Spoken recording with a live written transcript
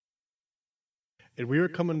And we are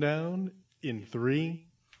coming down in 3,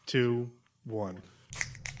 2, 1.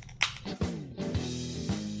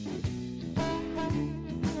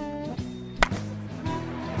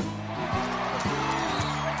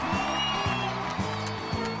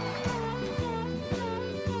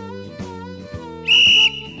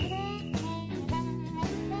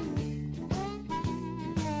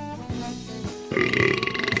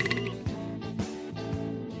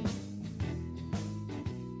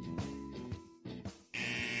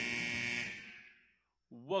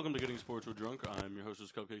 Welcome to Getting Sports with Drunk. I'm your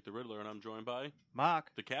hostess, Cupcake the Riddler, and I'm joined by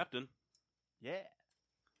Mark. the Captain. Yeah.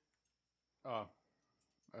 Oh,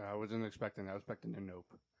 I wasn't expecting that. I was expecting a nope.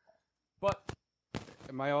 But,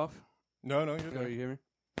 am I off? No, you're No, there. you hear me?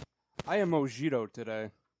 I am Mojito today.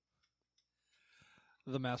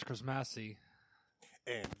 The Masker's Massey.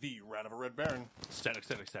 And the Rat of a Red Baron. Static.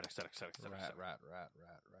 Rat.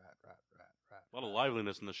 A lot of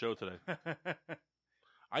liveliness in the show today.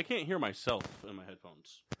 I can't hear myself in my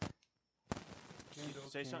headphones.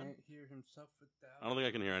 Say something? Can't hear himself without... I don't think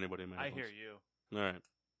I can hear anybody in my I headphones. hear you. All right. Can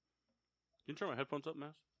you turn my headphones up,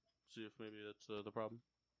 Mass? See if maybe that's the problem.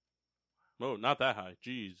 Oh, not that high.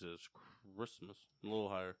 Jesus Christmas. A little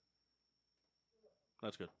higher.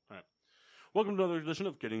 That's good. All right. Welcome to another edition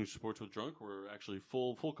of Getting Sports with Drunk. We're actually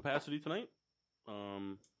full capacity tonight,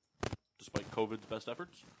 despite COVID's best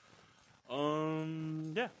efforts.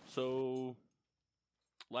 Yeah. So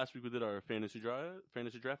last week we did our fantasy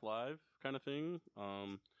draft live kind of thing.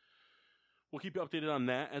 We'll keep you updated on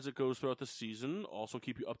that as it goes throughout the season. Also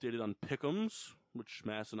keep you updated on Pick'ems, which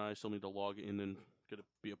Mass and I still need to log in and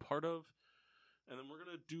be a part of. And then we're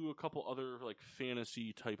gonna do a couple other like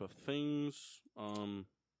fantasy type of things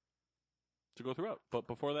to go throughout. But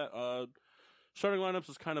before that, starting lineups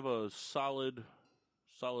is kind of a solid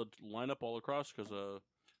lineup all across because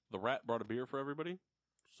the Rat brought a beer for everybody.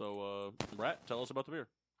 So Rat, tell us about the beer.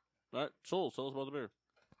 All right, Soul, tell us about the beer.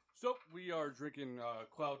 So, we are drinking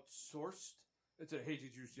Cloud Sourced. It's a hazy,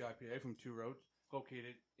 juicy IPA from Two Roads,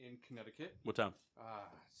 located in Connecticut. What town?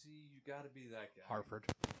 See, you gotta be that guy. Hartford.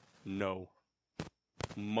 No.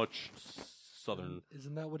 Much southern.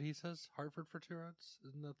 Isn't that what he says? Hartford for 2 roads?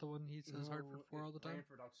 Isn't that the one he says Hartford for all the time?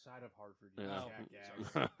 Hartford outside of Hartford. Yeah.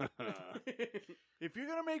 Jackass. If you're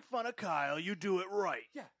going to make fun of Kyle, you do it right.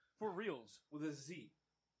 Yeah, for reals, with a Z.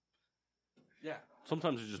 Yeah.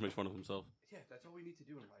 Sometimes he just makes fun of himself. Yeah, that's all we need to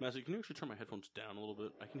do in life. Massey, can you actually turn my headphones down a little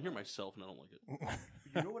bit? I can hear myself and I don't like it.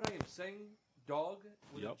 You know what I am saying? Dog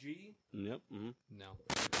with Yep. a G? Yep. Mm-hmm. No.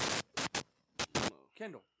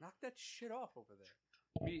 Kendall, knock that shit off over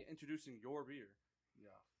there. Me introducing your beer. Yeah,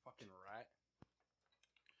 fucking rat.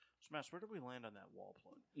 Smash, where did we land on that wall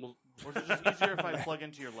plug? Well, Or is it just easier if I plug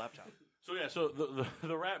into your laptop? so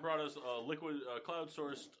the Rat brought us a liquid cloud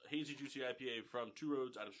sourced hazy juicy IPA from Two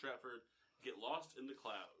Roads out of Stratford. Get lost in the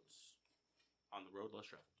clouds on the road less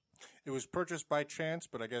traveled. It was purchased by chance,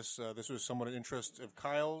 but I guess this was somewhat an interest of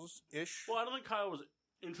Kyle's-ish. Well, I don't think Kyle was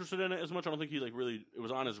interested in it as much. I don't think he it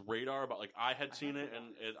was on his radar, but like I had seen it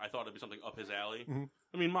and I thought it'd be something up his alley. Mm-hmm.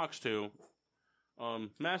 I mean, Mox too.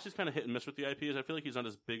 Massey's kind of hit and miss with the IPAs. I feel like he's not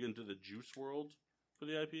as big into the juice world for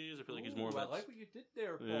the IPAs. I feel like he's more of I a... like what you did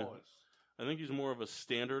there, Yeah. boys. I think he's more of a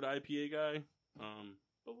standard IPA guy.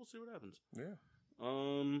 But we'll see what happens. Yeah.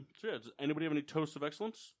 So yeah, does anybody have any toasts of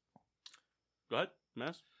excellence? Go ahead,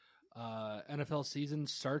 Mass. NFL season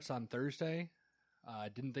starts on Thursday. I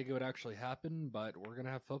didn't think it would actually happen, but we're going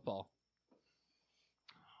to have football.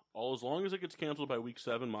 As long as it gets canceled by week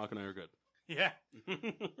 7, Mock and I are good. Yeah.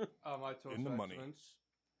 My toast In the of money. excellence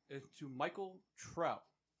is to Michael Trout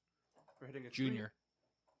for hitting a Junior.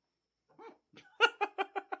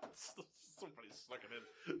 Somebody snuck it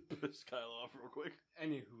in. Piss Kyle off real quick.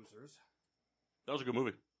 Any Hoosers. That was a good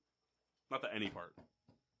movie. Not the any part.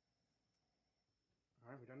 All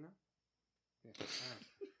right, we done now? Yeah.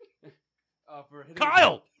 All right. For hitting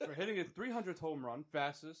Kyle! For hitting his 300th home run,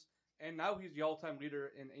 fastest, and now he's the all-time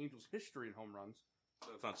leader in Angels history in home runs.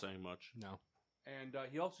 That's not saying much. No. And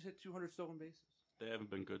he also hit 200 stolen bases. They haven't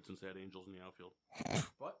been good since they had Angels in the outfield.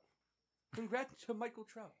 But congrats to Michael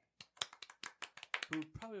Trout, who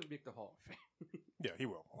would probably make the Hall of Fame. Yeah, he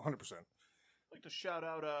will. 100%. I'd like to shout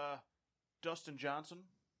out Dustin Johnson.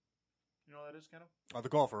 You know who that is, Kendall? The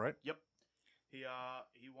golfer, right? Yep. He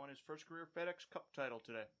won his first career FedEx Cup title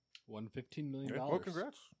today. Won $15 million. Yeah, well,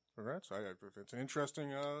 congrats. It's an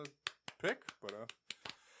interesting pick, but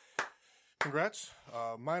congrats.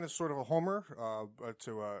 Mine is sort of a homer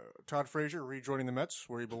to Todd Frazier rejoining the Mets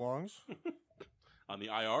where he belongs. On the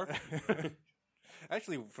IR?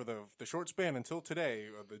 Actually, for the short span until today,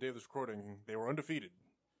 the day of this recording, they were undefeated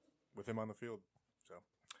with him on the field. So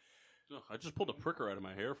I just pulled a pricker out of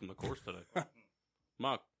my hair from the course today.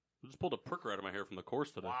 Mock, I just pulled a pricker out of my hair from the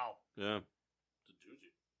course today. Wow. Yeah. It's a doozy.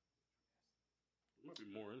 There might be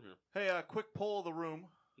more in here. Hey, quick poll of the room.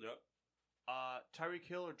 Yep. Tyreek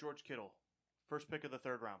Hill or George Kittle? First pick of the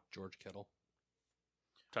third round. George Kittle.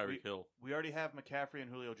 Tyreek Hill. We already have McCaffrey and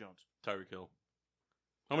Julio Jones. Tyreek Hill.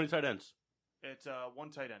 How many tight ends? It's one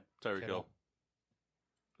tight end. Tyreek Hill. Kittle.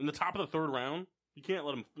 In the top of the third round, you can't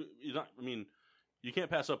let him. You can't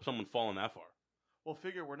pass up someone falling that far. Well,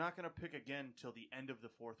 figure we're not going to pick again till the end of the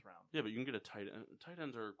fourth round. Yeah, but you can get a tight end. Tight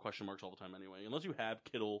ends are question marks all the time anyway, unless you have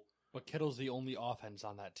Kittle. But Kittle's the only offense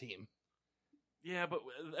on that team. Yeah, but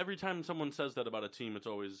every time someone says that about a team, it's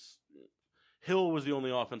always Hill was the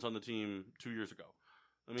only offense on the team 2 years ago.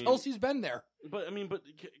 I mean, Kelsey's been there. But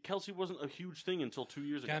Kelsey wasn't a huge thing until 2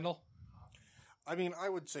 years ago. Kendall? I mean, I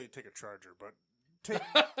would say take a Charger, but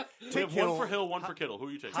We take have Hill. one for Hill, one for Kittle. Who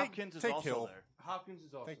are you taking? Hopkins is take also Hill. there. Hopkins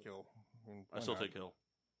is also. Take Hill. mean, I why still not? take Hill.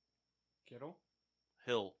 Kittle?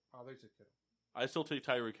 Hill. Oh, they said Kittle. I still take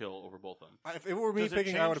Tyreek Hill over both of them. If it were me Does it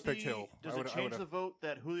picking, I change would have picked the- Hill. Does it change the vote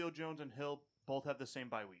that Julio Jones and Hill both have the same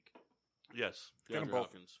bye week? Yes. Get 'em DeAndre both.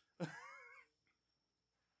 Hopkins. I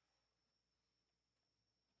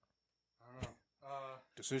don't know.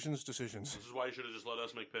 Decisions. This is why you should have just let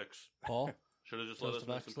us make picks. Paul? Should have just let Toast us of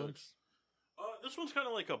make some excellence? picks. This one's kind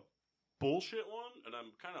of like a bullshit one, and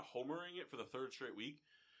I'm kind of homering it for the third straight week.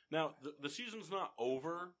 Now, the season's not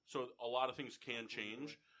over, so a lot of things can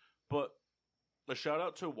change. But a shout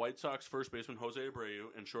out to White Sox first baseman Jose Abreu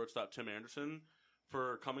and shortstop Tim Anderson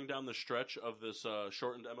for coming down the stretch of this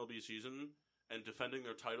shortened MLB season and defending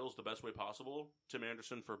their titles the best way possible. Tim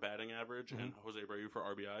Anderson for batting average and Jose Abreu for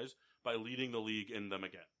RBIs by leading the league in them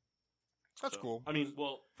again. That's So, cool. I mean,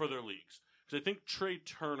 well, for their leagues. Because I think Trey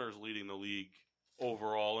Turner's leading the league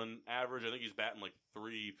overall in average. I think he's batting like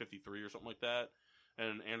 353 or something like that.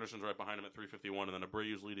 And Anderson's right behind him at 351. And then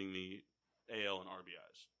Abreu's leading the AL in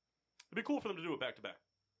RBIs. It'd be cool for them to do it back-to-back.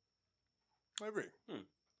 I agree.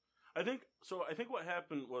 I think what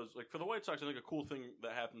happened was, like, for the White Sox, I think a cool thing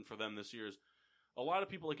that happened for them this year is a lot of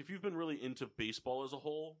people, like, if you've been really into baseball as a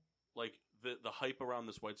whole, like, the hype around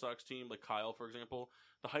this White Sox team, like Kyle, for example,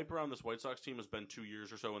 the hype around this White Sox team has been 2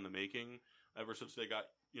 years or so in the making, ever since they got,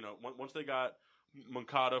 once they got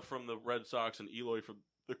Moncada from the Red Sox and Eloy from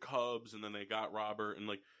the Cubs, and then they got Robert, and,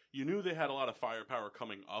 like, you knew they had a lot of firepower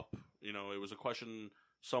coming up. It was a question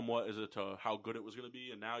somewhat as to how good it was going to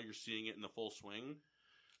be, and now you're seeing it in the full swing.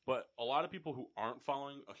 But a lot of people who aren't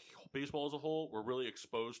following baseball as a whole were really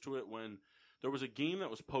exposed to it when there was a game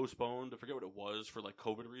that was postponed. I forget what it was for, like,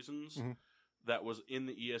 COVID reasons. Mhm. That was in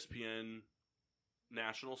the ESPN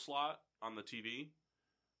national slot on the TV.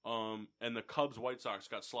 And the Cubs White Sox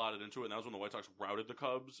got slotted into it, and that was when the White Sox routed the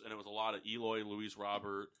Cubs, and it was a lot of Eloy, Luis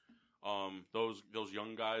Robert, those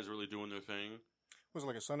young guys really doing their thing. Was it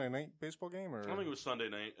like a Sunday night baseball game, or I don't think it was Sunday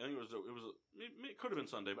night. I think it could have been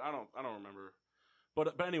Sunday, but I don't remember.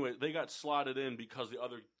 But anyway, they got slotted in because the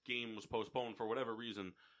other game was postponed for whatever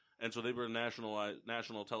reason, and so they were a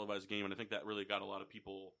national televised game, and I think that really got a lot of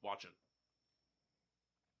people watching.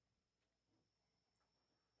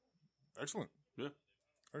 Excellent. Yeah.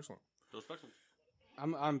 Excellent. Those Texans.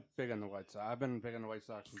 I'm big on the White Sox. I've been big on the White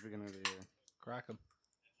Sox since the beginning of the year. Crack them.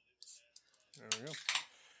 There we go.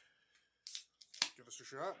 Give us a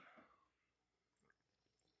shot.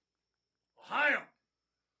 Ohio.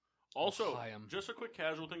 Also, Ohio. just a quick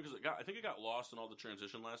casual thing because I think it got lost in all the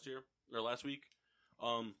transition last week.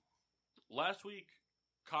 Last week,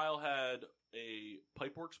 Kyle had a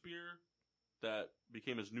Pipeworks beer that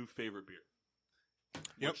became his new favorite beer.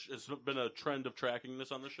 Yep. Which has been a trend of tracking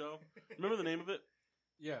this on the show. Remember the name of it?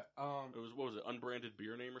 Yeah. It was, what was it, unbranded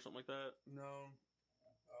beer name or something like that? No.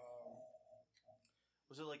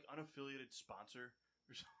 Was it like unaffiliated sponsor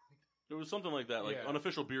or something? It was something like that, like Yeah.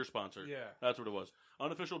 unofficial beer sponsor. Yeah. That's what it was.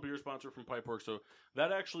 Unofficial beer sponsor from Pipeworks. So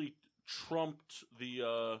that actually trumped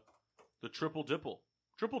the triple dipple.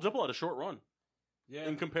 Triple dipple had a short run Yeah.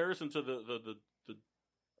 in comparison to the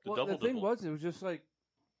Well, double the thing dipple. was, it was just like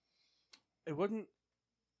it wasn't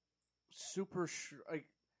super like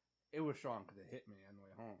it was strong because it hit me on the way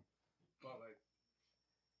home, but like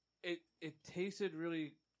it tasted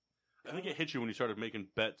really. I think it hit you when you started making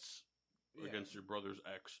bets Yeah. against your brother's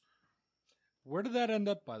ex. Where did that end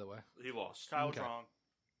up, by the way? He lost. Kyle was Okay. wrong.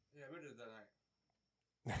 Yeah, we did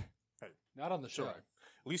that night. Not on the show. Sure. At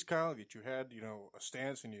least, Kyle, that you had, a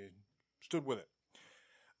stance and you stood with it.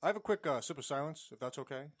 I have a quick sip of silence, if that's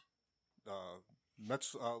okay.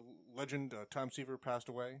 Mets legend Tom Seaver passed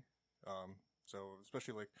away. So,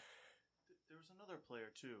 especially like... There was another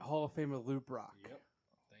player too. Hall of Famer Lou Brock. Yep.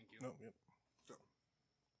 Thank you. No, yep. So.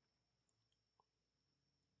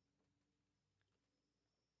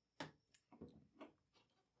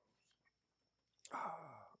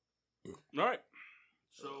 All right.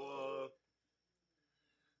 So,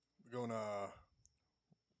 We're going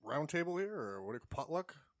round table here, or what?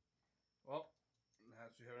 Potluck? Well,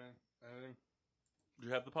 has you have anything? do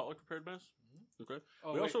you have the potluck prepared, Mass? Mm-hmm. Okay.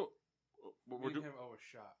 Oh, we wait. also We we're didn't do- have a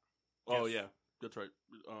shot. Oh Yes. yeah, that's right.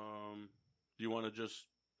 Do you want to just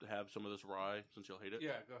have some of this rye since you'll hate it?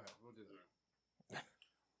 Yeah, go ahead. We'll do that.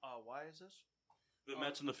 Why is this? The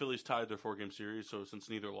Mets and the Phillies tied their 4-game series, so since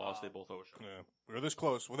neither lost, they both owe a shot. Yeah, we were this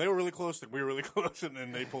close. Well, they were really close, then we were really close, and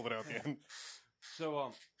then they pulled it out at the end.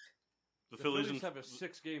 So, The the Phillies Phillies and have a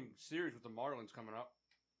 6-game series with the Marlins coming up.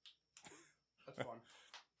 That's fun.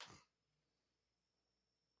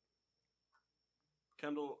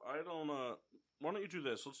 Kendall, I don't. Why don't you do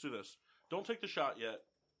this? Let's do this. Don't take the shot yet,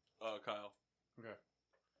 Kyle. Okay.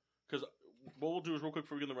 Because what we'll do is real quick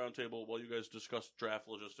before we get in the round table, while you guys discuss draft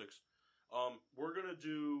logistics, we're gonna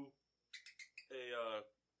do a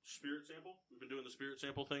spirit sample. We've been doing the spirit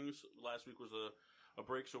sample things. Last week was a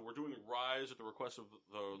break, so we're doing Rise at the request of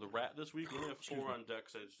the Rat this week. We only have 4 on deck,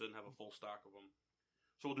 so I just didn't have a full stock of them.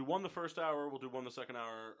 So we'll do 1 the first hour, we'll do 1 the second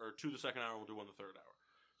hour, or 2 the second hour, we'll do 1 the third hour.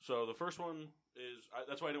 So the first one is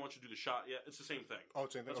that's why I didn't want you to do the shot yet. It's the same thing. Oh,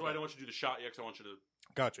 same thing. That's why I didn't want you to do the shot yet, because I want you to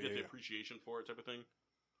Gotcha. get Yeah, the yeah. appreciation for it, type of thing.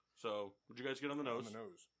 So, would you guys get on the nose? On the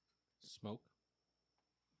nose. Smoke.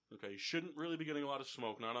 Okay, you shouldn't really be getting a lot of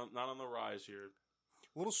smoke. Not on the Rise here.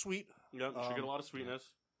 A little sweet. Yeah, you should get a lot of sweetness.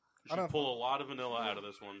 You I should don't- pull a lot of vanilla out of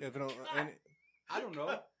this one. Yeah, vanilla. And I don't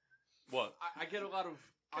know. What? I get a lot of,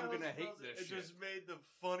 I'm going to hate this It shit. just made the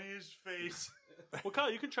funniest face. Well,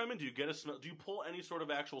 Kyle, you can chime in. Do you get a smell? Do you pull any sort of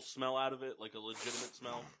actual smell out of it, like a legitimate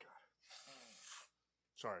smell?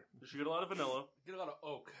 sorry. You should get a lot of vanilla. Get a lot of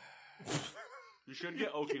oak. You should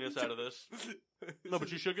get oakiness out of this. No,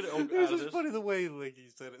 but you should get oak It was out of just this. funny the way like he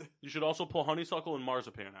said it. You should also pull honeysuckle and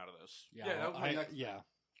marzipan out of this. Yeah, Yeah, that was my next- yeah,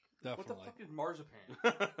 What the definitely. fuck is marzipan?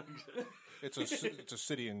 All It's a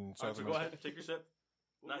city in right, South so go America. ahead, take your sip.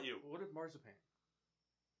 Not you. What is marzipan?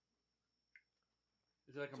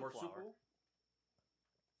 Is it like It's a a flower. marsupial?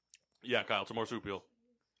 Yeah, Kyle, it's a marsupial.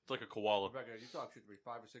 It's like a koala. Rebecca, you talk shit to me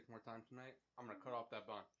 5 or 6 more times tonight. I'm going to cut off that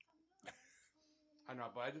bun. I know,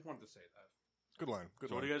 but I just wanted to say that. Good line. Good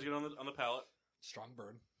So line. what do you guys get on the palate? Strong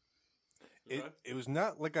burn. Okay. It was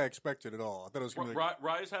not like I expected at all. I thought it was going to be like,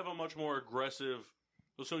 Rise have a much more aggressive.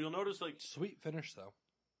 So you'll notice, like, Sweet finish though.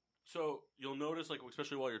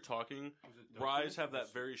 especially while you're talking, Was it dope Rise finish? have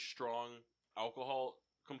that very strong alcohol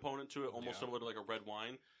component to it, almost Yeah. similar to like a red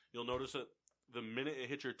wine. You'll notice that the minute it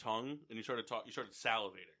hit your tongue and you started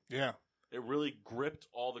salivating. yeah. It really gripped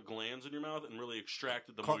all the glands in your mouth and really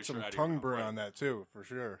extracted the Caught moisture some out of your tongue mouth. burn Right. on that too, for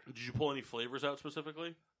sure. Did you pull any flavors out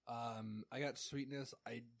specifically? I got sweetness.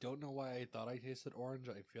 I don't know why I thought I tasted orange.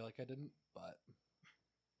 I feel like I didn't, but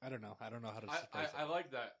I don't know. I don't know how to. I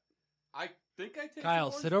like that. I think I tasted Kyle,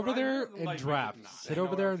 orange, sit but over I there more than and likely did draft. not. Sit You know over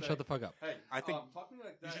what there I'm and shut the saying? fuck up. Hey, I think- talk to me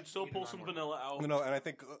like that. You should still even pull though I'm some more- vanilla out. No, and I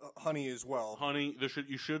think honey as well. Honey,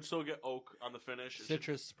 you should still get oak on the finish. It should-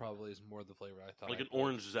 Citrus probably is more the flavor I thought. like I an put.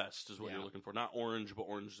 orange zest is what Yeah. you're looking for. Not orange, but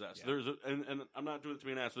orange zest. Yeah. There's and I'm not doing it to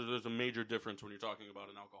be an ass. There's a major difference when you're talking about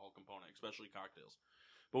an alcohol component, especially cocktails.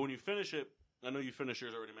 But when you finish it, I know you finished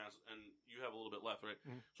yours already, Mass, and you have a little bit left, right?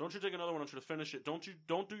 Mhm. So don't you take another one? I want you to finish it. Don't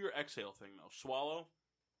do your exhale thing though. Swallow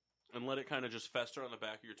and let it kind of just fester on the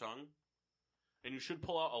back of your tongue. And you should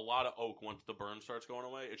pull out a lot of oak once the burn starts going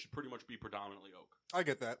away. It should pretty much be predominantly oak. I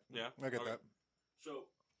get that. Yeah, I get Okay. that. So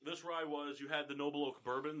this rye was, you had the Noble Oak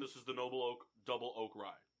Bourbon. This is the Noble Oak Double Oak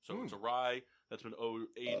Rye. So it's a rye that's been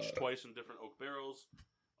aged twice in different oak barrels.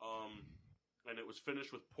 And it was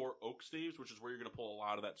finished with port oak staves, which is where you're going to pull a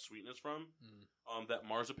lot of that sweetness from. That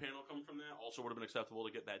marzipan will come from that. Also would have been acceptable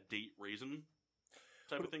to get that date raisin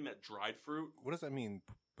type of thing, that dried fruit. What does that mean?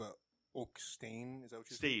 But oak stain? Is that what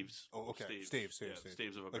you said? Staves. Oh, okay. Staves. Yeah,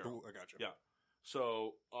 staves of a Like barrel. I gotcha. Yeah.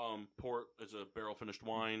 So, port is a barrel-finished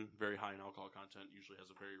wine, very high in alcohol content, usually has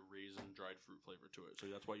a very raisin, dried fruit flavor to it. So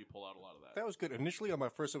that's why you pull out a lot of that. That was good. Initially, on my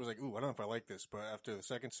first sip, I was like, "Ooh, I don't know if I like this," but after the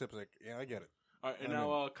second sip, I was like, "Yeah, I get it." All right, and I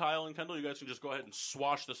now Kyle and Kendall, you guys can just go ahead and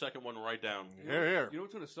swash the second one right down. Here, here. You know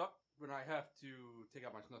what's going to suck? When I have to take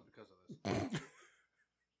out my snuff because of this.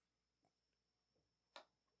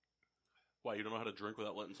 Why, you don't know how to drink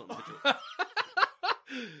without letting something hit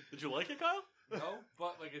you? Did you like it, Kyle? No,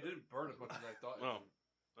 but like it didn't burn as much as I thought. Oh.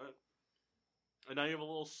 All right. And now you have a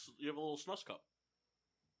little snus cup.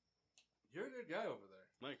 You're a good guy over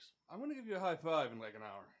there. Nice. I'm going to give you a high five in like an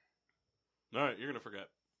hour. All right, you're going to forget.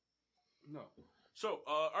 No. So,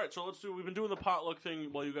 all right, so we've been doing the potluck thing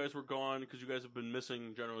while you guys were gone, because you guys have been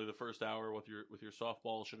missing generally the first hour with your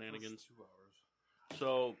softball shenanigans. First 2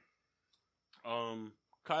 hours. So,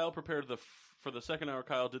 Kyle prepared for the second hour.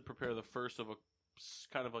 Kyle did prepare the first of a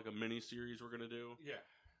kind of like a mini series we're gonna do. Yeah.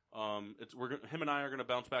 Him and I are gonna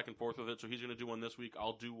bounce back and forth with it. So he's gonna do one this week.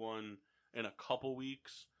 I'll do one in a couple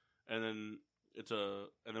weeks, and then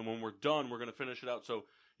when we're done, we're gonna finish it out. So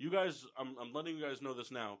you guys, I'm letting you guys know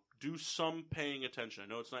this now. Do some paying attention. I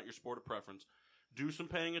know it's not your sport of preference. Do some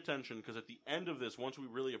paying attention, because at the end of this, once we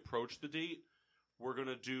really approach the date, we're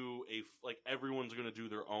gonna do everyone's gonna do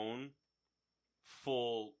their own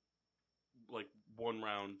full one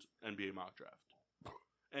round NBA mock draft.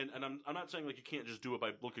 And I'm not saying you can't just do it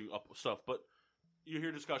by looking up stuff, but you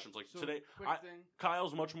hear discussions So, today. quick thing.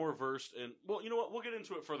 Kyle's much more versed in. Well, you know what? We'll get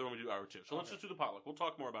into it further when we do hour 2. So let's just do the potluck. We'll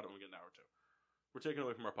talk more about it when we get into hour 2. We're taking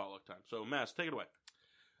away from our potluck time. So Mass, take it away.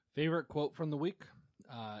 Favorite quote from the week?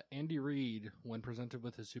 Andy Reid, when presented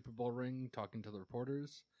with his Super Bowl ring, talking to the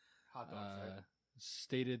reporters, Hot dogs.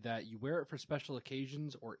 stated that you wear it for special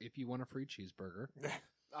occasions or if you want a free cheeseburger.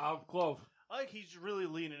 Clove. I think he's really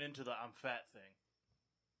leaning into the I'm fat thing.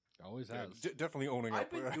 Always Yeah, has. definitely owning I've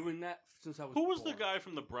up. been doing that since I was Who was the born. guy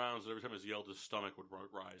from the Browns that every time he yelled, his stomach would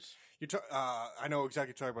rise? I know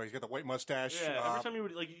exactly what you're talking about. He's got the white mustache. Yeah, every time he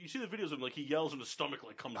would you see the videos of him, he yells and his stomach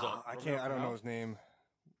comes up. I can't. I don't know his name.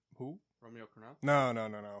 Who? Romeo Cornell? No.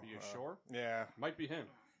 Are you sure? Yeah. Might be him.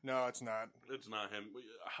 No, it's not. It's not him.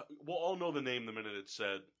 We'll all know the name the minute it's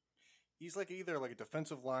said. He's either a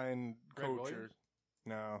defensive line Greg coach Williams? or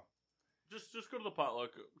no. Just go to the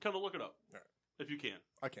potluck. Kind of look it up if you can.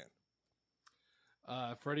 I can't.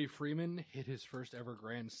 Freddie Freeman hit his first ever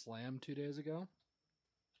grand slam 2 days ago.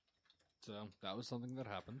 So that was something that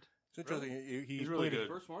happened. It's interesting. He He's really played good.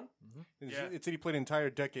 First one? It said he played an entire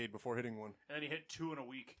decade before hitting one. And then he hit 2 in a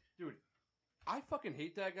week. Dude, I fucking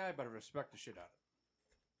hate that guy, but I respect the shit out of him.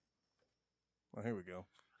 Well, here we go.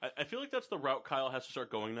 I feel like that's the route Kyle has to start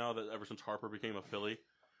going now. That ever since Harper became a Philly,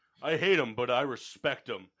 I hate him, but I respect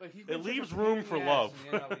him. But he's It been such a leaves pain room in for the love. ass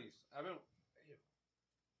in the NL East.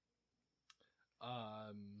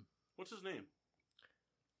 What's his name?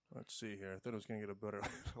 Let's see here. I thought I was going to get a better.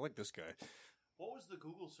 I like this guy. What was the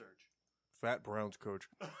Google search? Fat Browns coach.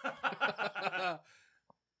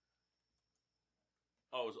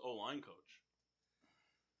 Oh, it was O-line coach.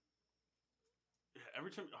 Yeah, every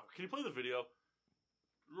time. Oh, can you play the video?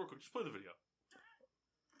 Real quick, just play the video.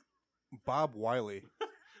 Bob Wiley.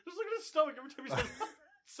 Just look at his stomach every time he says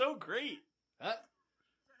so great.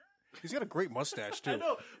 He's got a great mustache too. I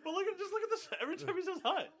know, but look at this. Every time he says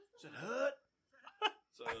hut. Is it hut?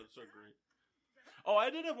 So great. Oh, I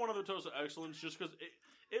did have one other toast of excellence just because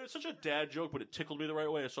it was such a dad joke, but it tickled me the right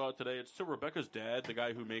way. I saw it today. It's to Rebecca's dad, the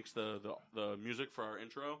guy who makes the music for our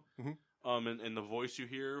intro. Mm-hmm. And the voice you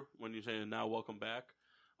hear when you say "now welcome back."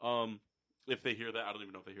 If they hear that, I don't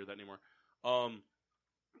even know if they hear that anymore.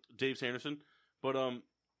 Dave Sanderson, but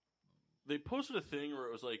they posted a thing where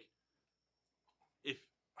it was if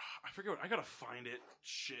I forget what I gotta find it.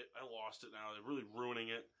 Shit, I lost it now. They're really ruining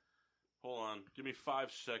it. Hold on, give me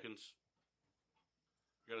 5 seconds.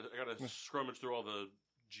 I gotta scrummage through all the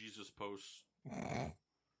Jesus posts. Oh,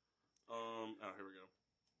 here we go.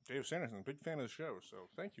 Dave Sanderson, big fan of the show, so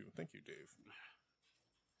thank you, Dave.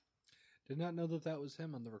 Did not know that was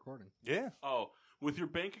him on the recording. Yeah. Oh, with your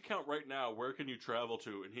bank account right now, where can you travel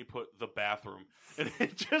to? And he put the bathroom, and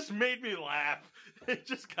it just made me laugh. It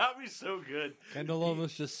just got me so good. Kendall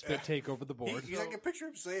almost just spit take over the board. I can picture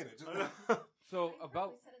him saying it. So,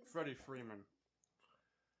 about Freddie Freeman,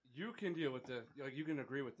 you can deal with this. You can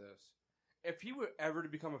agree with this. If he were ever to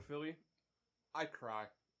become a Philly, I'd cry.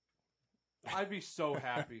 I'd be so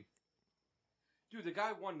happy. Dude, the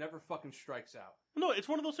guy never fucking strikes out. No, it's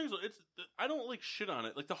one of those things. I don't shit on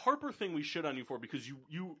it. The Harper thing we shit on you for because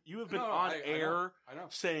you have been on air I know.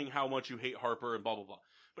 saying how much you hate Harper and blah blah blah.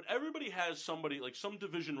 But everybody has somebody some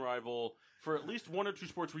division rival for at least one or two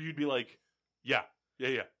sports where you'd be like, yeah.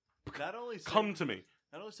 Not only Come to me.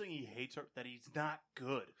 Not only saying he hates her, that he's not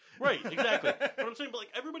good. Right, exactly. But I'm saying, but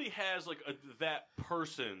everybody has that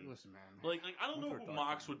person. Listen, man. I don't know We're who dark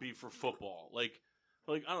Mox man. would be for football. I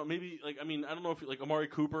don't know, maybe I don't know if Amari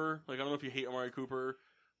Cooper. I don't know if you hate Amari Cooper,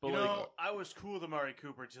 but I was cool with Amari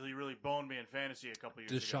Cooper until he really boned me in fantasy a couple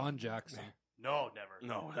years ago. Deshaun Jackson. No, never.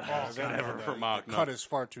 no, Oh, God, never for Mock. The cut is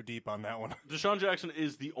far too deep on that one. Deshaun Jackson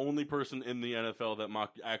is the only person in the NFL that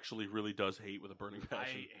Mock actually really does hate with a burning I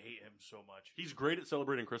passion. hate him so much. He's great at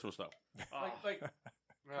celebrating Christmas though. Oh,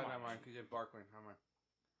 Never mind, because you have Barkley. Never mind.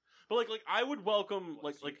 But I would welcome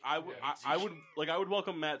I would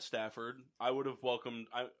welcome Matt Stafford. I would have welcomed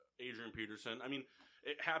Adrian Peterson. I mean,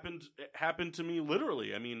 It happened to me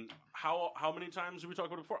literally. I mean, how many times did we talk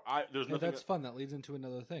about it before? There's Yeah, nothing. that's fun. That leads into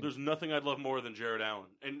another thing. There's nothing I'd love more than Jared Allen,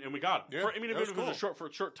 and we got him. Yeah, Even that if was it was cool. for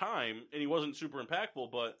a short time, and he wasn't super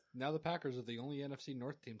impactful, but Now the Packers are the only NFC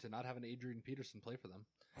North team to not have an Adrian Peterson play for them.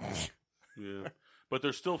 yeah. But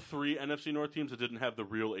there's still 3 NFC North teams that didn't have the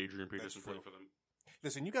real Adrian Peterson true. playing for them.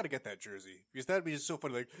 Listen, you got to get that jersey because that'd be just so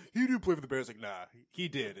funny. Like, he didn't play for the Bears. Like, nah, he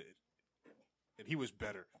did it, and he was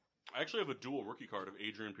better. I actually have a dual rookie card of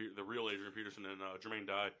the real Adrian Peterson and Jermaine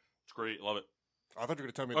Dye. It's great, love it. I thought you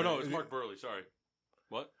were going to tell me. Oh no, it's Mark Burley. Sorry,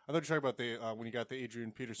 what? I thought you were talking about the when you got the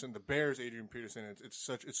Adrian Peterson, the Bears Adrian Peterson. It's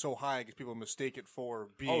so high because people mistake it for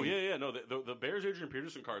being. Oh yeah. No, the Bears Adrian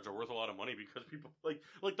Peterson cards are worth a lot of money because people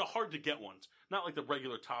like the hard to get ones, not like the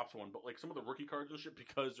regular tops one, but like some of the rookie cards and shit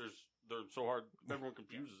because they're so hard. Everyone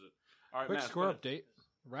confuses it. All right, Quick Matt, score go ahead. update.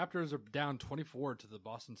 Raptors are down 24 to the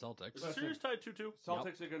Boston Celtics. Is the series tied 2-2?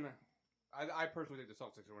 Celtics are gonna. I personally think the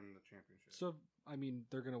Celtics are winning the championship. So, I mean,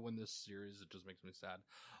 they're going to win this series. It just makes me sad.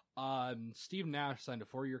 Steve Nash signed a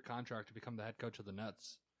 4-year contract to become the head coach of the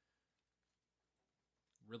Nets.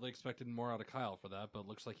 Really expected more out of Kyle for that, but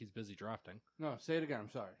looks like he's busy drafting. No, say it again. I'm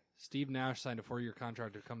sorry. Steve Nash signed a 4-year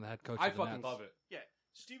contract to become the head coach I of the fucking Nets. love it. Yeah,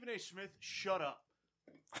 Stephen A. Smith, shut up.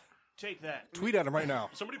 Take that. Tweet at him right now.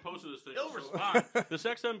 Somebody posted this thing. He'll respond. This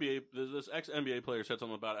ex NBA player said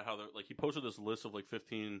something about it. How he posted this list of like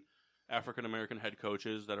 15 African American head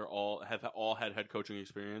coaches that have all had head coaching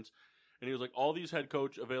experience, and he was like, all these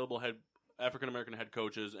available African American head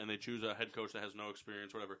coaches, and they choose a head coach that has no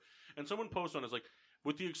experience, whatever. And someone posted on it, like,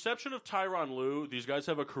 with the exception of Tyronn Lue, these guys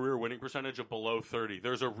have a career winning percentage of below 30.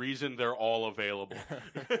 There's a reason they're all available,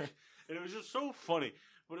 and it was just so funny.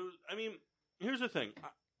 But it was, I mean, here's the thing: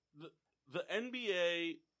 the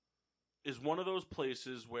NBA is one of those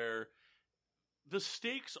places where the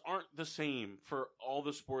stakes aren't the same for all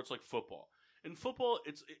the sports like football. In football,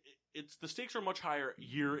 it's the stakes are much higher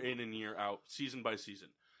year in and year out, season by season.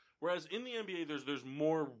 Whereas in the NBA, there's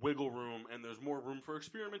more wiggle room and there's more room for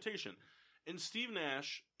experimentation. And Steve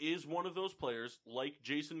Nash is one of those players, like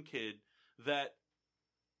Jason Kidd, that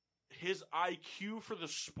his IQ for the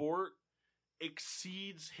sport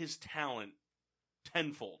exceeds his talent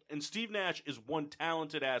tenfold. And Steve Nash is one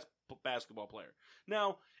talented-ass basketball player.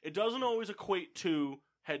 Now, it doesn't always equate to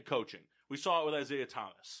head coaching. We saw it with Isaiah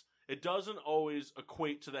Thomas. It doesn't always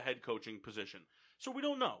equate to the head coaching position. So we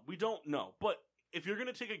don't know. But if you're going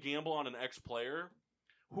to take a gamble on an ex-player,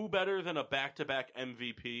 who better than a back-to-back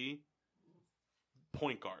MVP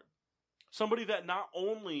point guard? Somebody that not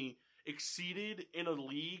only exceeded in a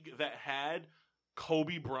league that had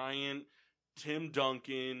Kobe Bryant, Tim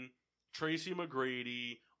Duncan, Tracy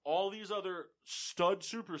McGrady, all these other stud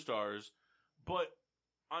superstars, but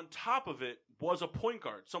on top of it was a point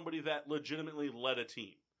guard, somebody that legitimately led a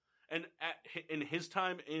team. And in his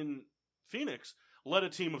time in Phoenix, led a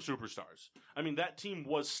team of superstars. I mean, that team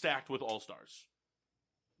was stacked with all-stars.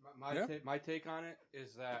 My take on it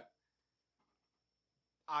is that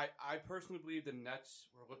I personally believe the Nets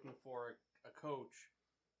were looking for a coach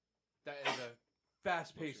that is a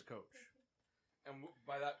fast-paced coach. And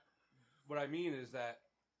by that, what I mean is that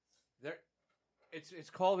it's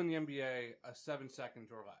called in the NBA a 7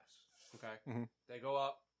 seconds or less. Okay? Mm-hmm. They go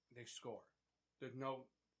up, they score. There's no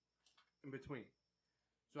in between.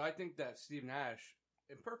 So I think that Steve Nash,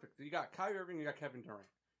 imperfect. You got Kyrie Irving, you got Kevin Durant.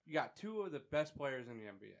 You got two of the best players in the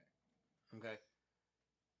NBA. Okay?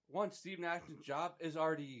 One, Steve Nash's job is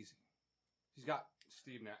already easy. He's got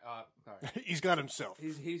Steve Nash. Sorry. He's got himself.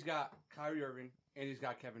 He's got Kyrie Irving and he's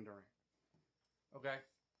got Kevin Durant. Okay?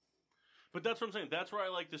 But that's what I'm saying. That's where I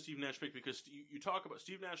like the Steve Nash pick, because you talk about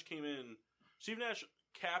Steve Nash came in. Steve Nash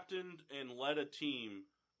captained and led a team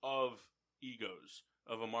of egos.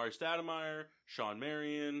 Of Amari Stoudemire, Sean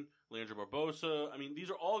Marion, Leandro Barbosa. I mean, these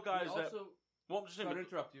are all guys that... Well, I'm just saying... Sorry to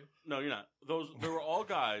interrupt you. No, you're not. They were all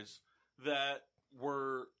guys that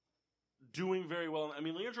were doing very well. I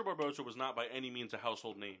mean, Leandro Barbosa was not by any means a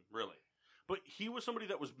household name, really. But he was somebody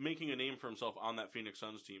that was making a name for himself on that Phoenix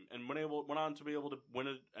Suns team and went on to be able to win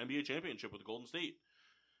an NBA championship with Golden State.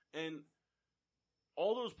 And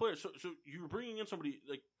all those players... So you're bringing in somebody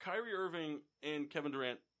like Kyrie Irving and Kevin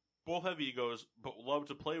Durant, both have egos, but love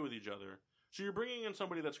to play with each other. So you're bringing in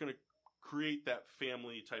somebody that's going to create that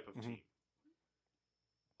family type of team.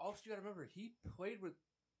 Also, you got to remember, he played with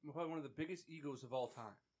probably one of the biggest egos of all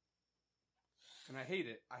time. And I hate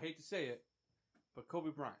it. I hate to say it, but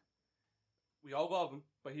Kobe Bryant. We all love him,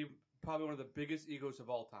 but he's probably one of the biggest egos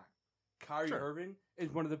of all time. Kyrie Irving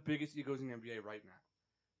is one of the biggest egos in the NBA right now.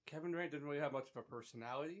 Kevin Durant doesn't really have much of a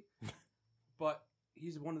personality, but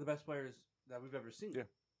he's one of the best players that we've ever seen. Yeah.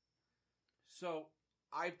 So,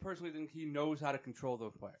 I personally think he knows how to control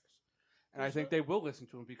those players. And I think they will listen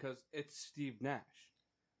to him because it's Steve Nash.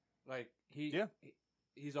 Like,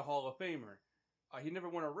 he's a Hall of Famer. He never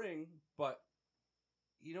won a ring, but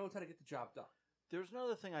he knows how to get the job done. There was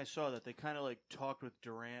another thing I saw that they kind of like talked with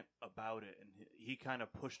Durant about it, and he kind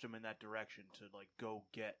of pushed him in that direction to like go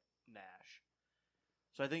get Nash.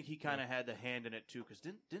 So I think he kind of had the hand in it too, because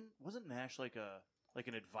wasn't Nash like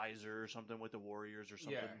an advisor or something with the Warriors or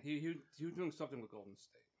something? Yeah, he was doing something with Golden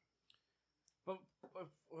State. But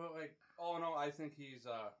well, like all in all, I think he's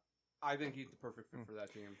the perfect fit for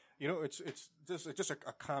that team. You know, it's just a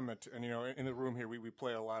comment, and you know, in the room here, we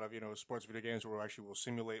play a lot of sports video games where we'll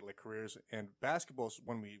simulate like careers, and basketball's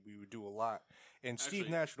one we would do a lot. And Steve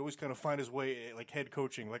Nash would always kind of find his way like head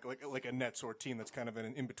coaching, like a Nets or a team that's kind of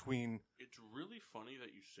in between. It's really funny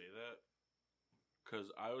that you say that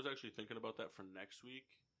because I was actually thinking about that for next week.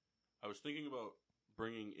 I was thinking about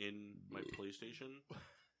bringing in my PlayStation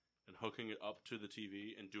and hooking it up to the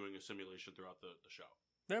TV and doing a simulation throughout the show.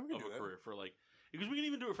 Yeah, we can of do a that. career for like, because we can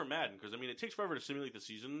even do it for Madden, because I mean it takes forever to simulate the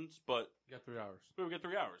seasons, but You got 3 hours. we get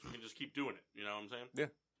 3 hours. We can just keep doing it. You know what I'm saying? Yeah.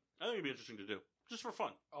 I think it'd be interesting to do just for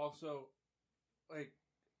fun. Also, like,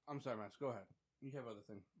 I'm sorry, Max. Go ahead. You have other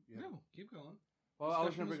things. No, keep going. Well, I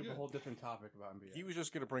was Discussion going to was bring up a good. whole different topic about NBA. He was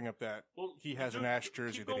just going to bring up that Well, he has an just Nash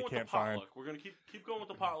jersey keep that he going with can't the find. potluck. We're gonna keep going with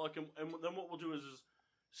the potluck, and then what we'll do is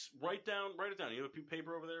write it down. You have a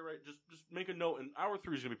paper over there, right? Just make a note. And hour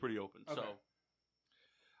 3 is gonna be pretty open. Okay. So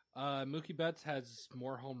Mookie Betts has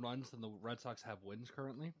more home runs than the Red Sox have wins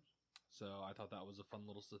currently. So I thought that was a fun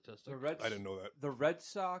little statistic. I didn't know that. The Red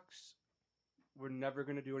Sox were never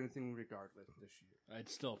going to do anything regardless this year.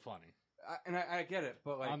 It's still funny. I get it,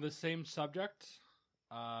 but like On the same subject,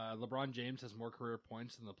 LeBron James has more career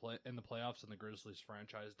points in the playoffs than the Grizzlies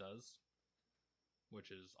franchise does,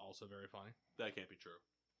 which is also very funny. that can't be true.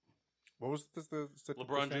 What was the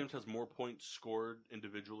LeBron stat? James has more points scored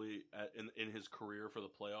individually in his career for the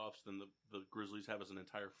playoffs than the Grizzlies have as an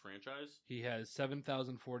entire franchise. He has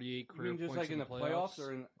 7,048 you career mean just points like in the playoffs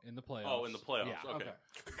or in the playoffs. Oh, in the playoffs. Yeah. Okay.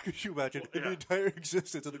 Could you imagine Well, the yeah. entire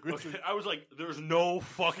existence of the Grizzlies? Okay, I was like, "There's no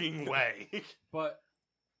fucking way." But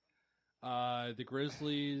The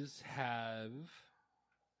Grizzlies have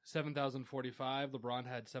 7,045. LeBron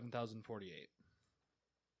had 7,048.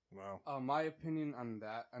 Wow. my opinion on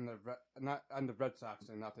that, not on the Red Sox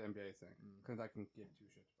and not the NBA thing, because I can give two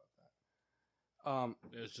shits about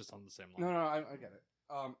that. It was just on the same line. No, I get it.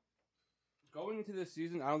 Going into this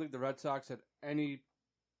season, I don't think the Red Sox had any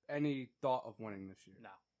thought of winning this year. No.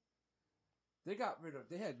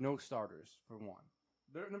 They had no starters, for one.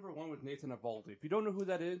 Their number one was Nathan Eovaldi. If you don't know who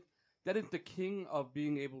that is the king of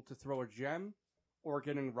being able to throw a gem or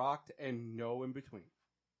getting rocked and no in between.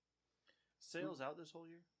 Sale's out this whole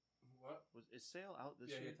year? What? Is Sale out this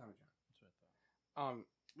Yeah, year? Tommy John. That's what I thought.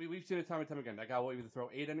 We've seen it time and time again. That guy will either throw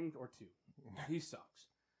 8 innings or 2. He sucks.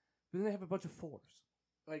 But then they have a bunch of 4s.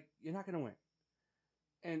 Like, you're not going to win.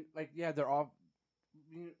 And, like, yeah, they're all...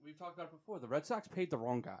 We've talked about it before. The Red Sox paid the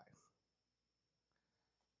wrong guy.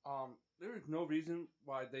 There is no reason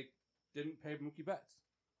why they didn't pay Mookie Betts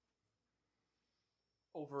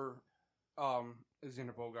over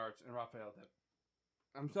Xander Bogaerts and Rafael Devers.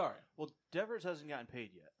 I'm sorry. Well, Devers hasn't gotten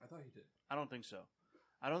paid yet. I thought he did. I don't think so.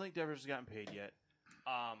 I don't think Devers has gotten paid yet.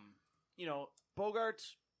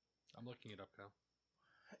 Bogarts, I'm looking it up, Kyle.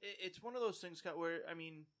 it's one of those things where, I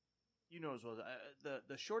mean, you know as well,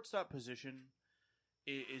 the shortstop position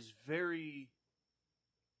is very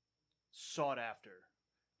sought after.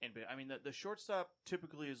 And I mean, the shortstop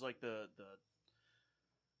typically is like the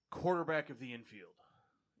quarterback of the infield.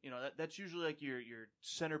 You know, that's usually like your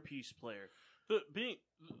centerpiece player. Go ahead.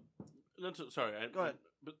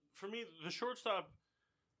 But for me, the shortstop,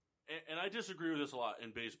 and I disagree with this a lot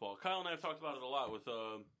in baseball. Kyle and I have talked about it a lot with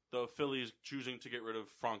the Phillies choosing to get rid of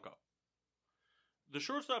Franco. The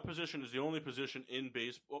shortstop position is the only position in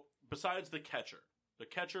baseball besides the catcher. The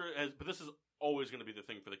catcher but this is always going to be the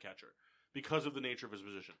thing for the catcher because of the nature of his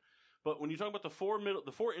position. But when you talk about the four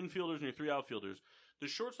infielders and your 3 outfielders, the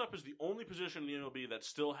shortstop is the only position in the MLB that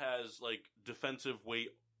still has like defensive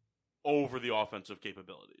weight over the offensive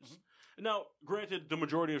capabilities. Mm-hmm. Now, granted, the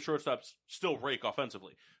majority of shortstops still rake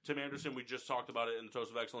offensively. Tim Anderson, we just talked about it in the Toast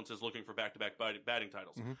of Excellence, is looking for back-to-back batting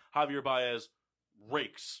titles. Mm-hmm. Javier Baez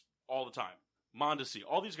rakes all the time. Mondesi,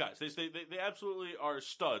 all these guys, they absolutely are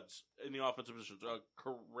studs in the offensive positions.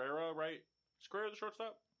 Carrera, right? Is Carrera the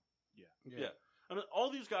shortstop? Yeah. I mean, all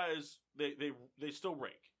these guys, they still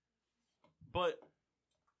rake. But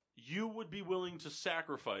you would be willing to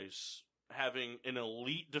sacrifice having an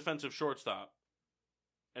elite defensive shortstop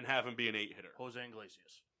and have him be an 8-hitter. Jose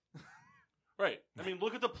Iglesias. Right. I mean,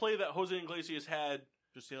 look at the play that Jose Iglesias had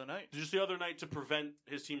Just the other night. Just the other night to prevent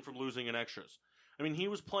his team from losing in extras. I mean, he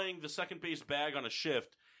was playing the second base bag on a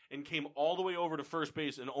shift and came all the way over to first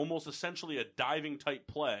base in almost essentially a diving type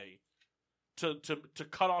play to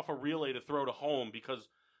cut off a relay to throw to home because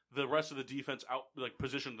the rest of the defense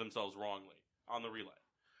positioned themselves wrongly on the relay.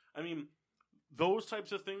 I mean, those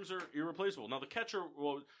types of things are irreplaceable. Now the catcher,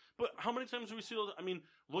 but how many times do we see those? I mean,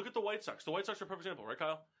 look at the White Sox. The White Sox are a perfect example, right,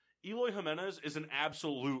 Kyle? Eloy Jimenez is an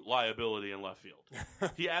absolute liability in left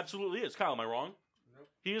field. He absolutely is. Kyle, am I wrong? Nope.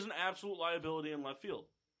 He is an absolute liability in left field.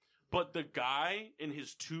 But the guy in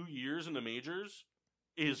his 2 years in the majors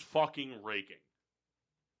is fucking raking.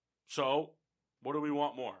 So, what do we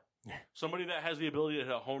want more? Somebody that has the ability to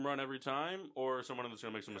hit a home run every time, or someone that's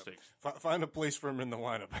going to make some mistakes? Find a place for him in the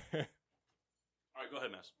lineup. All right, go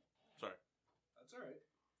ahead, Mass. Sorry. That's all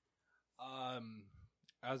right.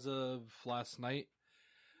 As of last night,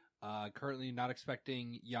 currently not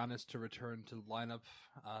expecting Giannis to return to the lineup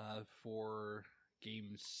for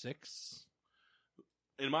Game 6.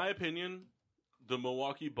 In my opinion, the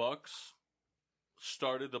Milwaukee Bucks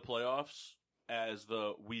started the playoffs as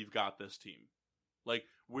the "we've got this" team. Like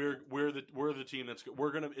we're the team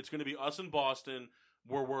it's gonna be us in Boston.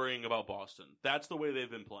 We're worrying about Boston. That's the way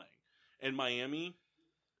they've been playing. And Miami,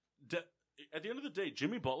 at the end of the day,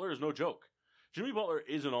 Jimmy Butler is no joke. Jimmy Butler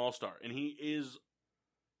is an all-star, and he is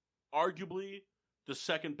arguably the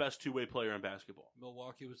second best two-way player in basketball.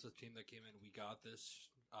 Milwaukee was the team that came in, we got this.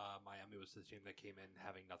 Miami was the team that came in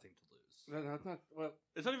having nothing to lose. That's not, well,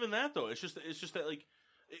 It's not even that, though. It's just that, like,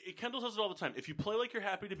 Kendall says it all the time. If you play like you're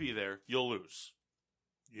happy to be there, you'll lose.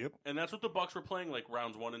 Yep. And that's what the Bucks were playing like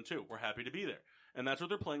rounds 1 and 2. We're happy to be there. And that's what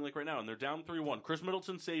they're playing like right now. And they're down 3-1. Chris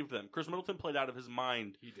Middleton saved them. Chris Middleton played out of his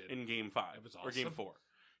mind He did. in Game 5. It was Or Game awesome. 4.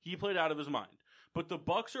 He played out of his mind. But the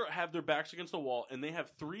Bucks have their backs against the wall, and they have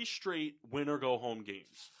 3 straight win-or-go-home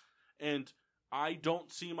games. And I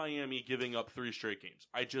don't see Miami giving up 3 straight games.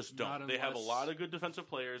 I just don't. Not They have a unless- lot of good defensive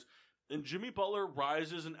players, and Jimmy Butler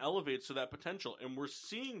rises and elevates to that potential. And we're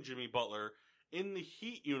seeing Jimmy Butler in the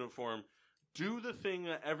Heat uniform do the thing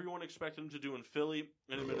that everyone expected him to do in Philly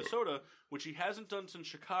and in Minnesota, which he hasn't done since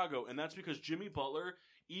Chicago. And that's because Jimmy Butler,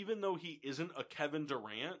 even though he isn't a Kevin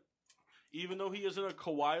Durant, even though he isn't a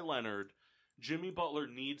Kawhi Leonard, Jimmy Butler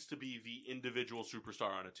needs to be the individual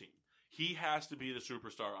superstar on a team. He has to be the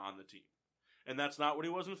superstar on the team. And that's not what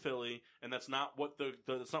he was in Philly, and that's not what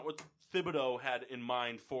that's not what Thibodeau had in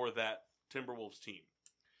mind for that Timberwolves team.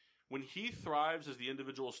 When he thrives as the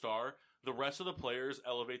individual star, the rest of the players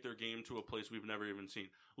elevate their game to a place we've never even seen.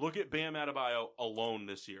 Look at Bam Adebayo alone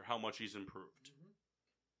this year, how much he's improved.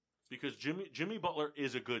 Because Jimmy Butler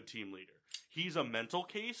is a good team leader. He's a mental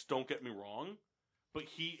case, don't get me wrong, but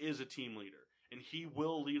he is a team leader. And he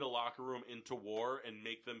will lead a locker room into war and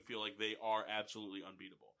make them feel like they are absolutely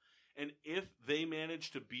unbeatable. And if they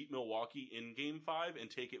manage to beat Milwaukee in Game 5 and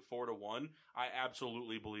take it 4-1, I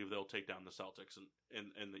absolutely believe they'll take down the Celtics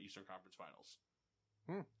in the Eastern Conference Finals.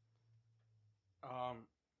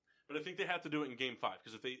 But I think they have to do it in Game 5,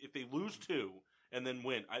 because if they lose 2 and then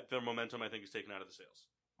win, their momentum, I think, is taken out of the sails.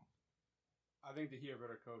 I think the Heat are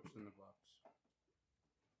better coached than the Bucks.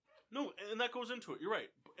 No, and that goes into it. You're right.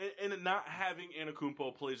 And not having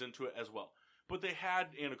Antetokounmpo plays into it as well. But they had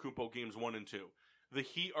Antetokounmpo games 1 and 2. The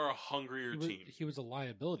Heat are a hungrier team. He was a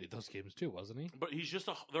liability those games too, wasn't he? But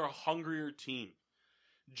they're a hungrier team.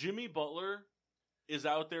 Jimmy Butler is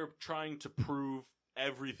out there trying to prove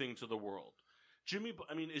everything to the world.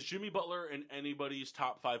 Is Jimmy Butler in anybody's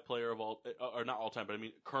top 5 player of all, or not all time, but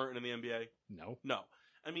current in the NBA? No. No.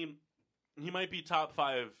 He might be top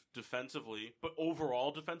 5 defensively, but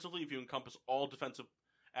overall defensively, if you encompass all defensive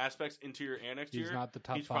aspects, interior and exterior, He's not the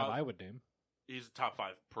top 5 I would name. He's a top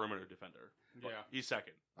 5 perimeter defender. Yeah. He's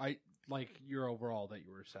second. I like your overall that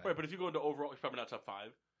you were saying. Right, but if you go into overall, he's probably not top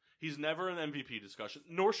 5. He's never in MVP discussion,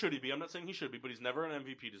 nor should he be. I'm not saying he should be, but he's never in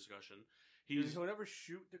MVP discussion. He'll never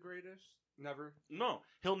shoot the greatest? Never? No,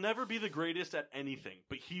 he'll never be the greatest at anything,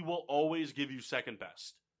 but he will always give you second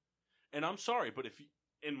best. And I'm sorry, but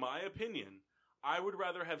in my opinion, I would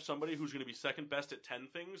rather have somebody who's going to be second best at 10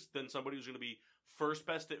 things than somebody who's going to be first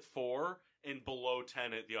best at 4 and below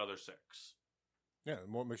 10 at the other 6. Yeah,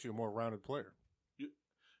 it makes you a more rounded player. You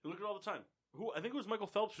look at it all the time. I think it was Michael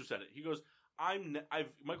Phelps who said it. He goes,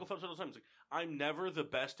 Michael Phelps said it all the time. He's like, I'm never the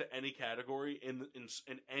best at any category in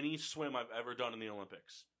any swim I've ever done in the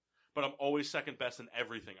Olympics, but I'm always second best in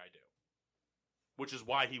everything I do, which is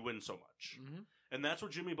why he wins so much. Mm-hmm. And that's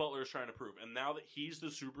what Jimmy Butler is trying to prove. And now that he's the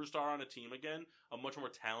superstar on a team again, a much more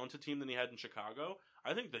talented team than he had in Chicago,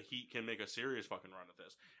 I think the Heat can make a serious fucking run at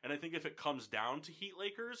this. And I think if it comes down to Heat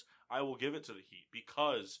Lakers, I will give it to the Heat,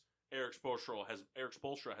 because Eric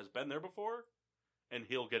Spoelstra has been there before, and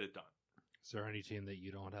he'll get it done. Is there any team that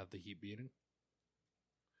you don't have the Heat beating?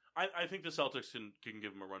 I think the Celtics can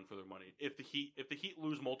give them a run for their money. If the Heat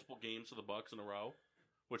lose multiple games to the Bucks in a row,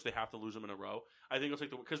 which they have to lose them in a row, I think it'll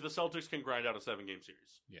take because the Celtics can grind out a 7-game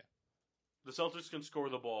series. Yeah. The Celtics can score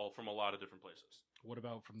the ball from a lot of different places. What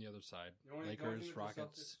about from the other side? The Lakers, only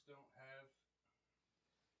Rockets.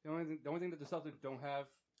 The only thing that the Celtics don't have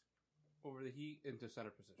over the Heat into center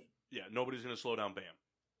position. Yeah, nobody's going to slow down Bam.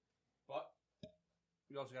 But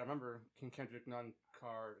you also got to remember, can Kendrick Nunn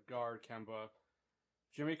guard Kemba?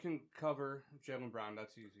 Jimmy can cover Jaylen Brown.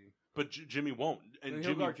 That's easy. But Jimmy won't, and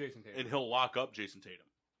he'll guard Jason Tatum, and he'll lock up Jason Tatum.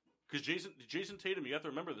 Because Jason Tatum, you have to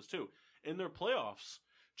remember this too. In their playoffs,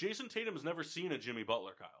 Jason Tatum has never seen a Jimmy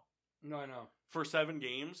Butler, Kyle. No, I know. For 7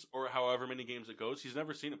 games or however many games it goes, he's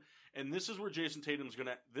never seen him. And this is where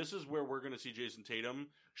this is where we're gonna see Jason Tatum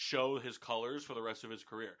show his colors for the rest of his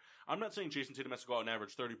career. I'm not saying Jason Tatum has to go out and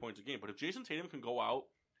average 30 points a game, but if Jason Tatum can go out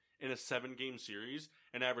in a 7-game series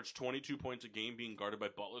and average 22 points a game being guarded by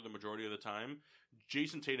Butler the majority of the time,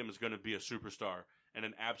 Jason Tatum is going to be a superstar and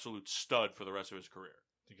an absolute stud for the rest of his career.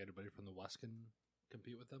 Think anybody from the West can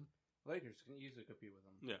compete with them? Lakers can easily compete with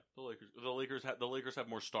them. Yeah, the Lakers have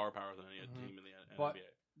more star power than any team in the But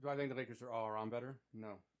NBA. do I think the Lakers are all around better?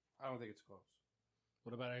 No, I don't think it's close.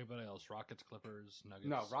 What about anybody else? Rockets, Clippers, Nuggets?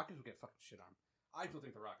 No, Rockets will get fucking shit on. I still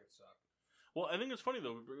think the Rockets suck. Well, I think it's funny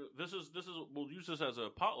though. This is we'll use this as a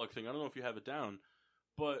potluck thing. I don't know if you have it down,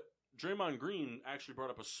 but Draymond Green actually brought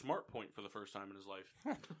up a smart point for the first time in his life.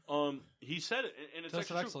 He said it, and it's Test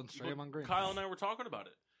of actually excellence, true. Draymond Green. Kyle and I were talking about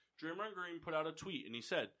it. Draymond Green put out a tweet, and he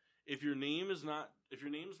said, "If your name's not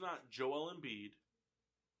Joel Embiid,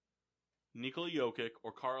 Nikola Jokic,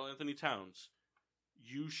 or Karl Anthony Towns,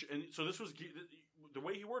 you should." And so this was the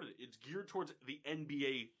way he worded it. It's geared towards the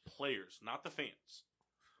NBA players, not the fans.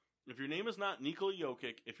 If your name is not Nikola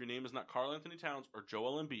Jokic, if your name is not Karl Anthony Towns or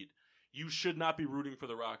Joel Embiid, you should not be rooting for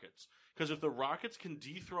the Rockets. Because if the Rockets can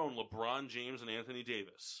dethrone LeBron James and Anthony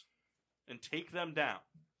Davis and take them down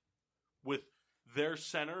with their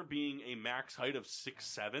center being a max height of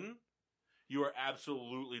 6'7", you are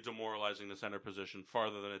absolutely demoralizing the center position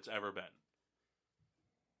farther than it's ever been.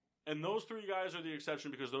 And those 3 guys are the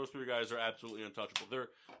exception because those 3 guys are absolutely untouchable.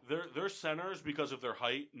 They're centers because of their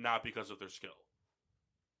height, not because of their skill.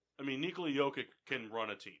 I mean, Nikola Jokic can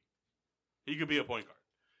run a team. He could be a point guard.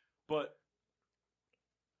 But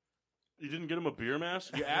you didn't get him a beer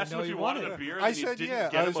mask? You asked him if you wanted a beer, and I you said, didn't yeah.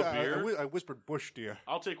 get him a beer? I whispered Bush to you.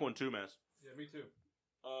 I'll take one too, Mass. Yeah, me too.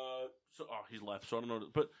 He's left, so I don't know.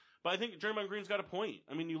 But I think Draymond Green's got a point.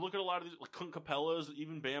 I mean, you look at a lot of these, like Clint Capella's,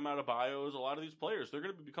 even Bam Adebayo's, a lot of these players, they're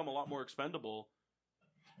going to become a lot more expendable.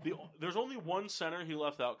 There's only one center he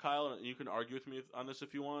left out, Kyle, and you can argue with me on this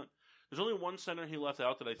if you want. There's only one center he left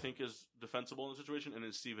out that I think is defensible in the situation, and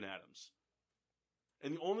it's Steven Adams.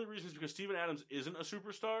 And the only reason is because Steven Adams isn't a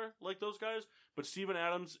superstar like those guys, but Steven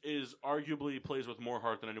Adams is arguably plays with more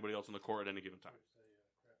heart than anybody else on the court at any given time.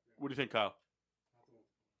 What do you think, Kyle?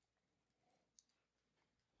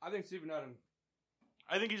 I think Steven Adams.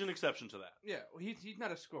 I think he's an exception to that. Yeah, he's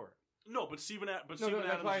not a scorer. No, but Steven Adams.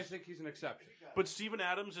 That's why I think he's an exception. But Steven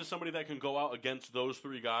Adams is somebody that can go out against those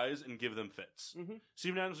 3 guys and give them fits. Mm-hmm.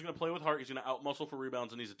 Steven Adams is going to play with heart. He's going to out-muscle for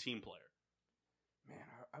rebounds, and he's a team player. Man,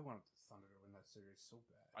 I want the Thunder to win that series so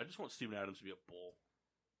bad. I just want Steven Adams to be a Bull.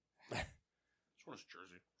 I just want his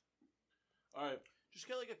jersey. All right. Just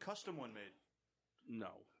get like a custom one made. No.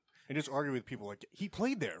 And just argue with people like, he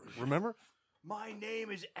played there, remember? My name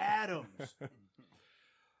is Adams.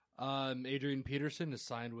 Adrian Peterson is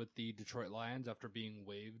signed with the Detroit Lions after being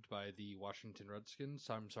waived by the Washington Redskins.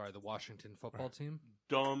 I'm sorry, the Washington football team.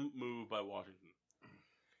 Dumb move by Washington.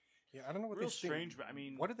 Yeah, I don't know what Real they stand. strange, but I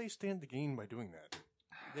mean, What did they stand to gain by doing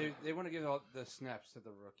that? They want to give all the snaps to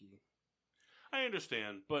the rookie. I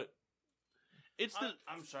understand, but it's the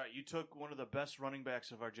I'm sorry, you took one of the best running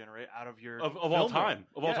backs of our generation out of your of all film time room.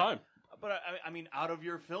 of all Yeah. time. But I mean, out of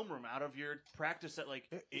your film room, out of your practice, that like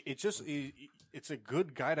It's just, it's a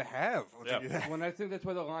good guy to have. I'll tell you that. When I think that's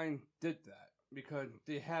why the line did that, because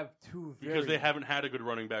they have 2 very... Because they haven't had a good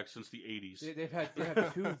running back since the 80s. They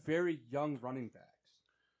have 2 very young running backs.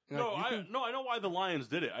 And No, like, you I know why the Lions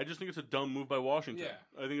did it. I just think it's a dumb move by Washington.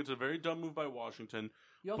 Yeah. I think it's a very dumb move by Washington.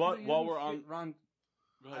 you but you while don't we're on- fit Ron,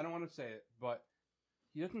 Go ahead. I don't want to say it, but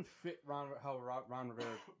he doesn't fit how Ron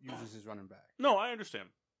Rivera uses his running back. No, I understand.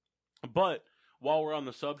 But while we're on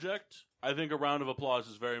the subject, I think a round of applause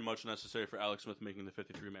is very much necessary for Alex Smith making the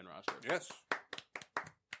 53-man roster. Yes.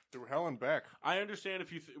 Through hell and back. I understand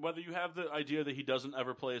if you whether you have the idea that he doesn't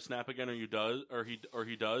ever play a snap again, or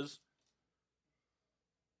he does.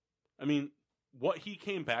 I mean, what he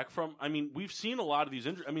came back from. I mean, we've seen a lot of these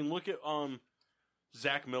injuries. I mean, look at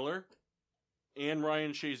Zach Miller and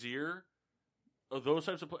Ryan Shazier, those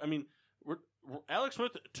types of. I mean, Alex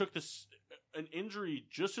Smith took an injury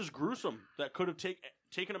just as gruesome that could have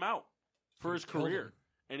taken him out for his career,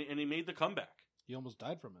 and he made the comeback. He almost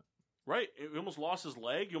died from it. Right, he almost lost his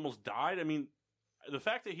leg. He almost died. I mean, the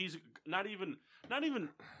fact that he's not even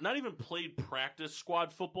played practice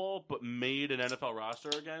squad football, but made an NFL roster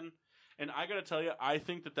again. And I got to tell you, I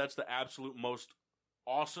think that that's the absolute most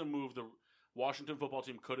awesome move the Washington football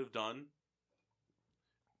team could have done.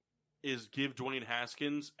 Is give Dwayne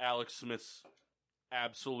Haskins Alex Smith's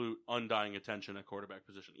absolute undying attention at quarterback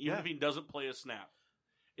position, even if he doesn't play a snap.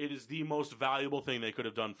 It is the most valuable thing they could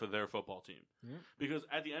have done for their football team. Yeah. Because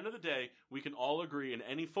at the end of the day, we can all agree, and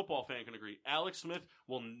any football fan can agree, Alex Smith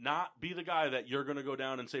will not be the guy that you're going to go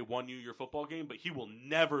down and say won you your football game, but he will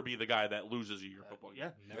never be the guy that loses you your football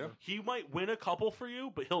game. Never. He might win a couple for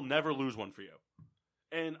you, but he'll never lose one for you.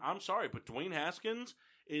 And I'm sorry, but Dwayne Haskins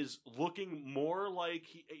is looking more like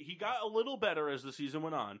he got a little better as the season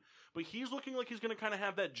went on, but he's looking like he's going to kind of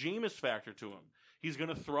have that Jameis factor to him. He's going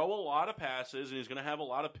to throw a lot of passes, and he's going to have a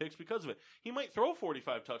lot of picks because of it. He might throw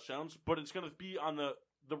 45 touchdowns, but it's going to be on the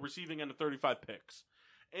receiving end of 35 picks.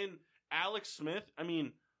 And Alex Smith, I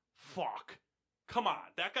mean, fuck. Come on.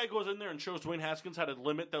 That guy goes in there and shows Dwayne Haskins how to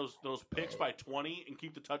limit those picks by 20 and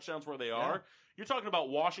keep the touchdowns where they are. You're talking about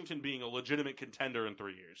Washington being a legitimate contender in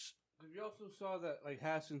 3 years. You also saw that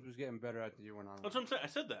Haskins was getting better as the year went on. That's what I'm saying. I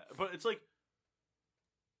said that. But it's like,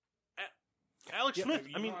 Alex Smith,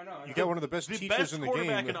 I mean, you got one of the best teachers in the game.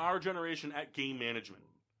 Quarterback in our generation at game management.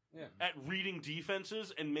 Yeah. At reading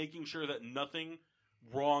defenses and making sure that nothing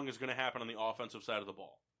wrong is going to happen on the offensive side of the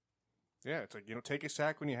ball. Yeah, it's like, take a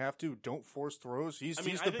sack when you have to. Don't force throws. He's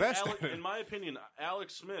the best at it. In my opinion,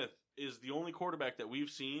 Alex Smith is the only quarterback that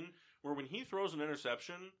we've seen where when he throws an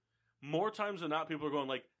interception, more times than not, people are going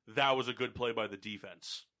like, that was a good play by the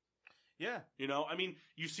defense. Yeah. I mean,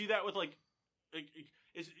 you see that with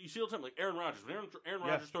you see all the time, like Aaron Rodgers. When Aaron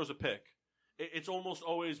Rodgers throws a pick, it's almost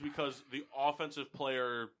always because the offensive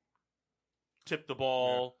player tipped the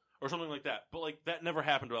ball or something like that. But that never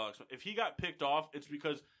happened to Alex Smith. If he got picked off, it's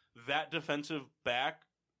because that defensive back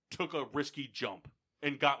took a risky jump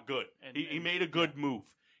and got good. He made a good move.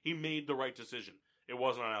 He made the right decision. It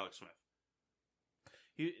wasn't on Alex Smith.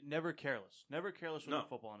 He never careless with the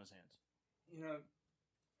football in his hands.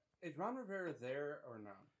 Is Ron Rivera there or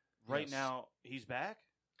no? Right now, he's back?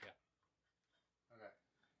 Yeah. Okay.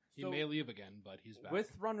 He may leave again, but he's back.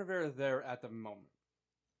 With Ron Rivera there at the moment,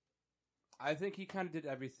 I think he kind of did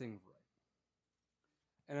everything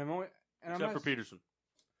right. Except for Peterson.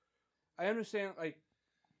 I understand,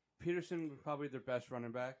 Peterson was probably their best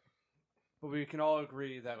running back, but we can all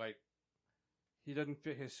agree that, he doesn't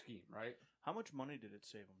fit his scheme, right? How much money did it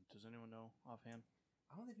save him? Does anyone know offhand?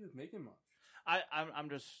 I don't think he was making much. I'm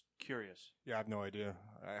just curious. Yeah, I have no idea.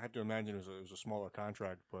 I had to imagine it was a smaller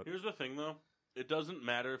contract, but here's the thing, though: it doesn't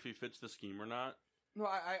matter if he fits the scheme or not. No,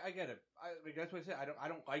 I get it. That's what I said. I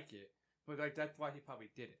don't like it, but that's why he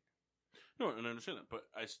probably did it. No, and I understand that, but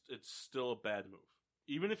it's still a bad move.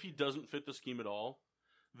 Even if he doesn't fit the scheme at all,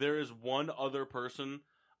 there is one other person.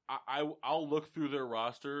 I'll look through their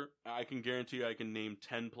roster. I can guarantee you I can name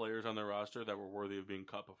 10 players on their roster that were worthy of being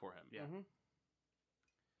cut before him. Yeah. Mm-hmm.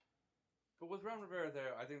 But with Ron Rivera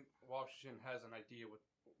there, I think Washington has an idea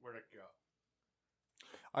where to go.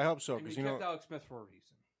 I hope so, because kept Alex Smith for a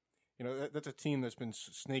reason. That's a team that's been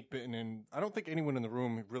snake bitten, and I don't think anyone in the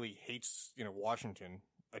room really hates Washington.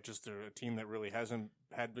 They're a team that really hasn't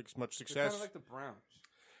had much success. They're kind of like the Browns.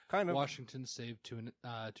 Kind of. Washington saved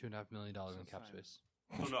 $2.5 million in cap space.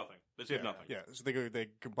 So nothing. They saved nothing. Yeah, so they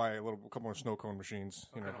could buy a couple more snow cone machines.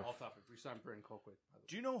 All topic. We signed Britton Colquitt.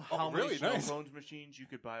 Do you know how many really? snow Nice. cones machines you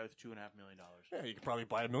could buy with $2.5 million? Yeah, you could probably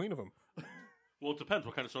buy 1 million of them. Well, it depends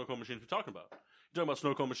what kind of snow cone machines we're talking about. You're talking about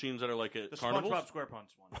snow cone machines that are like at the carnivals? SpongeBob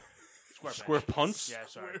SquarePants one. Square punts? Yeah,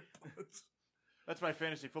 sorry. That's my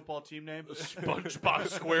fantasy football team name. SpongeBob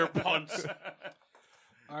Square Punts.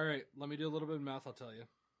 All right, let me do a little bit of math, I'll tell you.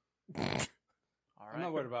 All right. I'm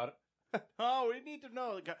not worried about it. Oh, we need to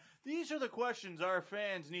know. These are the questions our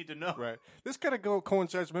fans need to know. Right. This kind of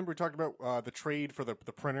coincides. Remember we talked about the trade for the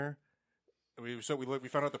printer? We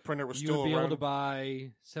found out the printer was still around. You would be able to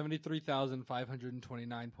buy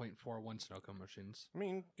 73,529.41 snow cone machines. I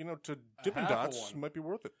mean, to Dippin' Dots might be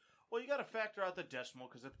worth it. Well, you got to factor out the decimal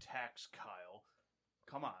because of tax, Kyle.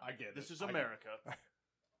 Come on. I get it. This is America.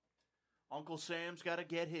 Uncle Sam's got to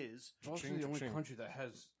get his. It's also the only country that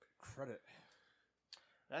has credit.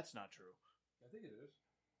 That's not true. I think it is.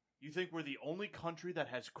 You think we're the only country that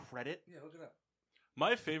has credit? Yeah, look it up.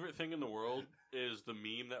 My favorite thing in the world is the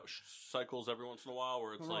meme that cycles every once in a while,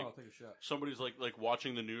 where it's I'll take a shot. somebody's like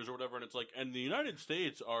watching the news or whatever, and it's like, and the United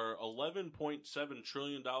States are $11.7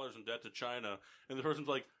 trillion in debt to China, and the person's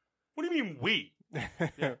like, "What do you mean we?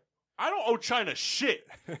 Yeah. I don't owe China shit."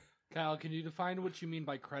 Kyle, can you define what you mean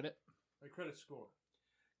by credit? My credit score.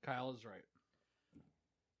 Kyle is right.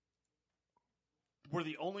 We're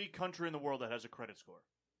the only country in the world that has a credit score.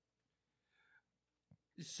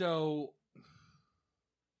 So,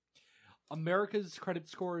 America's credit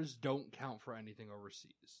scores don't count for anything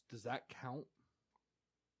overseas. Does that count?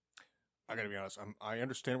 I gotta be honest. I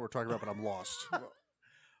understand what we're talking about, but I'm lost.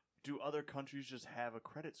 Do other countries just have a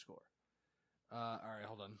credit score? All right,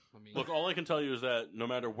 hold on. Let me Look, all I can tell you is that no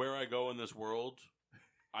matter where I go in this world,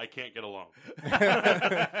 I can't get along.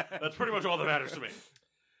 Yeah. That's pretty much all that matters to me.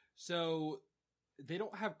 So, they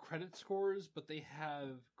don't have credit scores, but they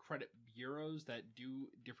have credit bureaus that do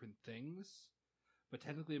different things. But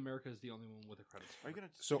technically, America is the only one with a credit Are score. you gonna?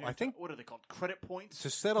 So I think- what are they called? Credit points. To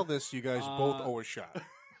settle this, you guys both owe a shot.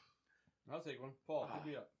 I'll take one. Paul, hit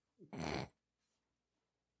me up.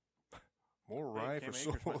 More rye Cam for Akers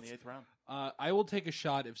went in souls. the 8th round. I will take a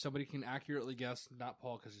shot if somebody can accurately guess, not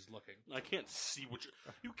Paul because he's looking. I can't see what you're...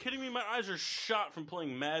 You kidding me? My eyes are shot from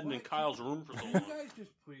playing Madden in What? Kyle's room for so You long. guys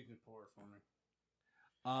just please and pour it for me.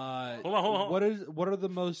 Hold on. What are the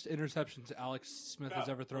most interceptions Alex Smith has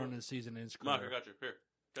Yeah. ever thrown in a season in his career? Knocker, got you. Here.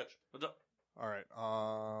 Catch. What's up? All right.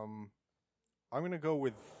 I'm gonna go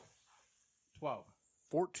with 12.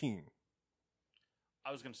 14.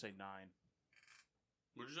 I was gonna say 9.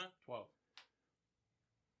 What'd you say? 12.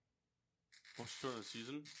 What's the the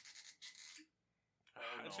season?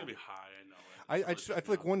 It's know. going to be high, I know. I feel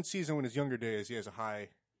like one season in his younger days, he has a high.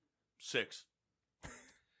 6.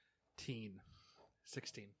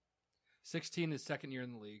 16. 16 is second year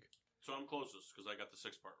in the league. So I'm closest because I got the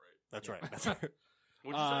 6th part right. That's right. That's right.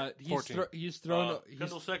 What'd you say? 14. He's thrown.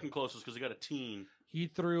 Kendall's second closest because he got a teen. He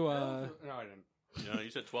threw. No, I didn't. Yeah, you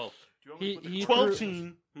said 12. Do you want me to put the He 12 threw-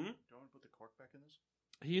 teen. Do you want me to put the cork back in this?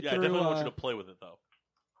 He Yeah, I threw. definitely want you to play with it, though.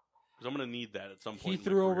 Because I'm going to need that at some point. He in my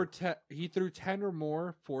threw over career. 10. He threw 10 or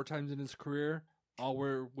more 4 times in his career. All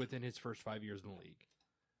were within his first 5 years in the league.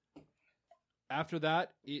 After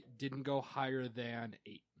that, it didn't go higher than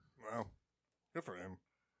 8. Wow. Good for him.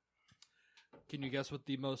 Can you guess what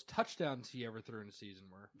the most touchdowns he ever threw in a season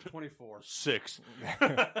were? 24. 6.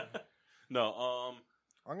 No,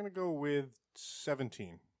 I'm gonna go with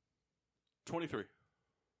 17. 23.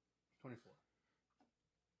 24.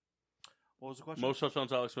 What was the question? Most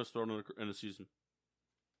touchdowns Alex Smith's thrown in a season.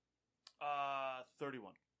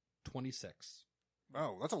 31. 26.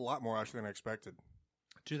 Oh, that's a lot more actually than I expected.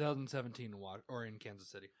 2017 or in Kansas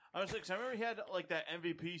City. I was like, 'cause I remember he had like that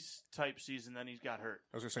MVP type season, then he got hurt.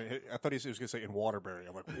 I was gonna say. I thought he was gonna say in Waterbury.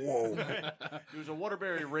 I'm like, whoa. He was a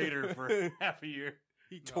Waterbury Raider for half a year.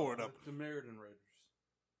 He tore it up. The Meriden Raiders.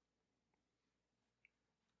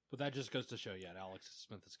 But that just goes to show, Alex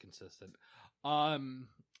Smith is consistent.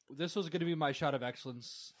 This was going to be my shot of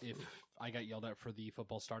excellence if I got yelled at for the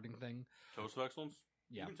football starting thing. Toast of excellence?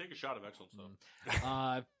 Yeah. You can take a shot of excellence,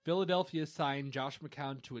 though. Philadelphia signed Josh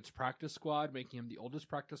McCown to its practice squad, making him the oldest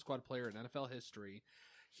practice squad player in NFL history.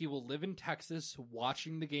 He will live in Texas,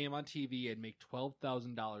 watching the game on TV, and make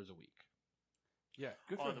 $12,000 a week. Yeah,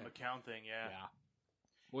 good for Oh, him. the McCown thing, yeah.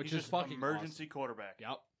 Which He's is just fucking emergency awesome. quarterback.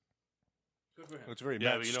 Yep. Good for him. It's very Yeah,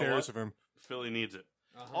 Matt but you know Stairs what? of him. Philly needs it.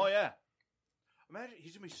 Oh, yeah. Imagine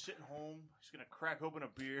he's going to be sitting home. He's going to crack open a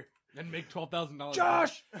beer. And make $12,000.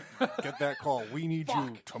 Josh! Get that call. We need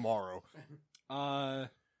you tomorrow.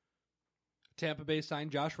 Tampa Bay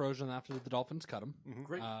signed Josh Rosen after the Dolphins cut him.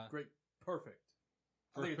 Great, great, perfect.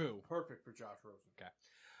 For I think who? it's perfect for Josh Rosen.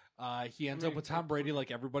 Okay. He ends up with Tom Brady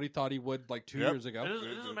like everybody thought he would like 2 Yep. years ago.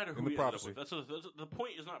 It doesn't matter In who the he ended up prophecy. with. The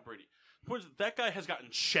point is not Brady. The point is that guy has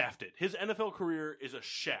gotten shafted. His NFL career is a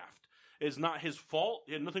shaft. It's not his fault.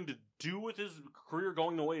 It had nothing to do with his career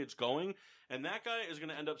going the way it's going. And that guy is going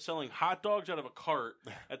to end up selling hot dogs out of a cart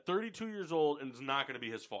at 32 years old, and it's not going to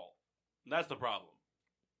be his fault. That's the problem.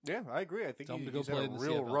 Yeah, I agree. I think Tell him to he's go had play a in the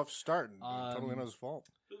real CFL. rough start, and totally not his fault.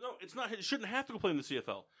 No, it's not. He shouldn't have to go play in the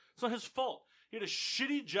CFL. It's not his fault. He had a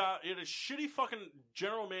shitty job. He had a shitty fucking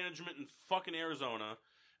general management in fucking Arizona.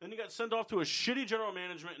 Then he got sent off to a shitty general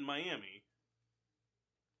management in Miami.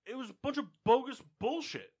 It was a bunch of bogus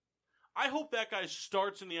bullshit. I hope that guy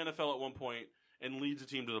starts in the NFL at one point and leads a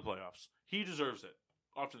team to the playoffs. He deserves it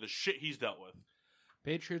after the shit he's dealt with.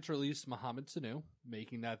 Patriots released Mohamed Sanu,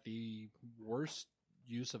 making that the worst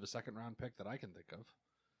use of a second-round pick that I can think of.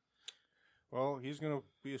 Well, he's going to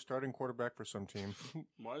be a starting quarterback for some team.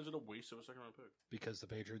 Why is it a waste of a second round pick? Because the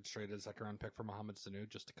Patriots traded a second-round pick for Mohamed Sanu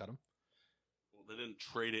just to cut him. They didn't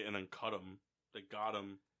trade it and then cut him. They got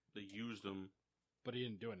him. They used him. But he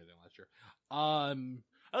didn't do anything last year. I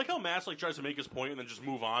like how Mass tries to make his point and then just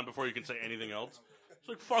move on before you can say anything else. It's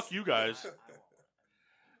like, fuck you guys.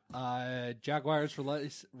 Jaguars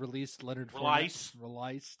released Leonard Fournette.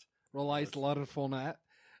 Released Leonard Fournette.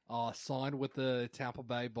 Signed with the Tampa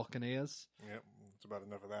Bay Buccaneers. Yep, it's about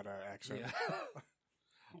enough of that accent. Yeah.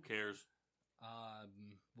 Who cares?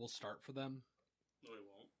 We'll start for them. No, he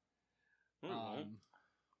won't. No, he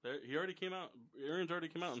won't. He already came out. Aaron's already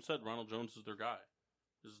came out and said Ronald Jones is their guy.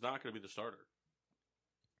 This is not going to be the starter.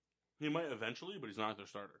 He might eventually, but he's not their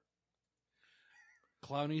starter.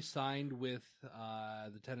 Clowney signed with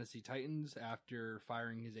the Tennessee Titans after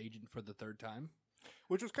firing his agent for the third time.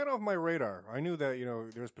 Which was kind of off my radar. I knew that,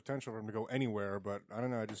 there was potential for him to go anywhere, but I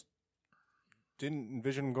don't know, I just didn't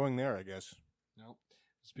envision him going there, I guess. No.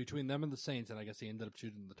 It's between them and the Saints, and I guess he ended up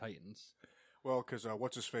choosing the Titans. Well, because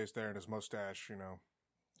what's-his-face there and his mustache,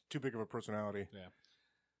 too big of a personality. Yeah.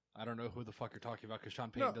 I don't know who the fuck you're talking about, because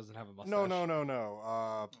Sean Payton doesn't have a mustache.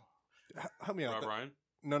 No. Help me out. Rob Ryan?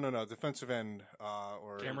 No. Defensive end.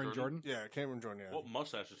 Or Cameron Jordan? Yeah, Cameron Jordan, yeah. What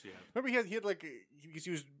mustache does he have? Remember he had he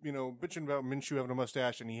was, bitching about Minshew having a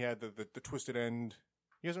mustache, and he had the twisted end.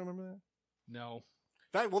 You guys remember that? No.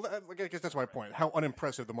 I guess that's my point. How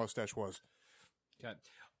unimpressive the mustache was. Okay.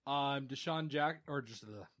 Deshaun Jackson.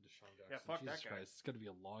 Yeah, fuck Jesus that guy. Christ, it's going to be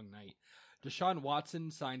a long night. Deshaun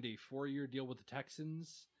Watson signed a 4-year deal with the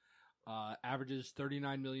Texans. Averages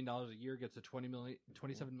 $39 million a year, gets a $27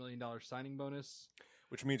 million signing bonus.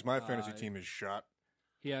 Which means my fantasy team is shot.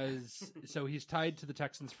 He's tied to the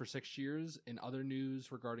Texans for 6 years. In other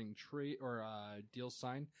news regarding trade or deals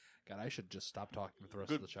signed, God, I should just stop talking for the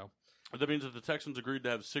rest of the show. That means that the Texans agreed to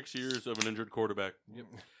have 6 years of an injured quarterback. Yep.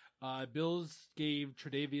 Bills gave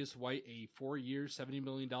Tre'Davious White a 4-year, $70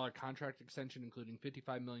 million contract extension, including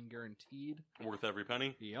 $55 million guaranteed. Worth every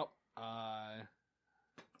penny. Yep.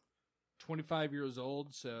 25 years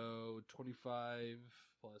old, so 25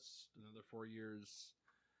 plus another 4 years,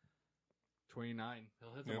 29.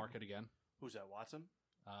 He'll hit the market again. Who's that, Watson?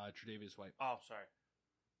 Tre'Davious White. Oh, sorry.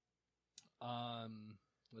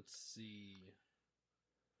 Let's see.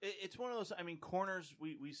 It's one of those, corners,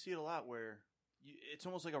 we see it a lot where it's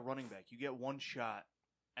almost like a running back. You get one shot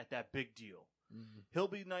at that big deal.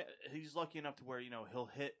 Mm-hmm. He's lucky enough to where, he'll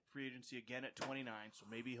hit free agency again at 29, so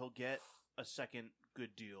maybe he'll get a second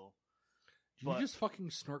good deal. Did you just fucking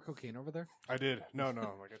snort cocaine over there? I did. No.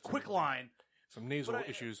 Quick line. Some nasal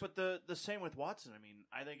issues. But the same with Watson.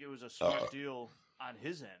 I think it was a smart deal on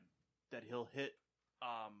his end that he'll hit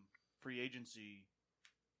free agency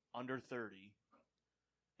under 30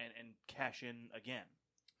 and cash in again.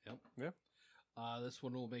 Yep. Yeah. This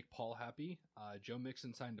one will make Paul happy. Joe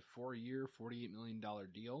Mixon signed a 4-year, $48 million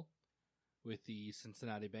deal with the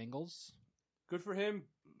Cincinnati Bengals. Good for him.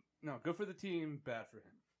 No, good for the team. Bad for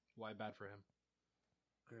him. Why bad for him?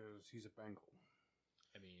 Because he's a Bengal.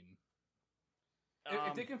 I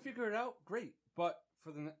If they can figure it out, great. But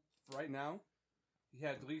for right now, he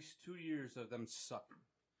had at least 2 years of them sucking.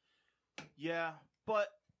 Yeah, but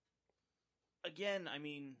again,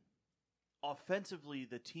 offensively,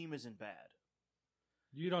 the team isn't bad.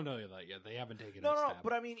 You don't know that yet. They haven't taken No, a step.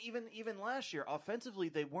 but even last year, offensively,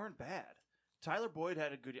 they weren't bad. Tyler Boyd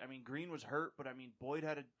had a good. Green was hurt, but Boyd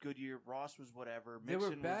had a good year. Ross was whatever. Mixon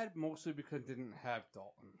they were bad mostly because they didn't have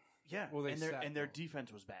Dalton. Yeah, well, and their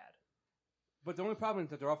defense was bad. But the only problem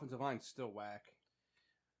is that their offensive line's still whack.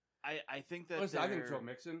 I think that I think Joe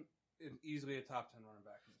Mixon is easily a top 10 running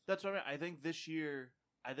back. That's what I think this year.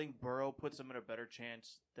 I think Burrow puts them in a better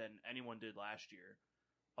chance than anyone did last year,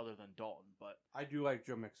 other than Dalton. But I do like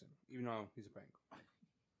Joe Mixon, even though he's a Bengal.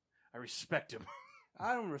 I respect him.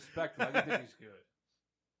 I don't respect him. I think he's good.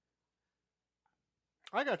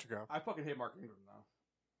 I got you, Kyle. I fucking hate Mark Ingram now.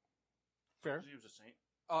 Fair. He was a Saint.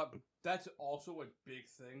 That's also a big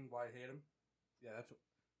thing why I hate him.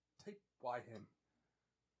 Yeah, why him.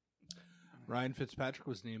 Ryan Fitzpatrick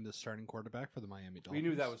was named the starting quarterback for the Miami Dolphins. We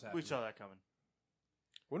knew that was happening. We saw that coming.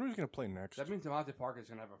 When are we going to play next? That means Devontae Parker's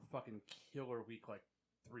going to have a fucking killer week,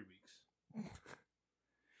 3 weeks.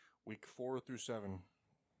 Week 4 through 7.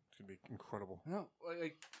 It's going to be incredible. No,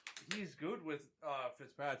 he's good with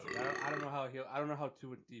Fitzpatrick. I don't know how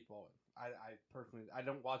to deep ball it. I personally, I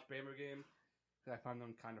don't watch Bama games because I find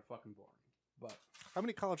them kind of fucking boring. But how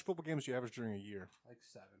many college football games do you average during a year?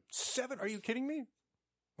 7. 7? Are you kidding me?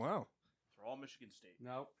 Wow. They're all Michigan State.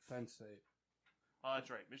 No, Penn State. Oh,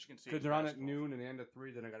 that's right. Michigan State. Because they're on at noon and they end at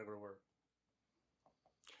 3, then I got to go to work.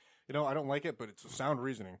 I don't like it, but it's sound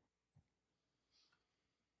reasoning.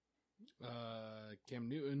 Cam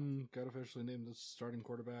Newton got officially named the starting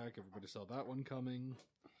quarterback. Everybody saw that one coming.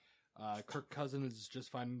 Kirk Cousins is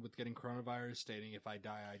just fine with getting coronavirus, stating, "If I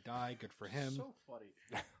die, I die." Good for him. So funny.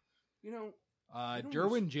 You know,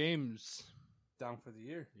 Derwin James. down for the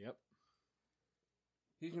year. Yep.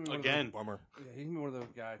 He's gonna be Again. Bummer. Yeah, he's gonna be one of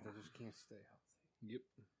those guys that just can't stay healthy. Yep.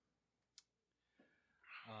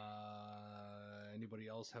 Anybody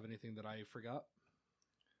else have anything that I forgot?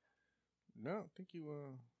 No, I think you,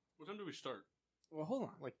 What time do we start? Well, hold on.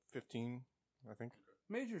 like 15, I think.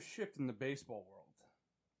 Major shift in the baseball world.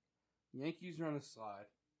 Yankees are on a slide.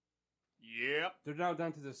 Yep. They're now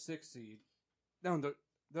down to the 6th seed. No,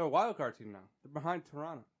 they're a wild card team now. They're behind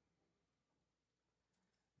Toronto.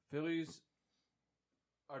 Phillies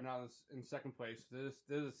are now in second place. They're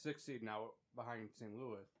the 6th seed now, behind St.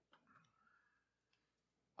 Louis.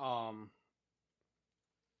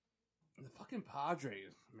 The fucking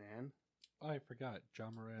Padres, man. I forgot.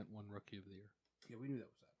 John Morant won Rookie of the Year. Yeah, we knew that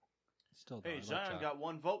was that. Still, though, Hey, I like Zion John. got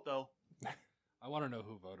 1 vote though. I want to know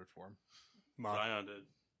who voted for him. Zion did.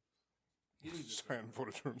 Zion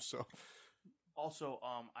voted for himself. Also,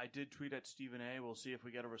 I did tweet at Stephen A. We'll see if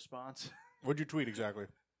we get a response. What'd you tweet exactly?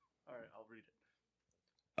 All right, I'll read it.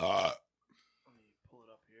 Let me pull it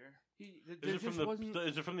up here.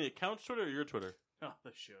 Is it from the account's Twitter or your Twitter? Oh,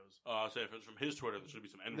 the shows. I'll say if it's from his Twitter, there should be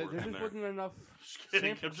some N There words in just there. wasn't enough. Just kidding.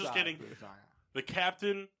 sample I'm just size kidding. for Zion. The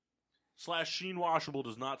captain / Sheen Washable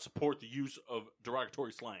does not support the use of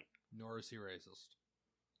derogatory slang. Nor is he racist.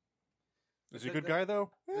 Is he a good guy,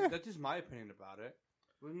 though? That's just my opinion about it.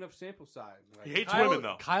 With enough sample size. Like, He hates Kyle, women,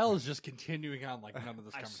 though. Kyle is just continuing on like none of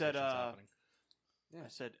this I conversation said, is happening. I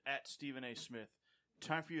said at Stephen A. Smith,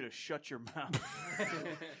 time for you to shut your mouth.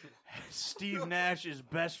 Steve Nash is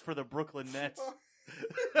best for the Brooklyn Nets.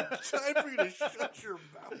 Time for you to shut your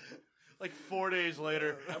mouth. Like 4 days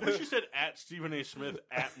later. I wish you said at Stephen A. Smith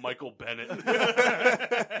at Michael Bennett.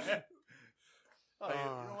 Oh, you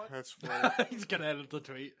know what? That's funny. He's gonna edit the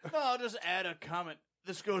tweet. No, I'll just add a comment.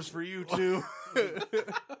 This goes for you too.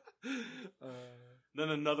 Then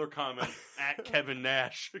another comment at Kevin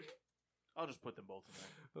Nash. I'll just put them both in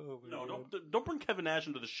there. Oh, my No, God. don't bring Kevin Nash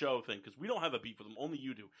into the show thing because we don't have a beef with him. Only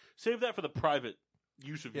you do. Save that for the private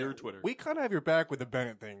use of Yeah, your Twitter. We kind of have your back with the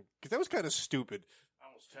Bennett thing because that was kind of stupid. I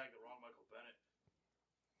almost tagged the wrong Michael Bennett.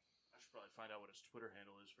 I should probably find out what his Twitter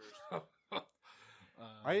handle is first.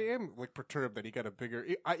 I am like perturbed that he got a bigger.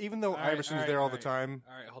 Even though All right, Iverson's all right, there all all the right. time.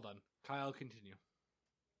 All right, hold on. Kyle, continue.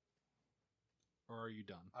 Or are you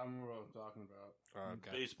done? I don't know what I'm talking about.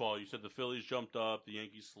 Okay. Baseball. You said the Phillies jumped up, the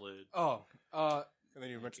Yankees slid. Oh, And then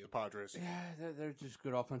you mentioned the Padres. yeah, they're just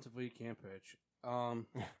good offensively. Can't pitch. I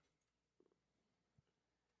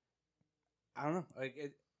don't know. Like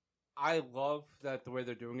it, I love that the way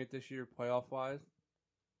they're doing it this year, playoff wise.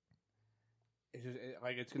 It's just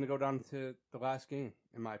it's going to go down to the last game,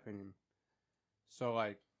 in my opinion. So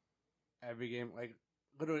like every game, like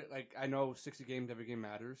literally, like I know 60 games, every game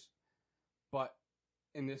matters, but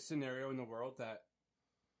in this scenario in the world, that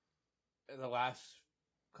the last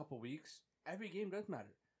couple weeks, every game does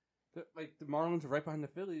matter. The Marlins are right behind the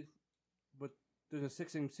Phillies, but there's a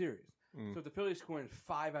 6-game series. Mm. So if the Phillies scoring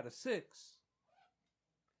 5 out of 6,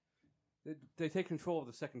 they take control of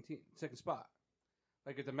the second spot.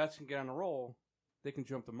 Like if the Mets can get on a roll, they can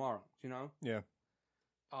jump the Marlins. You know? Yeah.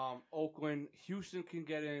 Oakland, Houston can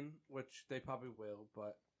get in, which they probably will,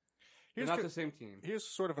 but they're Here's not co- the same team. Here's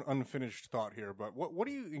sort of an unfinished thought here, but what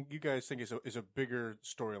do you guys think is a bigger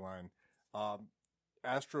storyline?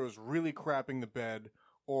 Astros really crapping the bed,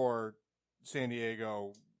 or San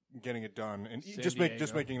Diego getting it done and San just Diego.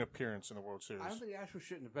 making an appearance in the World Series? I don't think the Astros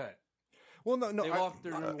shit in the bed. Well, no, They lost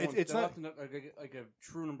their number one. it's they not. lost like a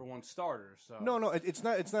true number one starter. So No, it's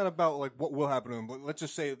not. It's not about like what will happen to them. But let's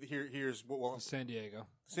just say here's what will San Diego.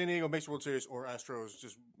 San Diego makes the World Series or Astros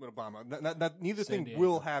just win a bomb out. Neither San thing Diego.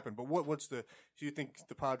 will happen. But what's the? Do you think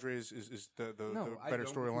the Padres is the no, better I don't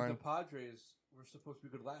storyline? think the Padres were supposed to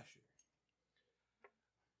be good last year.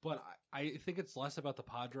 But I think it's less about the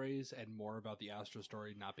Padres and more about the Astro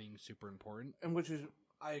story not being super important. And which is,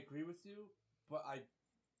 I agree with you, but I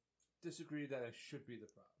disagree that it should be the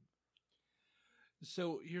problem.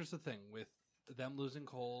 So here's the thing with them losing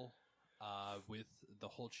Cole, with the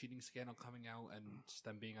whole cheating scandal coming out and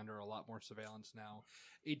them being under a lot more surveillance now,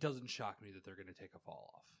 it doesn't shock me that they're going to take a fall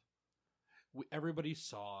off. Everybody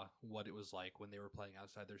saw what it was like when they were playing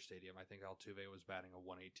outside their stadium. I think Altuve was batting a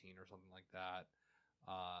 118 or something like that.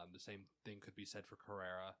 The same thing could be said for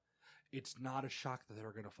Carrera. It's not a shock that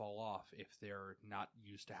they're going to fall off if they're not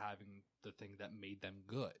used to having the thing that made them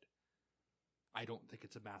good. I don't think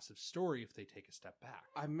it's a massive story if they take a step back.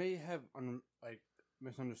 I may have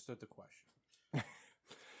misunderstood the question.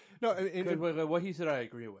 No, 'Cause what he said, I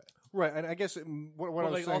agree with. Right, and I guess what I But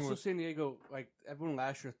was like saying also was San Diego, like everyone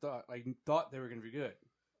last year thought they were going to be good,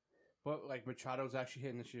 but like Machado's actually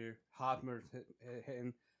hitting this year. Hosmer's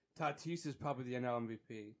hitting. Tatis is probably the NL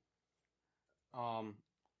MVP.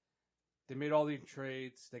 They made all these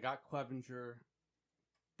trades. They got Clevenger.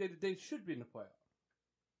 They should be in the playoffs.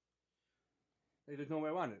 There's no way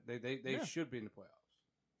around it. They should be in the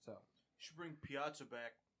playoffs. So Should bring Piazza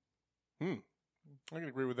back. I can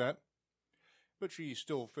agree with that. But she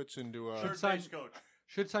still fits into. Third sign- base coach.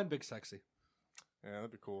 Should sign Big Sexy. Yeah,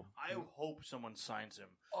 that'd be cool. I hope someone signs him.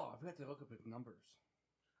 I forgot to look up his numbers.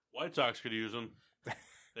 White Sox could use him.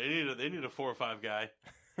 They need a 4 or 5 guy.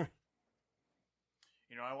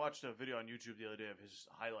 You know, I watched a video on YouTube the other day of his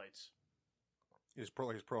highlights. His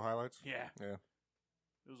pro highlights. Yeah. Yeah.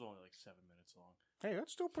 It was only like 7 minutes long. Hey,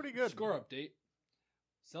 that's still pretty good. Score update.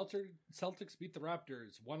 Celtics beat the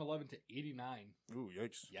Raptors 111 to 89. Ooh,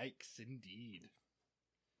 yikes! Yikes, indeed.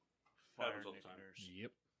 Fire Happens all the Nick time. Nurse.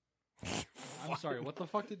 Yep. I'm sorry. What the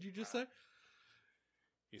fuck did you just say?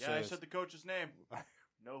 He Yeah, I says, said the coach's name.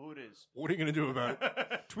 Know who it is. "What are you going to do about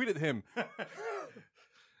it? Tweet at him."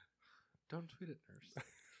 Don't tweet it, nurse.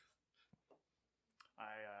 I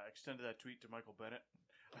extended that tweet to Michael Bennett.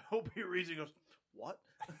 I hope he reads it and goes, what?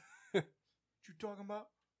 What you talking about?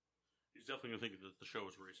 He's definitely going to think that the show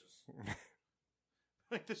is racist.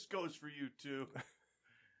 Like, this goes for you, too.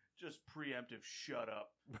 Just preemptive, shut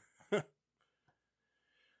up.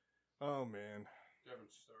 Oh man. You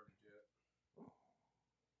haven't started yet.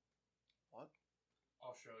 What?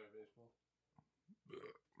 Australia baseball.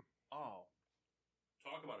 Oh.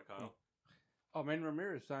 Talk about it, Kyle. Oh, Manny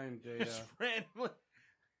Ramirez signed a Just randomly.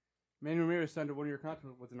 Manny Ramirez signed a 1-year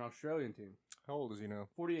contract with an Australian team. How old is he now?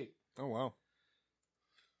 48. Oh wow.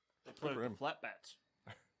 They play for with him. the flat bats.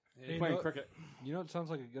 He's Hey, playing no- cricket. You know what sounds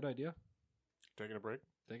like a good idea? Taking a break.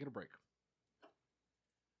 Taking a break.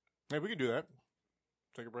 Hey, we can do that.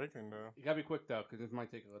 Take a break and. You gotta be quick though, because this might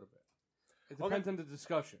take a little bit. It Okay. depends on the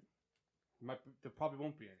discussion. There probably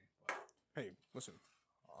won't be any. But Hey, listen.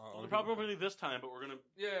 Well, the problem won't be this time, but we're going to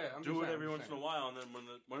yeah, I'm do it every once in a while, and then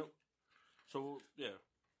so yeah,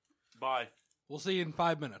 bye. We'll see you in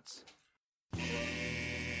 5 minutes.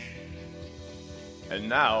 And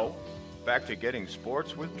now, back to Getting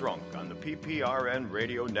Sports with Drunk on the PPRN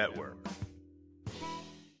Radio Network.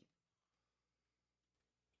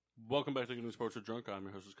 Welcome back to Getting Sports with Drunk. I'm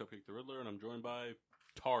your host, Cupcake the Riddler, and I'm joined by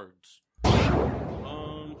Tards.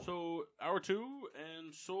 So hour 2,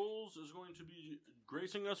 and Souls is going to be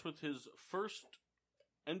gracing us with his first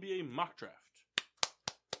NBA mock draft.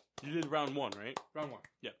 You did round 1, right? Round 1.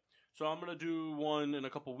 Yeah. So I'm gonna do one in a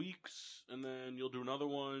couple weeks, and then you'll do another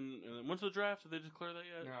one. And then when's the draft? Did they declare that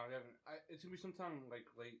yet? No, they haven't. It's gonna be sometime like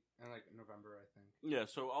late in like November, I think. Yeah.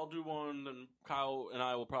 So I'll do one, then Kyle and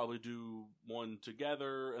I will probably do one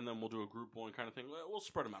together, and then we'll do a group one kind of thing. We'll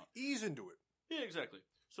spread them out. Ease into it. Yeah, exactly.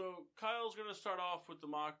 So Kyle's gonna start off with the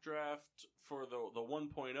mock draft for the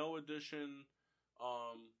 1.0 edition,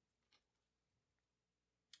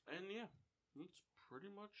 and yeah, that's pretty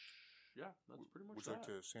much Would you like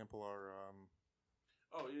to sample our?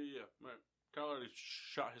 Oh yeah. Right. Kyle already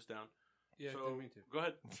shot his down. Yeah, So didn't mean to. go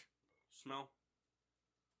ahead. Smell.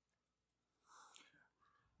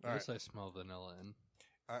 All Yes, I smell vanilla in.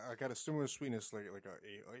 I got a similar sweetness, like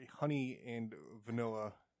a honey and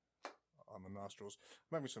vanilla on the nostrils.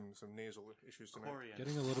 I'm having some nasal issues tonight. Coriander.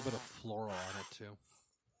 Getting a little bit of floral on it, too.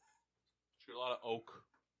 She got a lot of oak.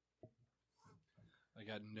 I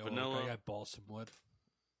got no Vanilla. oak, I got balsam wood.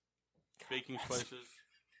 Baking spices.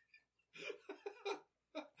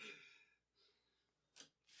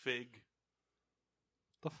 Fig.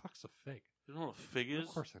 The fuck's a fig? You know what a fig is? Of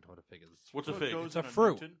course I know what a fig is. What's a So it fig? goes It's a in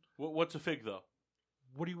fruit. Newton? What's a fig though?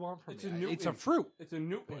 What do you want from It's me? a Newton. It's a fruit. It's a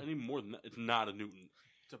Newton. Any more than that? It's not a Newton.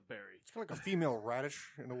 It's a berry. It's kind of like a female radish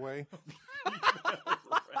in a way.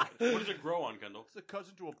 What does it grow on, Kendall? It's the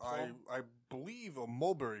cousin to a plum. I believe a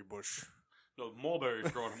mulberry bush. No,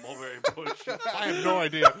 mulberries grow on a mulberry bush. I have no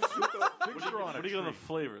idea. Figs grow on a What do you get on the tree.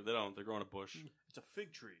 flavor? They don't. They grow on a bush. It's a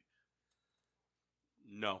fig tree.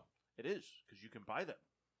 No, It is, because you can buy them.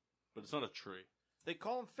 but it's not a tree. They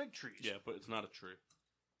call them fig trees. Yeah, but it's not a tree.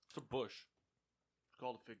 It's a bush. It's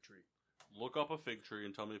called a fig tree. Look up a fig tree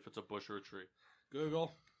and tell me if it's a bush or a tree.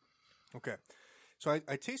 Google. Okay. So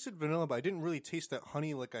I tasted vanilla, but I didn't really taste that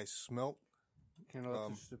honey like I smelt. Can't let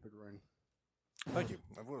this stupid ring. Thank you.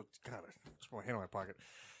 God, I just put my hand in my pocket.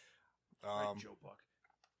 Right, Joe Buck.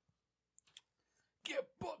 Get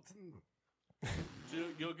button. So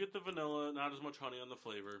you'll get the vanilla, not as much honey on the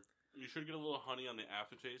flavor. You should get a little honey on the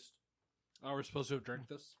aftertaste. Oh, we're supposed to have drank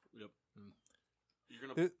this? Yep. Mm.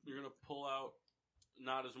 You're gonna pull out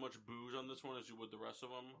not as much booze on this one as you would the rest of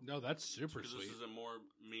them. No, that's super Because sweet. this is a more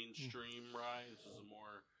mainstream rye. This is a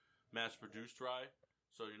more mass-produced rye.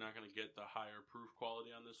 So you're not going to get the higher proof quality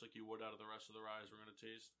on this like you would out of the rest of the ryes we're going to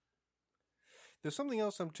taste. There's something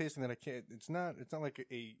else I'm tasting that I can't. It's not like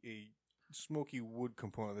a smoky wood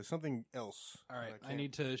component. There's something else. All right, that I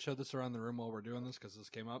need to show this around the room while we're doing this because this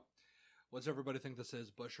came up. What's everybody think this is,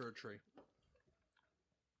 bush or a tree?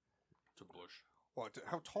 It's a bush. What?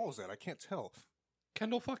 How tall is that? I can't tell.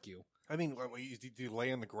 Kendall, fuck you. I mean, do you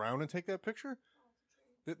lay on the ground and take that picture?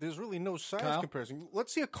 There's really no size Kyle? comparison.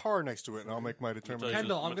 Let's see a car next to it, and I'll make my determination.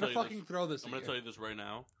 Kendall, I'm I'm gonna going to tell you fucking throw this I'm at going to you. tell you this right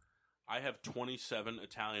now. I have 27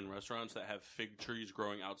 Italian restaurants that have fig trees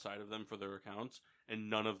growing outside of them for their accounts, and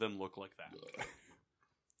none of them look like that.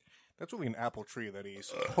 That's really an apple tree that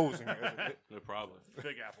he's posing as. Isn't it? No problem.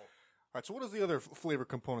 Big apple. All right, so what is the other flavor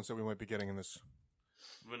components that we might be getting in this?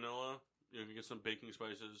 Vanilla. You can get some baking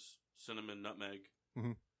spices, cinnamon, nutmeg.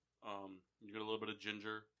 Mhm. You get a little bit of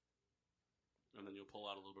ginger, and then you'll pull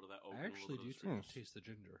out a little bit of that oak. I actually do sweetness. taste the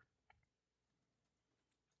ginger.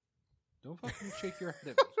 Don't fucking shake your head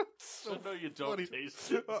at me. So no, you don't funny.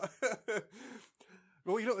 taste it.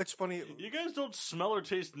 Well, it's funny. You guys don't smell or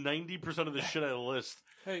taste 90% of the shit I list.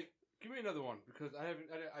 Hey, give me another one because I haven't.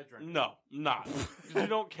 I drank. No, not. 'Cause you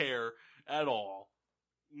don't care at all.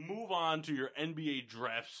 Move on to your NBA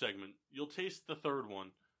draft segment. You'll taste the third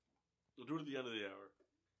one. We'll do it at the end of the hour.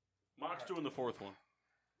 Mock's doing the fourth one.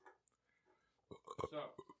 So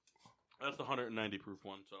That's the 190 proof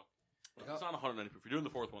one. So it's not 190 proof. You're doing the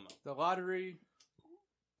fourth one though. the lottery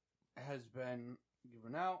has been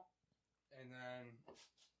given out, and then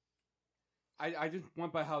I just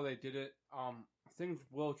went by how they did it. Things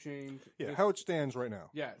will change. Yeah, Just- how it stands right now.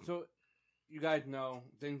 Yeah, so you guys know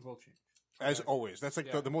things will change. As Okay. always. That's like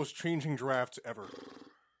Yeah. the most changing draft ever.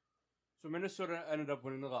 So Minnesota ended up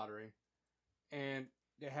winning the lottery, and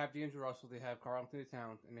they have D'Angelo Russell, they have Karl Anthony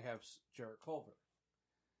Towns, and they have Jarrett Culver.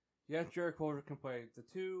 Yes, Jarrett Culver can play the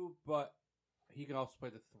 2, but he can also play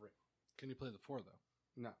the 3. Can you play the 4, though?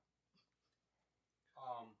 No.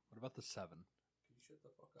 What about the 7? Can you shut the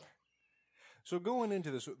fuck up? So going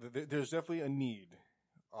into this, there's definitely a need.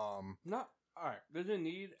 No. All right. There's a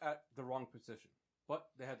need at the wrong position, but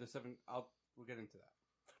they have the 7. We'll get into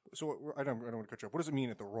that. So I don't want to cut you off. What does it mean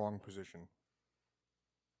at the wrong position?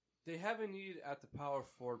 They have a need at the power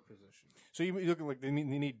forward position. So you look like they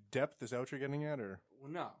need depth? Is that what you're getting at, or?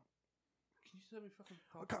 Well, no. Can you let me fucking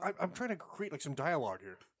talk? I'm trying to create like some dialogue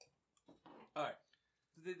here. All right.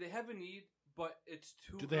 They have a need, but it's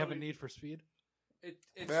too. Do they have a early. need for speed? It's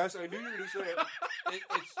Fast, I knew you were going to say it.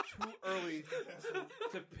 it's too early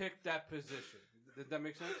to pick that position. Does that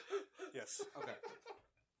make sense? Yes. Okay.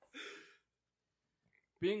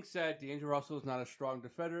 Being said, D'Angelo Russell is not a strong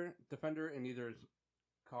defender, and neither is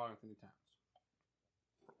Karl Anthony Towns.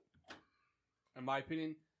 In my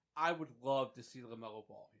opinion, I would love to see LaMelo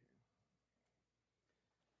Ball here.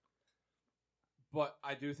 But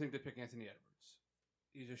I do think they pick Anthony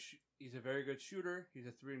Edwards. He's a very good shooter. He's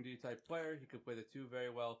a 3-and-D type player. He could play the 2 very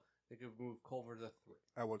well. They could move Culver to the 3.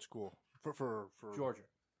 At what school? For Georgia.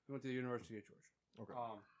 He went to the University of Georgia. Okay.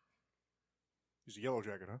 He's a yellow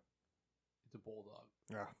jacket, huh? It's a bulldog.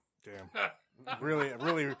 Yeah. Damn.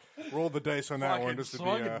 really rolled the dice on that one. Just to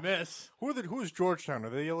swung be, and miss. who is Georgetown? Are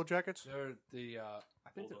they Yellow Jackets? They're the I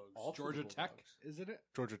think they're Bulldogs. also Georgia the Tech, Bulldogs. isn't it?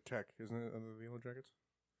 Georgia Tech, isn't it? Are they the Yellow Jackets?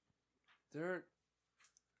 They're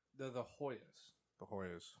the Hoyas. The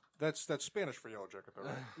Hoyas. That's Spanish for Yellow Jacket, though,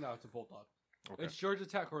 right? No, it's a bulldog. Okay. It's Georgia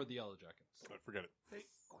Tech or the Yellow Jackets. Forget it. Hey,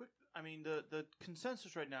 quick. I mean, the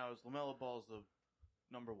consensus right now is LaMelo Ball is the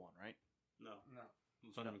number 1, right? No, No.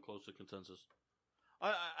 it's not even close to consensus.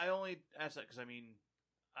 I only asked that because I mean,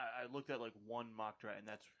 I looked at like one mock draft and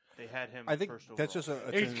they had him. I think first that's overall.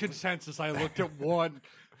 just It's consensus. I looked at one.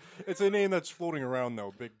 It's a name that's floating around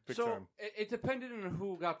though, big So time. it depended on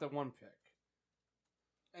who got the 1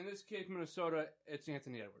 pick. In this case, Minnesota, it's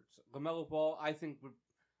Anthony Edwards. LaMelo Ball,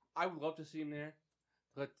 I would love to see him there.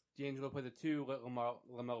 Let D'Angelo play the 2, let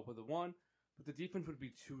LaMelo play the 1, but the defense would be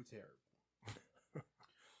too terrible.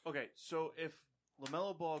 Okay, so if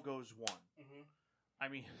LaMelo Ball goes 1, Mm-hmm. I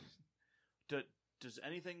mean, does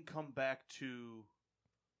anything come back to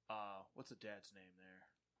what's the dad's name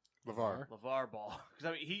there? LeVar Ball. Because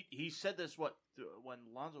I mean, he said this when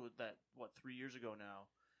Lonzo was 3 years ago now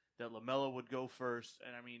that LaMelo would go first,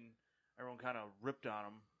 and I mean everyone kind of ripped on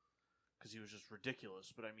him because he was just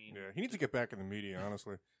ridiculous. But I mean, Yeah, he needs to get back in the media,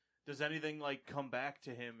 honestly. does anything like come back to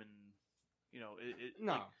him and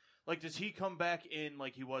No. like does he come back in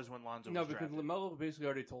like he was when Lonzo No, was because drafted? LaMelo basically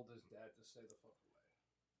already told his dad to stay the fuck away.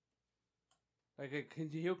 Like,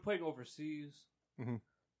 he'll play overseas. Mhm.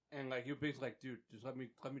 And like he was basically like, dude, just let me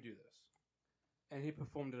do this. And he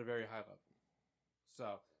performed at a very high level.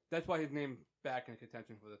 So that's why his name back in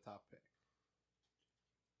contention for the top pick.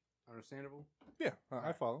 Understandable? Yeah,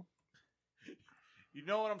 I follow. You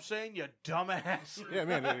know what I'm saying, you dumbass? Yeah,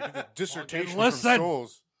 man, they get the dissertation from listen.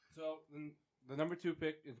 Souls. So the number 2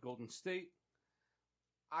 pick is Golden State.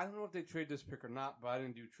 I don't know if they trade this pick or not, but I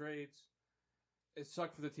didn't do trades. It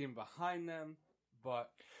sucked for the team behind them,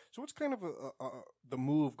 but So what's kind of the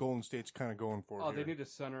move Golden State's kind of going for here? they need a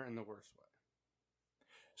center in the worst way.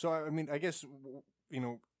 So, I mean, I guess,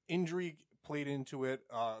 injury played into it.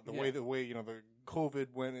 The way, the COVID,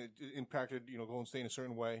 when it impacted, Golden State in a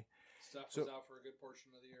certain way. Steph was out for a good portion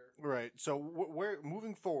of the year. Right. So, where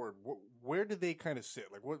moving forward, where do they kind of sit?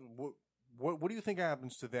 Like, what do you think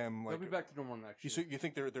happens to them? Like, They'll be back to normal next year. You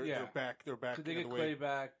think they're back? They're back. So they get the Clay way,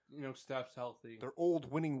 back. Steph's healthy. their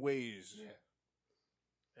old winning ways. Yeah.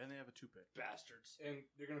 And they have a 2 pick. Bastards. And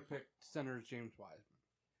they're going to pick center James Wiseman.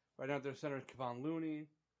 Right now, their center is Kevon Looney.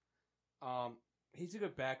 He's a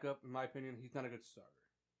good backup, in my opinion. He's not a good starter.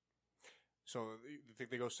 So you think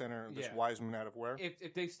they go center? This Yeah. Wiseman out of where?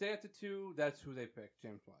 If they stay at the 2, that's who they pick,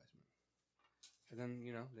 James Wiseman. And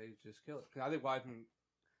then, they just kill it. 'Cause I think Wiseman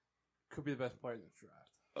could be the best player in this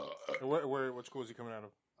draft. What school is he coming out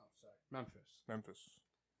of? Oh, sorry. Memphis. Memphis.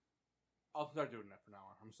 I'll start doing that from now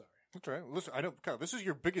on. I'm sorry. That's right. Listen, Kyle, this is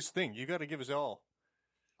your biggest thing. You got to give us all.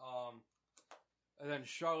 And then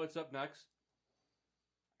Charlotte's up next.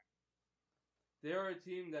 They are a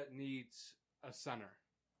team that needs a center.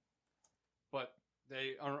 But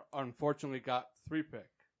they unfortunately got 3 pick.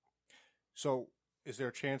 So, is there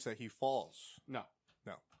a chance that he falls? No.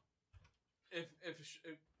 No. If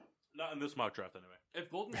Not in this mock draft, anyway. If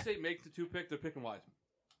Golden State makes the 2 pick, they're picking Wiseman.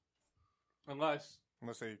 Unless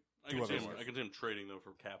they I do can see otherwise. him trading though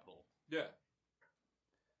for capital. yeah.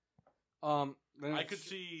 Then I could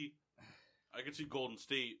see Golden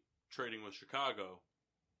State trading with Chicago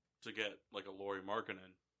to get like a Lauri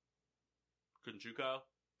Markkanen. Couldn't you, Kyle?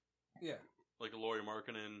 Yeah. Like a Lauri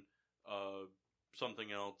Markkanen,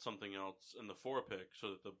 something else, and the 4 pick,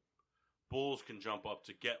 so that the Bulls can jump up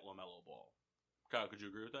to get LaMelo Ball. Kyle, could you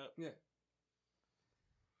agree with that? Yeah.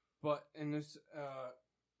 But in this,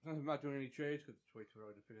 I'm not doing any trades because it's way too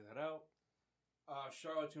early to figure that out.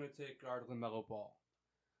 Charlotte's going to take guard LaMelo Ball.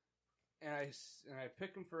 And I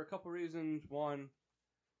pick him for a couple reasons. One,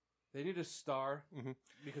 they need a star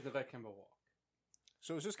because they let Kemba walk.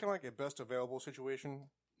 So is this kind of like a best available situation?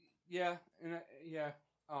 Yeah,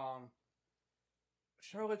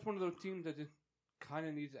 Charlotte's one of those teams that just kind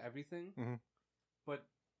of needs everything. Mm-hmm. But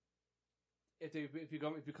if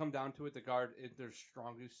you come down to it, the guard is their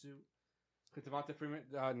strongest suit. Because Devontae Freeman,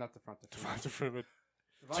 not Devonta Freeman.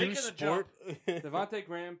 Taking a jump. Devontae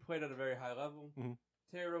Graham played at a very high level. Mm-hmm.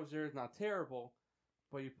 Terry Rozier is not terrible,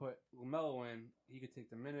 but you put LaMelo in, he could take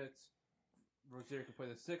the minutes. Rozier could play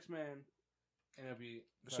the 6-man, and it'll be.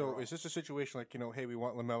 So is this a situation like, hey, we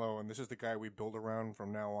want LaMelo, and this is the guy we build around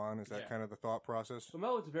from now on? Is that kind of the thought process?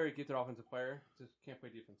 LaMelo is a very gifted offensive player. Just can't play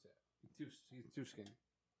defense yet. He's too skinny.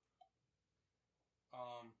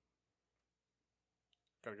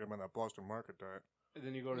 Got to get him on that Boston market diet. And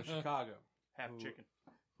then you go to Chicago. Half chicken.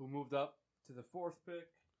 Who moved up to the 4th pick.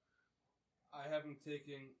 I have him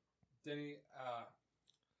taking Denny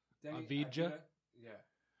Avdija? Yeah.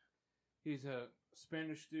 He's a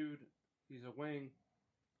Spanish dude. He's a wing.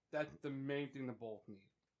 That's the main thing the Bulls need.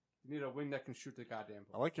 You need a wing that can shoot the goddamn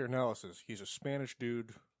I ball. like your analysis. He's a Spanish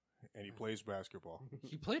dude, and he plays basketball.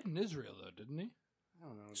 He played in Israel, though, didn't he? I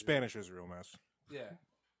don't know. dude. Spanish Israel, mess. Yeah.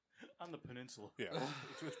 On the peninsula. Yeah,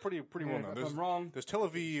 it's pretty well known. If I'm wrong, There's Tel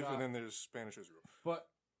Aviv, shot. and then there's Spanish Israel. But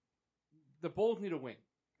the Bulls need a wing.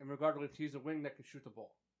 And regardless, he's a wing that can shoot the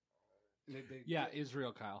ball. And Yeah,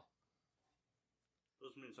 Israel, Kyle.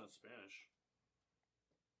 Doesn't mean it's not Spanish.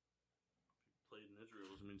 Played in Israel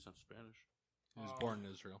doesn't mean it's not Spanish. He was born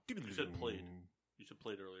in Israel. You said played. You said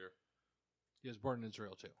played earlier, He was born in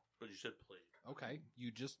Israel, too. but you said played. Okay,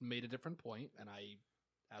 you just made a different point, and I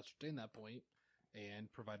ascertained that point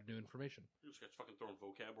and provided new information. This guy's fucking throwing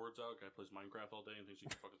vocab words out. Guy plays Minecraft all day and thinks he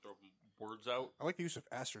can fucking throw words out. I like the use of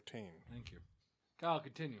ascertain. Thank you. Kyle,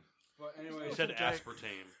 continue. But anyway, He said Diet-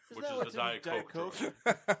 aspartame, Isn't which that is what's the in Diet Diet Coke. Coke?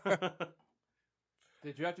 drug.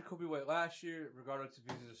 they drafted Kobe White last year, regardless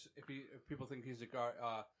if people think he's a guard,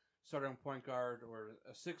 starting point guard or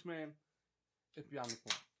a 6-man. It's beyond the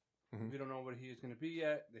point. Mhm. We don't know what he is going to be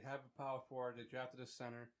yet. They have a power forward. They drafted a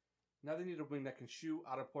center. Now they need a wing that can shoot.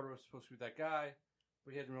 Otto Porter was supposed to be that guy,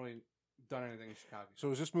 but he hasn't really done anything in Chicago.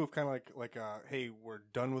 So is this move kind of like hey, we're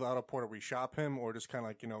done with Otto Porter, we shop him, or just kind of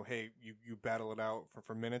like, hey, you battle it out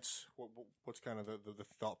for minutes? What's kind of the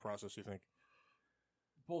thought process, you think?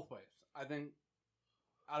 both ways. I think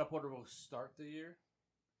Otto Porter will start the year,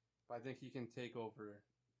 but I think he can take over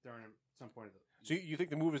during some point of the. So you think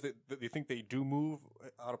the move is that you think they do move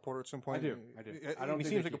Otto Porter at some point? I do. I don't. He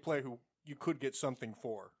think seems like a player who you could get something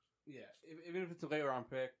for. Yeah, even if it's a later round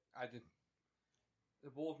pick, the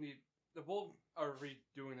Bulls are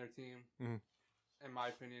redoing their team. Mm-hmm. In my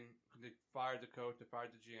opinion, they fired the coach, they fired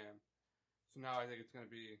the GM, so now I think it's going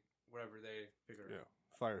to be whatever they figure out.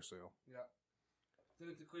 Yeah, fire sale. Yeah. Then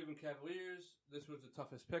it's the Cleveland Cavaliers. This was the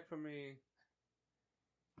toughest pick for me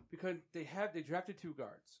because they drafted 2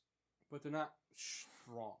 guards, but they're not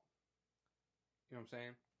strong. You know what I'm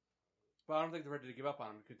saying? But I don't think they're ready to give up on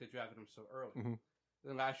him because they drafted him so early. Mm-hmm.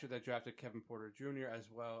 Then last year they drafted Kevin Porter Jr. as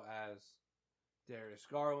well as Darius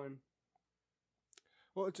Garland.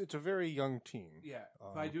 Well, it's a very young team. Yeah,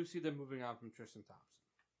 but I do see them moving on from Tristan Thompson.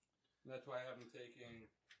 And that's why I have them taking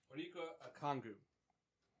Onyeka Okongwu,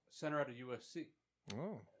 center out of USC.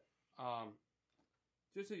 Oh.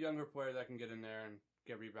 Just a younger player that can get in there and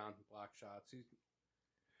get rebounds and block shots.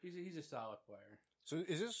 He's a solid player. So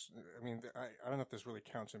is this? I mean, I don't know if this really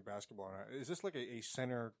counts in basketball or not. Is this like a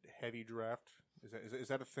center heavy draft? Is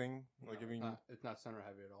that a thing? No, like, I mean, it's not center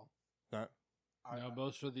heavy at all. Not. No,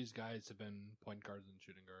 most of these guys have been point guards and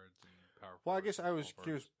shooting guards and power forwards. Well, I guess I was small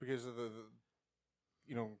curious forwards. because of the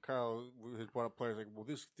Kyle has brought up players like, well,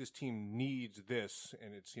 this team needs this,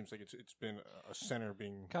 and it seems like it's been a center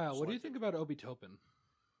being. Kyle, what do you selected. think about Obi Toppin?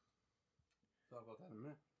 Talk about that in a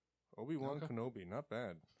minute. Obi-Wan Okay. Kenobi? Not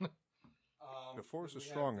bad. The Force we is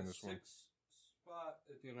have strong in the this one. 6th spot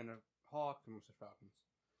at the Atlanta Hawks and the Falcons.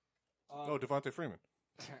 Oh, Devontae Freeman.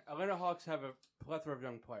 Atlanta Hawks have a plethora of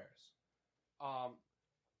young players,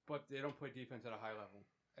 but they don't play defense at a high level.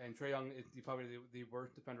 And Trae Young is probably the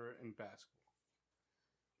worst defender in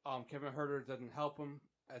basketball. Kevin Huerter doesn't help him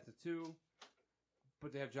at the 2,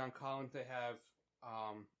 but they have John Collins. They have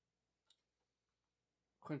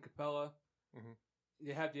Clint Capella. Mhm.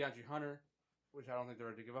 They have DeAndre Hunter, which I don't think they're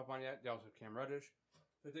ready to give up on yet. They also have Cam Reddish.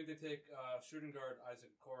 I think they take shooting guard Isaac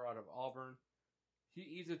Okoro out of Auburn.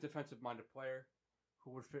 He's a defensive-minded player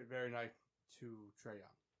who would fit very nice to Trae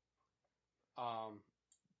Young.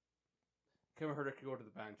 Kevin Huerter could go to the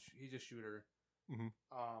bench. He's a shooter. Mhm.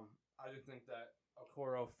 I just think that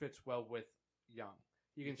Okoro fits well with Young.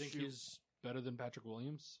 He You can think shoot. he's better than Patrick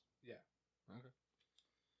Williams? Yeah. Okay.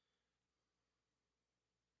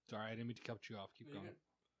 Sorry, I didn't mean to cut you off. Keep No, you're going. good.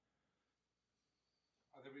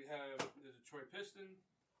 Then we have the Detroit Pistons,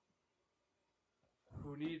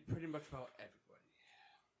 who need pretty much about everybody.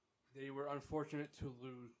 They were unfortunate to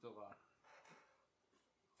lose the lot.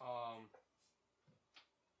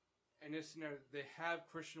 In this scenario, they have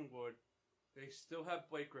Christian Wood. They still have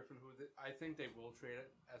Blake Griffin, who I think they will trade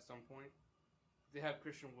at some point. They have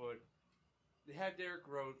Christian Wood. They have Derrick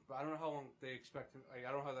Rose, but I don't know how long they expect him. I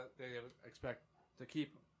don't know how that they expect to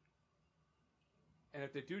keep him. And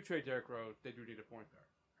if they do trade Derrick Rose, they do need a point guard.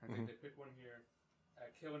 I think they pick one here.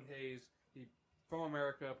 Killian Hayes, he from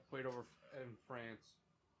America, played over in France.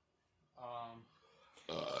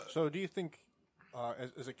 So, do you think,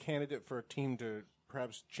 as a candidate for a team to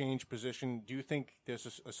perhaps change position, do you think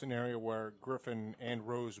there's a scenario where Griffin and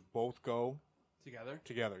Rose both go Together?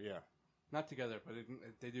 together? Yeah, Not together, but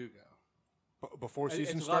they do go. before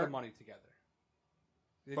season It's a start. lot of money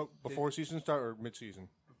together. Before season start or mid season?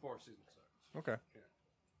 Before season starts. Okay.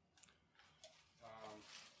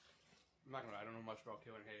 I'm not gonna lie, I don't know much about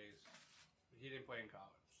Killian Hayes. He didn't play in college.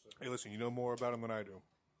 So. Hey, listen, you know more about him than I do.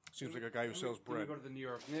 Seems like a guy who sells Then we bread. go to the New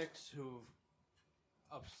York Knicks, who,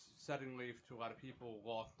 upsettingly to a lot of people,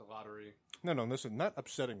 lost the lottery. No, listen, not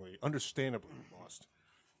upsettingly, understandably lost.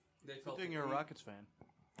 They Good felt thing the you're a need- Rockets fan.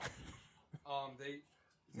 They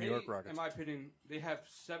New York Rockets. in my opinion, they have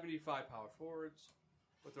 75 power forwards,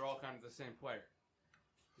 but they're all kind of the same player.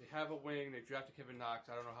 They have a wing. They drafted Kevin Knox.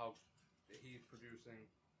 I don't know how he's producing.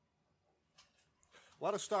 A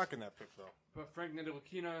lot of stock in that pick, though. But Frank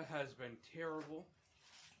Ntilikina has been terrible.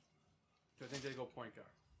 So I think they go point guard.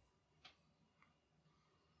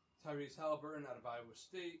 Tyrese Halliburton out of Iowa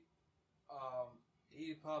State.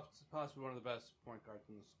 He's possibly one of the best point guards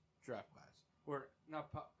in this draft class. Or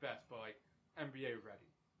not best, but like NBA ready.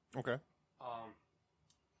 Okay.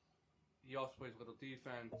 He also plays a little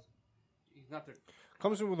defense. He's not the.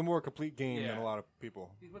 Comes in with a more complete game than Yeah. a lot of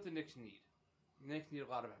people. He's what the Knicks need. The Knicks need a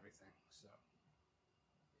lot of everything. So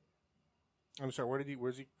I'm sorry,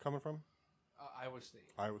 where's he coming from? Iowa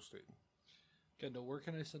State. Iowa State. Kendall, where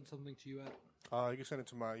can I send something to you at? You can send it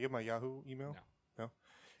to you have my Yahoo email? No. No?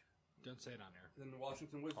 Don't say it on air. Then the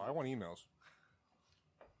Washington Wizards. Oh, I want emails.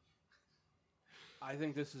 I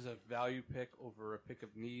think this is a value pick over a pick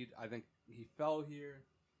of need. I think he fell here.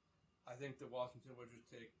 I think the Washington Wizards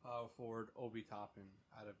take power forward Obi Toppin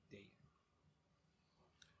out of Dayton.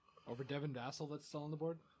 Over Devin Vassell that's still on the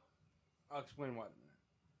board? I'll explain why in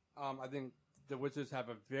a minute. I think the Wizards have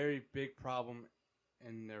a very big problem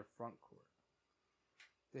in their front court.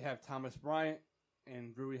 They have Thomas Bryant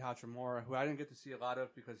and Rui Hachimura, who I didn't get to see a lot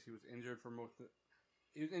of because he was injured for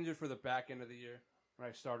he was injured for the back end of the year when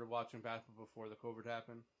I started watching basketball before the COVID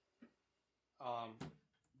happened.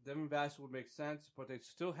 Devin Vassell would make sense, but they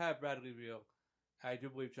still have Bradley Beal. I do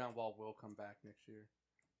believe John Wall will come back next year.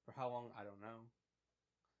 For how long, I don't know.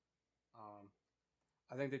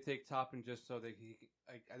 I think they take Toppin just so I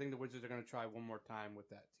think the Wizards are going to try one more time with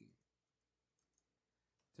that team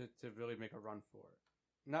to really make a run for it.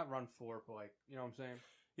 Not run for it, but you know what I'm saying?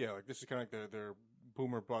 Yeah, this is kind of like their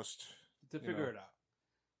boomer bust. To figure it out.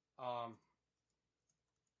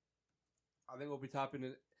 I think Obi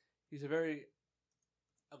Toppin he's a very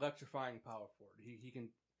electrifying power forward.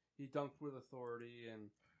 He dunks with authority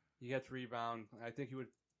and he gets rebound. I think he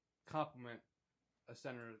would complement a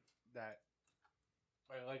center that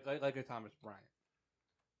like a Thomas Bryant.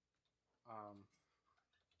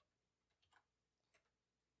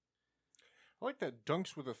 I like that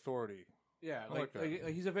dunks with authority. Yeah, I like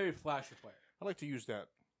that. He's a very flashy player. I like to use that.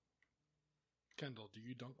 Kendall, do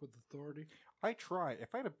you dunk with authority? I try.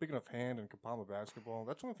 If I had a big enough hand and could palm a basketball,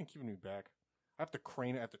 that's the only thing keeping me back. I have to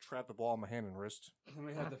crane it. I have to trap the ball in my hand and wrist. And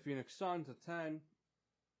we have the Phoenix Suns at 10,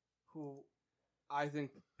 who I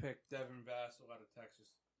think picked Devin Vassell out of Texas,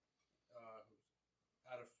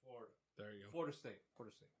 out of Florida. There you go. Florida State.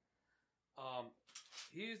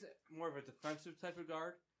 He's more of a defensive type of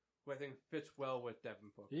guard, who I think fits well with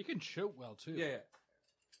Devin Booker. He can shoot well, too. Yeah.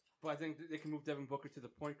 But I think they can move Devin Booker to the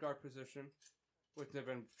point guard position, which they've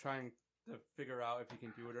been trying to figure out if he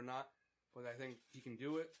can do it or not. But I think he can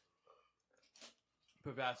do it.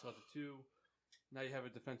 Put Vassell at the 2. Now you have a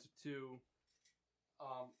defensive 2.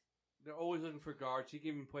 They're always looking for guards. He can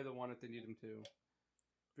even play the 1 if they need him to.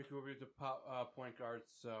 Ricky Rubio's a point guard,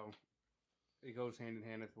 so it goes hand in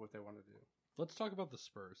hand with what they want to do. Let's talk about the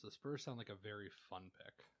Spurs. The Spurs sound like a very fun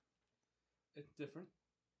pick. It's different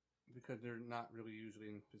because they're not really usually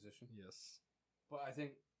in position. Yes. But I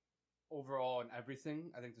think overall in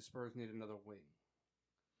everything, I think the Spurs need another wing.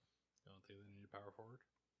 You don't think they need a power forward?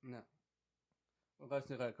 No. Unless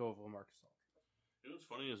they let go of LaMarcus Aldridge. You know what's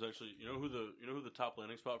funny is actually you know who the top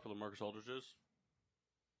landing spot for LaMarcus Aldridge is?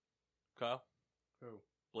 Kyle? Who?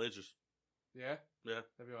 Blazers. Yeah? Yeah.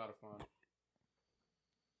 That'd be a lot of fun.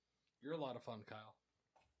 You're a lot of fun, Kyle.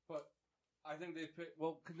 But I think they pick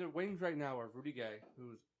because their wings right now are Rudy Gay,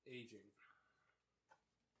 who's aging.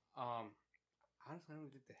 Honestly, I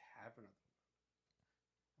don't think they have another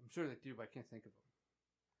one. I'm sure they do, but I can't think of them.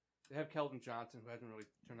 They have Keldon Johnson, who hasn't really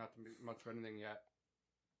turned out to be much of anything yet.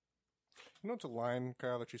 You know, it's a line,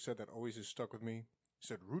 Kyle, that you said that always has stuck with me. You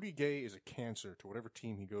said Rudy Gay is a cancer to whatever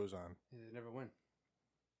team he goes on. Yeah, they never win.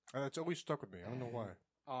 That's always stuck with me. I don't know why.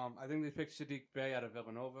 I think they picked Sadiq Bey out of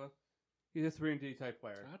Villanova. He's a 3-and-D type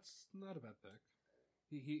player. That's not a bad pick.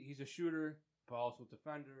 He's a shooter, but also a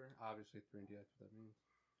defender. Obviously, 3-and-D, that's what that means.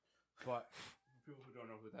 But for people who don't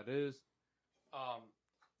know who that is,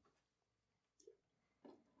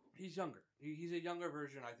 he's younger. He's a younger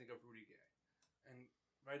version, I think, of Rudy Gay. And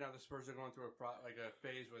right now, the Spurs are going through a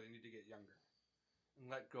phase where they need to get younger and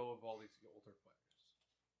let go of all these older players.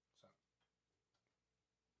 So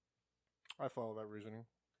I follow that reasoning.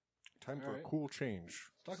 Time All for right. a cool change.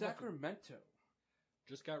 Let's talk about Sacramento.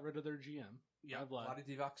 just got rid of their GM. Yeah, Vlad. Vlade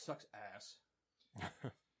Divac sucks ass.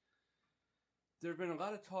 There have been a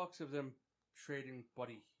lot of talks of them trading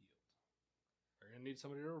Buddy Hield. They're going to need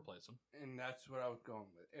somebody to replace him. And that's what I was going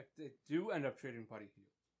with. If they do end up trading Buddy Hield.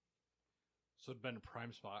 So it'd been a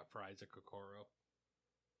prime spot for Isaac Okoro.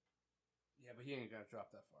 Yeah, but he ain't going to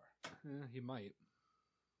drop that far. He might.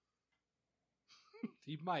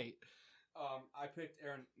 He might. I picked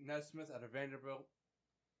Aaron Nesmith out of Vanderbilt.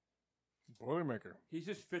 Boilermaker. He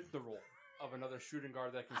just fits the role of another shooting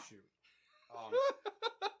guard that can shoot.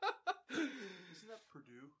 Isn't that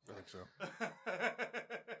Purdue? I think so.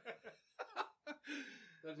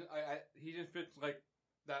 He just fits like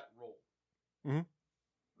that role. Mhm.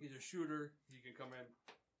 He's a shooter. He can come in,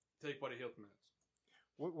 take Buddy Hield minutes.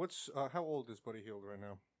 What's how old is Buddy Hield right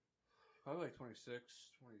now? Probably like 26,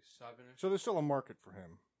 27-ish. So there's still a market for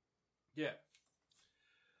him. Yeah.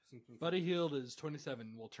 Buddy Hield is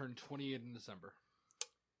 27, will turn 28 in December.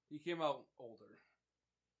 He came out older.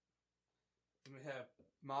 And we have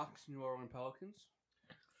Mox, New Orleans Pelicans.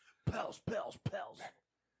 Pels.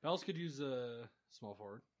 Bells could use a small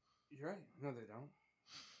forward. You're right. No, they don't.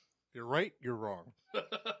 You're right. You're wrong.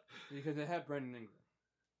 Because they have Brandon Ingram.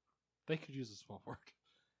 They could use a small forward.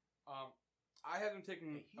 I haven't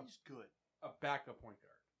taken Hey, he's good. a backup point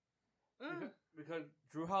guard because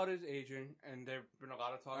Drew Holiday's aging, and there's been a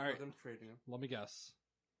lot of talk All about right. them trading him. Let me guess.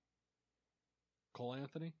 Cole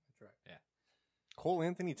Anthony? That's right. Cole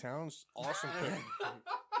Anthony Towns, awesome pick.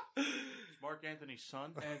 It's Mark Anthony's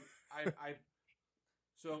son. And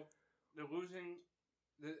so they're losing.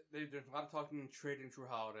 There's a lot of talking and trading Drew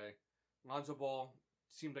Holiday. Lonzo Ball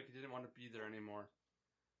seemed like he didn't want to be there anymore.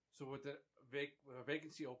 So with a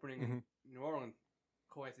vacancy opening in New Orleans,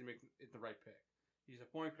 Cole Anthony makes it the right pick. He's a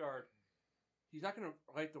point guard. He's not going to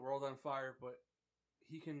light the world on fire, but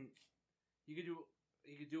he could do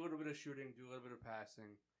a little bit of shooting, do a little bit of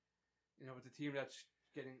passing. You know, with the team that's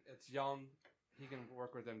young, he can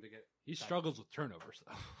work with them to get. He struggles with turnovers,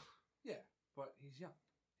 though. Yeah, but he's young.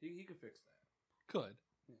 He could fix that. Could.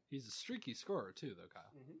 Yeah. He's a streaky scorer, too, though, Kyle.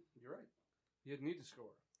 You're right. He doesn't need to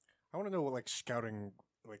score. I want to know what scouting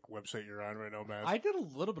website you're on right now, Matt. I did a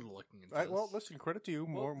little bit of looking into this. Well, listen, credit to you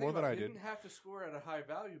more Think than about I it. They did. didn't have to score at a high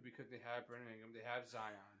value because they have Brandon Ingram, they have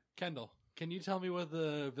Zion. Kendall, can you tell me what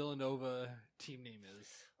the Villanova team name is?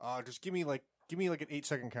 Just give me an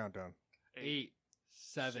 8-second countdown. 8,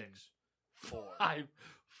 7, 6, 4. 5,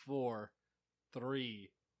 4, 3,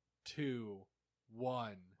 2,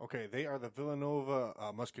 1. Okay, they are the Villanova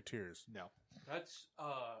Musketeers. No. That's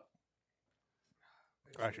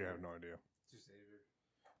Actually, I have no idea. It's Xavier.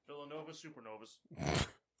 Villanova Supernovas.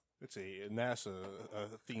 It's a NASA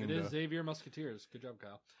themed. It is Xavier Musketeers. Good job,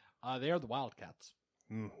 Kyle. They are the Wildcats.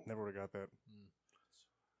 Never would have got that.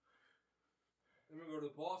 Then we go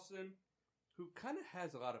to Boston, who kind of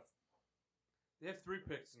has a lot of. They have 3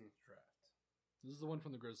 picks in the draft. This is the one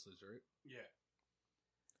from the Grizzlies, right? Yeah,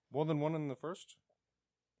 More than one in the first?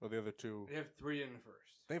 Or the other 2? they have 3 in the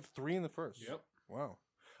first. They have 3 in the first? Yep. Wow.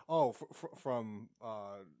 Oh, from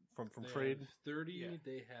They trade? have 30. Yeah.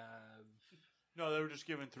 They have... No, they were just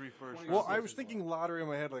given 3 first. Well, round I picks was as thinking well. lottery in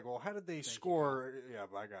my head, how did they score? Yeah,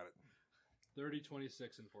 but I got it. 30,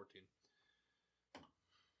 26, and 14.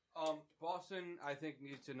 Boston, I think,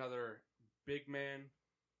 needs another big man.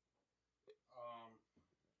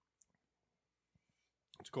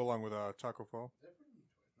 Let's go along with Taco Fall.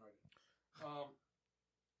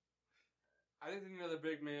 I think they need another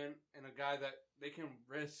big man and a guy that they can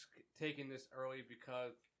risk taking this early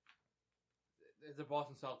because it's the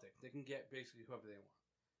Boston Celtics. They can get basically whoever they want.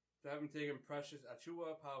 They haven't taken Precious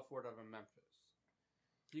Achua, power forward of Memphis.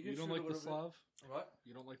 He can You don't shoot a like the little Slav? bit. What?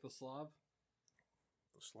 You don't like the Slav?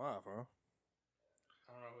 The Slav, huh?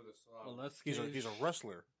 I don't know who the Slav is. He's a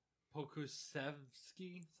wrestler.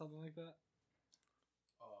 Pokusevsky, something like that.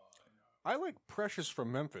 I like Precious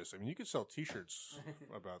from Memphis. I mean, you could sell T-shirts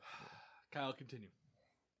about. Kyle, continue.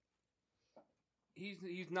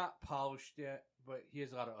 He's not polished yet, but he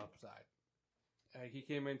has a lot of upside. He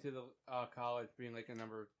came into the college being like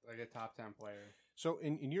a top 10 player. So,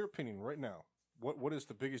 in your opinion, right now, what is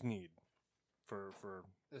the biggest need for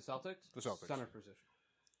The Celtics? The Celtics. Center position.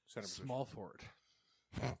 center position? Small forward.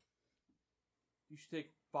 You should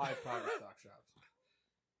take 5 private stock shots.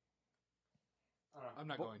 I'm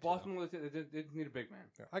not going to, Boston, they need a big man.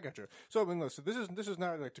 Yeah, I got you. So I mean, listen, this is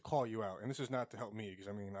not to call you out, and this is not to help me because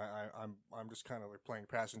I mean, I'm just kind of playing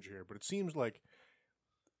passenger here. But it seems like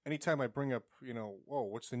anytime I bring up,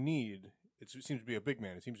 what's the need? It seems to be a big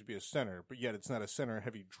man. It seems to be a center, but yet it's not a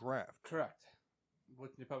center-heavy draft. Correct.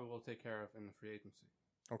 Which they probably will take care of in the free agency.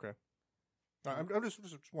 Okay. I'm just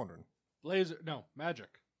wondering.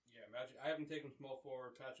 Magic. Yeah, Magic. I haven't taken small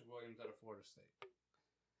forward Patrick Williams out of Florida State.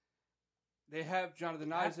 They have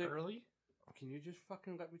Jonathan Isaac. Early? Can you just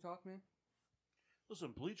fucking let me talk, man?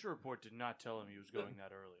 Listen, Bleacher Report did not tell him he was going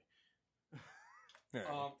that early.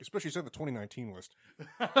 Yeah, especially since the 2019 list.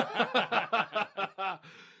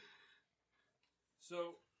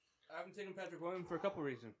 So, I haven't taken Patrick Williams for a couple of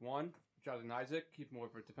reasons. One, Jonathan Isaac, keep more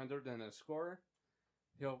of a defender than a scorer.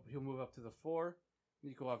 He'll move up to the 4.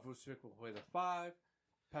 Nikola Vucevic will play the 5.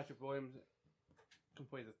 Patrick Williams can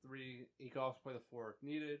play the 3. He can also play the 4 if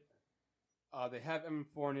needed. They have Evan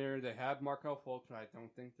Fournier. They have Markelle Fultz, who I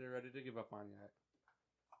don't think they're ready to give up on yet.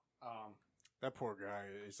 That poor guy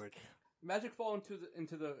is like. Magic fall into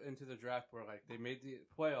the draft where they made the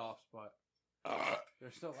playoffs, but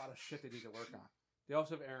there's still a lot of shit they need to work on. They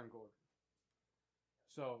also have Aaron Gordon,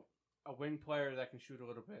 so a wing player that can shoot a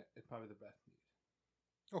little bit is probably the best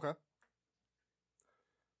need. Okay.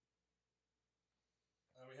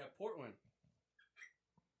 We have Portland.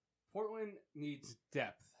 Portland needs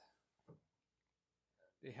depth.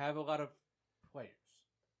 They have a lot of players.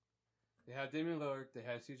 They have Damian Lillard. They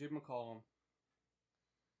have C.J. McCollum.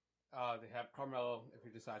 They have Carmelo if he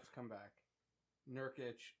decides to come back.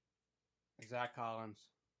 Nurkic. Zach Collins.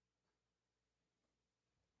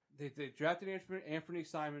 They drafted Anthony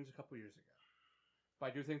Simons a couple years ago. But I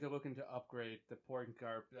do think they're looking to upgrade the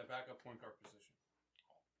backup point guard position.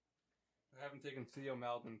 I haven't taken Theo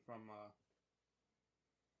Melvin from.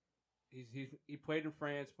 He played in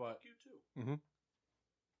France, but You too.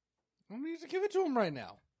 Mm-hmm. I need to give it to him right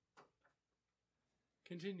now.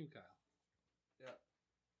 Continue, Kyle.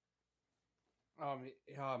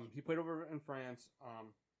 He played over in France.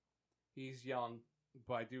 He's young,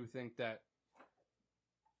 but I do think that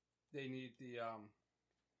they need the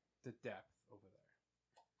depth over there.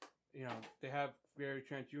 You know, they have Gary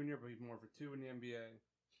Trent Jr., but he's more of a 2 in the NBA.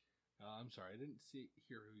 I'm sorry, I didn't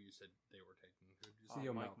hear who you said they were taking. Who did you say?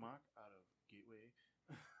 Theo Mike Malcolm. Mock out of Gateway.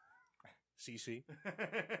 CC,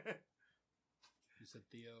 You said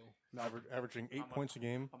Theo. averaging 8 points a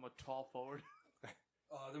game. I'm a tall forward.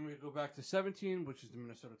 Then we go back to 17, which is the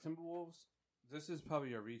Minnesota Timberwolves. This is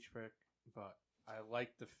probably a reach pick, but I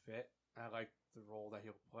like the fit. I like the role that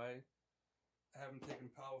he'll play. I haven't taken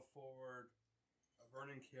power forward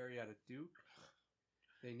Vernon Carey out of Duke.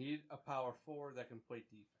 They need a power forward that can play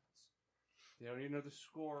defense. They don't need another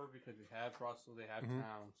scorer because they have Russell, they have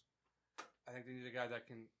Towns. I think they need a guy that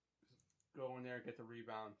can go in there, get the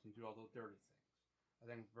rebounds, and do all those dirty things. I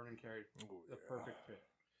think Vernon Carey is the perfect fit.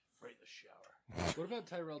 Right in the shower. What about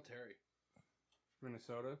Tyrell Terry?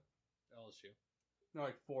 Minnesota. LSU. No,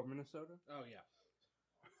 like for Minnesota. Oh, yeah.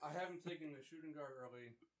 I haven't taken the shooting guard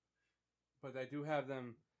early, but I do have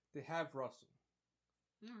them. They have Russell.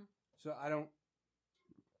 So I don't.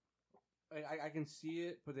 I can see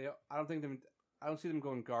it, but I don't think them. I don't see them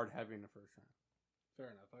going guard heavy in the first round.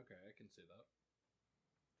 Fair enough. Okay, I can see that.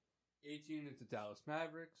 18 is the Dallas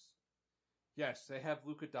Mavericks. Yes, they have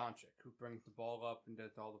Luka Doncic, who brings the ball up and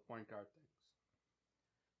does all the point guard things.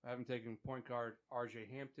 I haven't taken point guard R.J.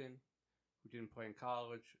 Hampton, who didn't play in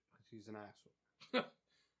college because he's an asshole.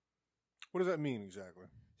 What does that mean exactly?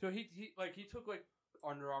 So he took like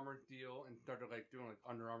Under Armour deal and started like doing like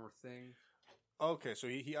Under Armour thing. Okay, so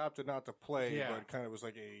he opted not to play, Yeah. but kind of was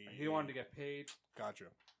like He wanted to get paid. Gotcha.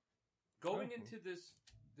 Going into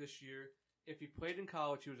this year, if he played in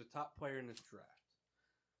college, he was a top player in this draft.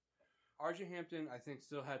 R.J. Hampton, I think,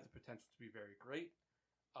 still had the potential to be very great.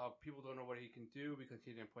 People don't know what he can do because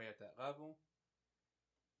he didn't play at that level.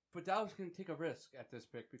 But Dallas can take a risk at this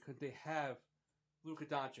pick because they have Luka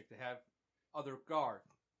Doncic. They have other guard.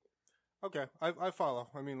 Okay, I follow.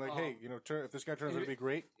 I mean, like, hey, you know, if this guy turns out to be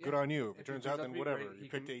great, good on you. If it turns out, then whatever. You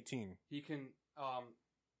picked 18. He can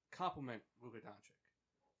complement Luka Doncic.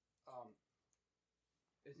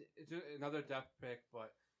 It's another depth pick,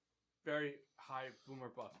 but very high boomer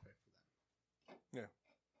bust pick for them. Yeah.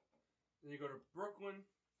 Then you go to Brooklyn.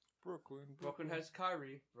 Brooklyn has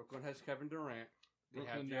Kyrie. Brooklyn has Kevin Durant. They have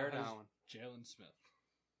Brooklyn now Jared has Allen. Jalen Smith.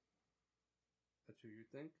 That's who you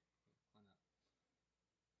think?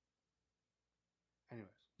 Why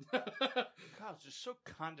not? Anyways. Kyle's just so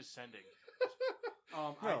condescending.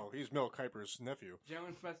 No, he's Mel Kiper's nephew.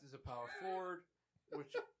 Jalen Smith is a power forward,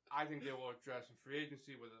 which I think they will address in free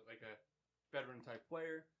agency with a veteran type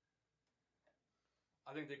player.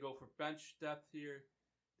 I think they go for bench depth here.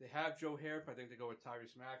 They have Joe Harris. I think they go with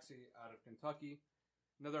Tyrese Maxey out of Kentucky.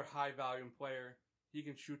 Another high volume player. He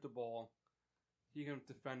can shoot the ball. He can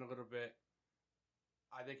defend a little bit.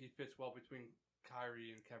 I think he fits well between Kyrie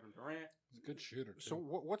and Kevin Durant. He's a good shooter, too. So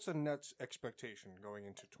what's the Nets' expectation going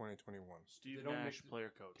into 2021? Steve They don't Nash, make player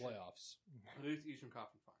coach. Playoffs. At least Eastern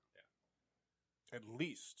Conference Final. At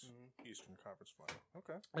least Eastern Conference Final.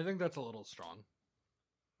 Okay. I think that's a little strong.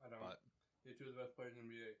 I don't. But They're two of the best players in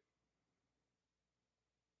the NBA.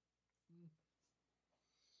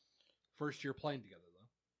 first year playing together,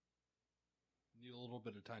 though. Need a little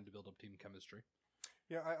bit of time to build up team chemistry.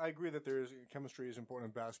 Yeah, I agree that chemistry is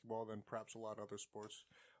important in basketball than perhaps a lot of other sports.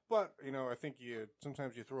 But, you know, I think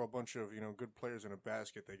sometimes you throw a bunch of, good players in a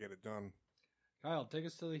basket, they get it done. Kyle, take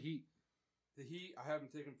us to the Heat. The Heat, I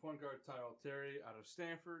haven't taken point guard Tyrell Terry out of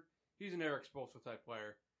Stanford. He's an Eric Spoelstra type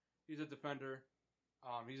player. He's a defender.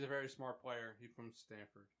 He's a very smart player. He's from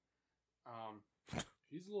Stanford.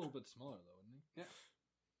 He's a little bit smaller, though, isn't he? Yeah.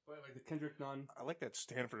 But like the Kendrick Nunn. I like that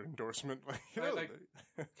Stanford endorsement.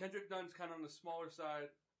 Kendrick Nunn's kind of on the smaller side,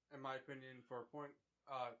 in my opinion, for a point,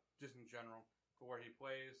 just in general, for where he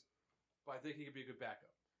plays. But I think he could be a good backup.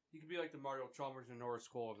 He could be like the Mario Chalmers and Norris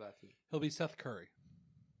Cole of that team. He'll be Seth Curry.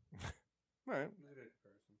 Right. Not a good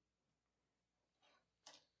comparison.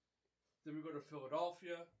 Then we go to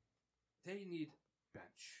Philadelphia. They need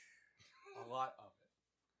bench. A lot of it.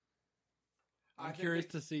 I'm curious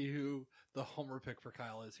to see who the homer pick for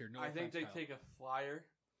Kyle is here. No I think offense, they Kyle. take a flyer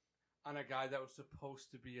on a guy that was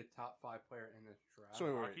supposed to be a top 5 player in this draft. So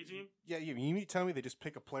wait, Hockey team? Yeah, you mean you tell me they just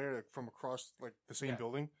pick a player from across like the same Yeah.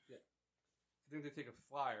 building? I think they take a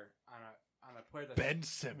flyer on a player Ben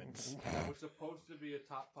Simmons. that was supposed to be a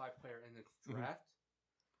top 5 player in this draft.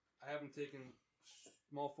 I haven't taken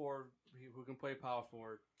small forward who can play power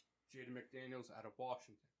forward, Jaden McDaniels out of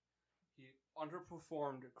Washington. He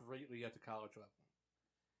underperformed greatly at the college level,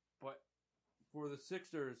 but for the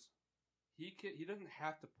Sixers, he doesn't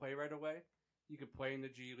have to play right away. He could play in the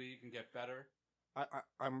G League and get better.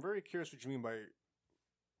 I'm very curious what you mean by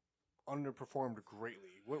underperformed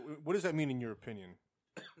greatly. What does that mean in your opinion?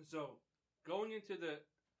 So going into the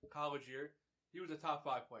college year, he was a top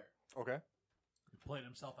 5 player. Okay. He played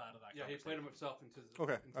himself out of that. Yeah, he played himself into the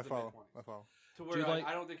Okay, into I the follow. mid-twenties. I follow. To Do where you like-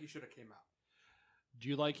 I don't think he should have came out. Do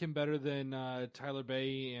you like him better than Tyler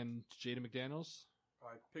Bay and Jaden McDaniels?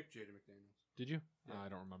 I picked Jaden McDaniels. Did you? Yeah. I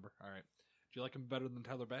don't remember. All right. Do you like him better than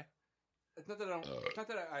Tyler Bay? It's not that It's not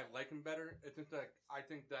that I like him better. It's just that I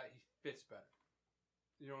think that he fits better.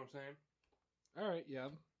 You know what I'm saying? All right. Yeah.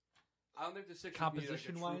 I don't think the Sixers need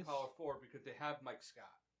Composition-wise? like a true power forward because they have Mike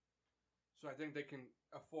Scott. So I think they can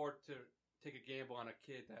afford to take a gamble on a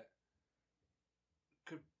kid that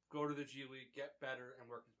could go to the G League, get better, and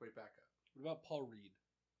work his way back up. What about Paul Reed?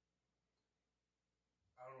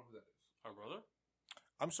 I don't know who that is. Our brother?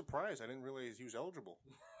 I'm surprised. I didn't realize he was eligible.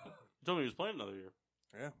 You told me he was playing another year.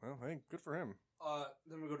 Yeah, well, hey, good for him.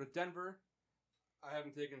 Then we go to Denver. I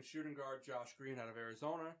haven't taken shooting guard Josh Green out of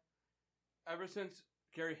Arizona. Ever since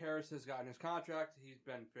Gary Harris has gotten his contract, he's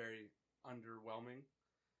been very underwhelming.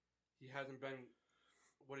 He hasn't been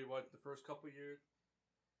what he was the first couple years.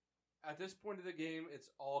 At this point of the game, it's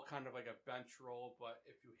all kind of like a bench role. But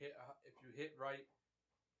if you hit right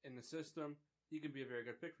in the system, he can be a very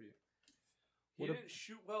good pick for you. He didn't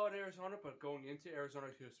shoot well at Arizona, but going into Arizona,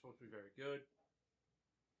 he was supposed to be very good.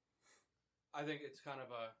 I think it's kind of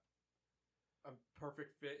a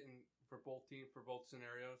perfect fit for both teams, for both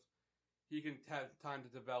scenarios. He can have time to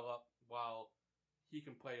develop while he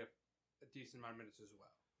can play a decent amount of minutes as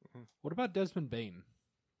well. What about Desmond Bain?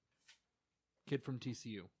 Kid from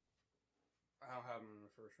TCU. I don't have him in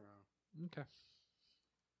the first round. Okay.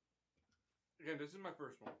 Again, this is my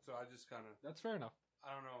first one, so I just kind of, That's fair enough.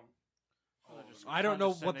 I don't know. I don't know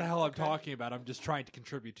what the condescending. hell I'm Okay. talking about. I'm just trying to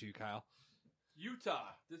contribute to you, Kyle.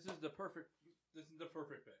 Utah. This is the perfect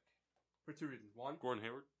pick for 2 reasons. One, Gordon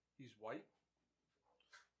Hayward? he's white.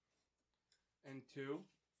 And 2,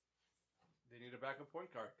 they need a backup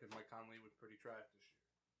point guard because Mike Conley was pretty trash this year.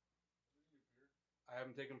 I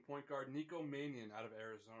haven't taken point guard Nico Mannion out of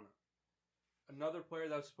Arizona. Another player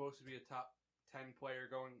that was supposed to be a top 10 player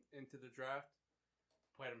going into the draft.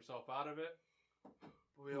 Played himself out of it.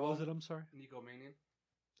 What was it? I'm sorry. Nico Mannion.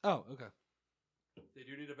 Oh, okay. They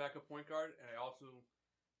do need a backup point guard, and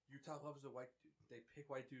Utah loves the white dude. They pick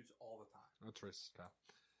white dudes all the time. That's racist, Kyle.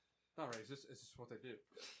 Not racist, it's just what they do.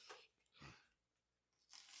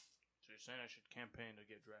 So you're saying I should campaign to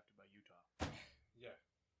get drafted by Utah? Yeah.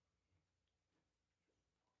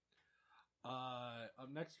 Up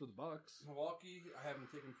next for the Bucks. Milwaukee, I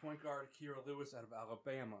haven't taken point guard Kira Lewis out of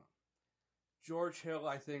Alabama. George Hill,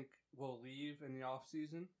 I think, will leave in the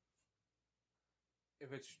offseason.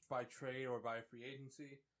 If it's by trade or by free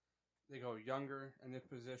agency, they go younger in this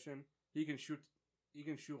position. He can shoot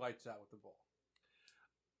lights out with the ball.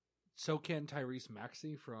 So can Tyrese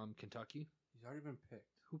Maxey from Kentucky. He's already been picked.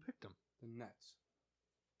 Who picked him? The Nets.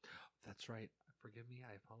 That's right. Forgive me.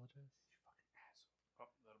 I apologize. Oh,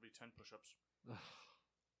 that'll be 10 push-ups.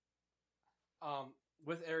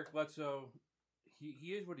 With Eric Bledsoe,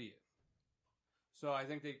 he is what he is. So I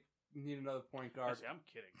think they need another point guard. Actually, I'm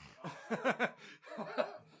kidding.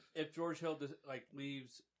 If George Hill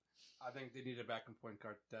leaves, I think they need a backup point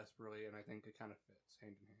guard desperately, and I think it kind of fits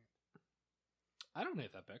hand in hand. I don't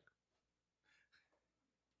hate that pick.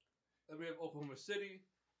 Then we have Oklahoma City.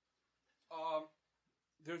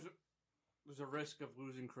 There's a risk of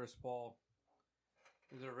losing Chris Paul.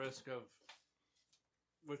 There's a risk of,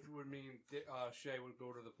 which would mean Shea would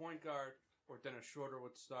go to the point guard, or Dennis Schroeder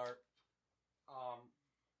would start.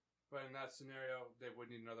 But in that scenario, they would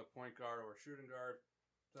need another point guard or a shooting guard.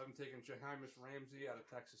 So I'm taking Jahimus Ramsey out of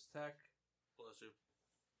Texas Tech. Bless you.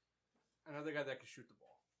 Another guy that can shoot the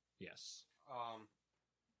ball. Yes.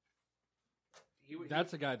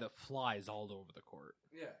 That's a guy that flies all over the court.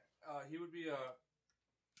 Yeah. He would be a.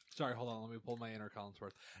 Sorry, hold on. Let me pull my inner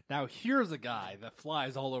Collinsworth. Now, here's a guy that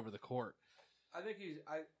flies all over the court. I think he'd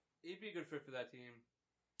be a good fit for that team.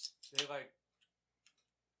 They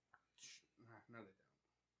no, they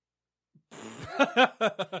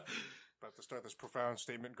don't. About to start this profound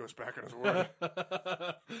statement, goes back on his word.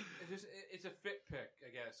 It's a fit pick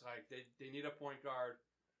again. guess. Like they need a point guard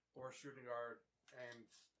or a shooting guard, and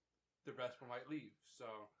the best one might leave.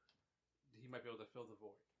 So he might be able to fill the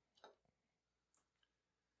void.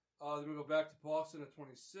 Then we go back to Boston at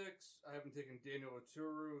 26. I haven't taken Daniel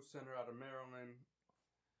Oturu, center out of Maryland.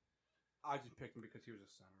 I just picked him because he was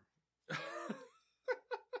a center.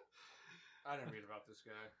 I didn't read about this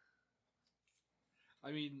guy.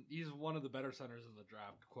 I mean, he's one of the better centers in the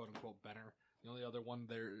draft, quote unquote, better. The only other one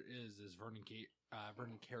there is Vernon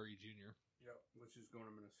Carey Jr. Yep, which is going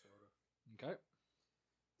to Minnesota. Okay.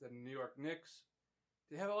 The New York Knicks,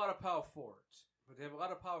 they have a lot of power forwards, but they have a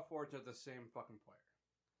lot of power forwards that are the same fucking player.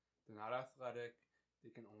 They're not athletic. They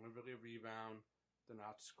can only really rebound. They're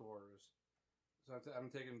not scorers. So I'm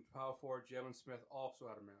taking power forward Jalen Smith, also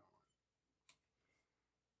out of Maryland,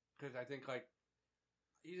 because I think like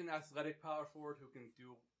he's an athletic power forward who can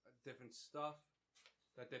do different stuff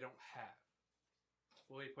that they don't have.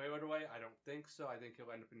 Will he play right away? I don't think so. I think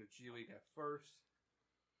he'll end up in the G League at first,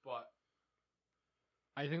 but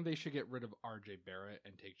I think they should get rid of R.J. Barrett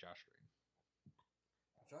and take Josh Green.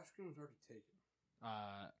 Josh Green was already taken.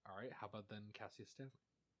 All right. How about then Cassius Stanley?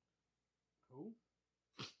 Who?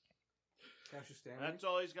 Cassius Stanley? That's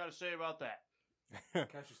all he's got to say about that.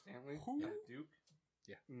 Cassius Stanley? Who? Yeah, Duke?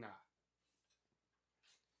 Yeah. Nah.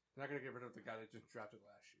 They're not going to get rid of the guy that just drafted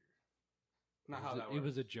last year. Not how that works. It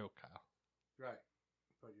was a joke, Kyle. Right.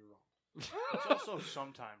 But you're wrong. It's also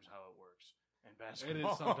sometimes how it works in basketball. It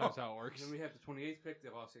is sometimes how it works. Then we have the 28th pick,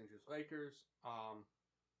 the Los Angeles Lakers.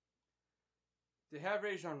 They have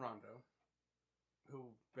Rajon Rondo,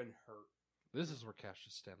 who's been hurt. This is where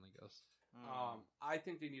Cassius Stanley goes. I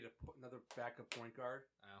think they need another backup point guard.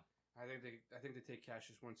 Oh. I think they take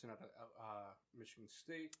Cassius Winston out of Michigan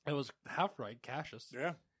State. It was half right, Cassius.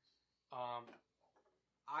 Yeah.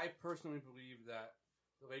 I personally believe that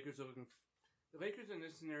the Lakers in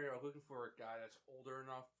this scenario are looking for a guy that's older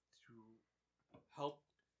enough to help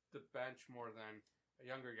the bench more than a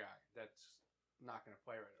younger guy that's not going to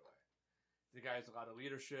play right away. The guy has a lot of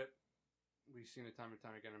leadership. We've seen it time and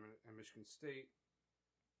time again in Michigan State.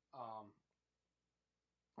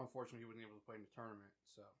 Unfortunately, he wasn't able to play in the tournament,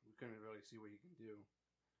 so we couldn't really see what he can do.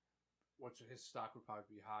 His stock would probably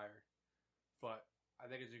be higher, but I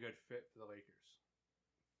think it's a good fit for the Lakers.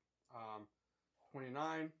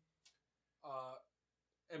 29.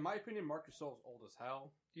 In my opinion, Marc Gasol's old as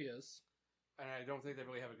hell, He is. and I don't think they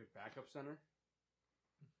really have a good backup center.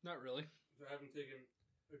 Not really. So I haven't taken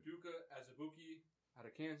Udoka Azubuike out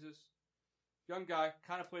of Kansas. Young guy,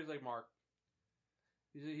 kind of plays like Mark.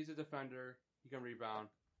 He's a defender. He can rebound.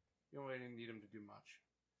 You don't really need him to do much.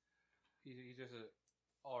 He's just an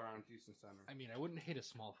all-around decent center. I mean, I wouldn't hate a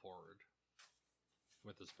small forward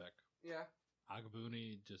with this pick. Yeah.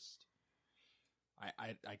 Agabuni just...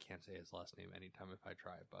 I can't say his last name anytime if I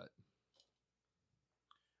try, but...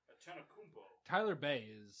 Atanakumbo. Tyler Bay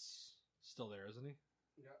is still there, isn't he?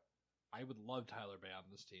 Yeah. I would love Tyler Bay on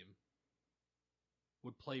this team.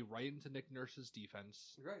 Would play right into Nick Nurse's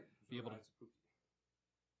defense. You're right. Be able to...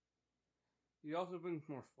 He also brings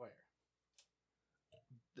more flair.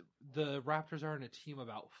 The Raptors aren't a team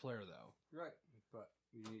about flair, though. Right. But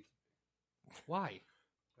you need to. Why?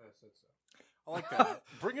 I said so. I like that.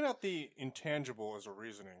 Bringing out the intangible as a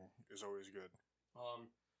reasoning is always good.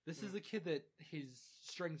 This is the kid that his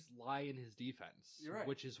strengths lie in his defense. You're right,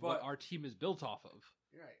 which is what but- our team is built off of.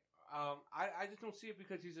 You're right. I just don't see it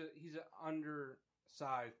because he's an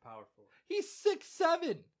undersized power forward. He's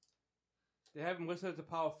 6'7". They have him listed as a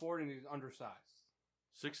power forward, and he's undersized.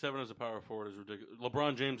 6'7" as a power forward is ridiculous.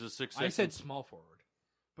 LeBron James is 6'6". I said small forward.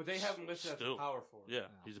 But they have him listed as a power forward. Yeah,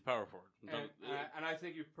 he's a power forward. And I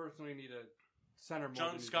think you personally need a center more John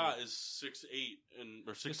than you Scott do. is 6'8"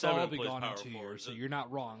 or 6'7" It's all and be plays gone power in 2 forward. years, so you're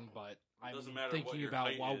not wrong. But It I'm doesn't matter what thinking your about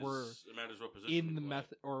height while is, we're it matters what position in you the play.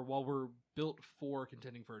 method, or while we're built for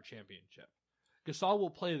contending for a championship. Gasol will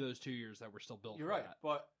play those 2 years that we're still built. You're for right, that.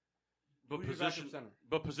 but who's your backup center?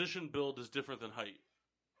 But position build is different than height.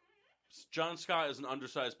 John Scott is an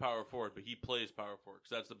undersized power forward, but he plays power forward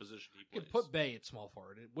because that's the position he You plays. could put Bay at small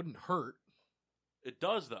forward. It wouldn't hurt. It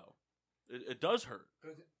does though. It does hurt.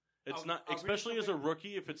 'Cause It's I'll- not, I'll read especially as a something-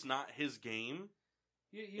 rookie. If it's not his game,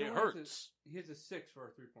 he it only hurts. He hits a 6 for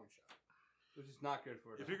a 3-point shot, which is not good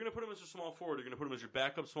for a If you're going to put him as a small forward, you're going to put him as your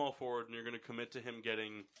backup small forward, and you're going to commit to him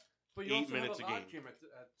getting But you 8 also minutes have a a game. logjam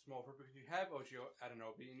at small forward because you have Ochio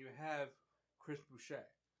Anunoby and you have Chris Boucher,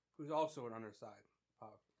 who's also an undersized power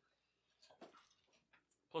forward.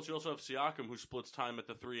 Plus, you also have Siakam, who splits time at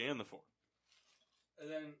the 3 and the 4. And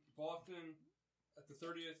then Boston at the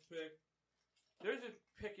 30th pick. There's a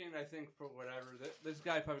pick in, I think, for whatever. This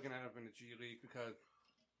guy probably going to end up in the G League because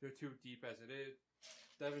they're too deep as it is.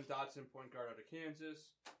 Devin Dotson, point guard out of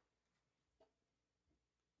Kansas.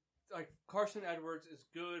 Like, Carson Edwards is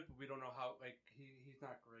good, but we don't know how, like, he's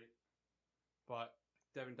not great. But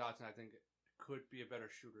Devin Dotson, I think, could be a better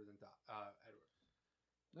shooter than Edwards.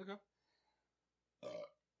 Okay.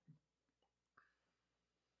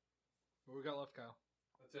 What we got left, Kyle?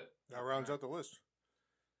 That's it. That rounds out the list.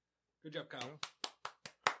 Good job, Kyle.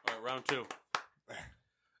 All right, round 2.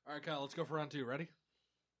 All right, Kyle, let's go for round 2. Ready?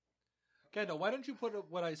 Kendall, why don't you put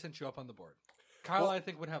what I sent you up on the board? Kyle, I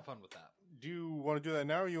think, would have fun with that. Do you want to do that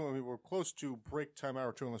now? Or we're close to break time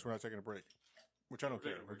hour 2 unless we're not taking a break, which I don't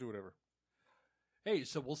care. We'll do whatever. Hey,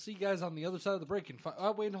 so we'll see you guys on the other side of the break.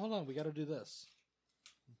 Oh, wait, hold on. We got to do this.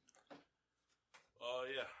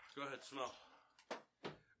 Yeah. Go ahead, smell.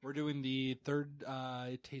 We're doing the third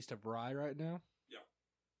taste of rye right now. Yeah.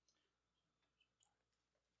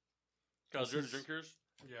 Kyle, did you drink yours?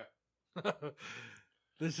 Yeah.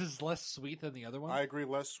 This is less sweet than the other one. I agree,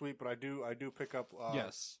 less sweet, but I do pick up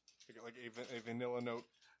yes, like a vanilla note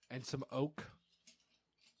and some oak.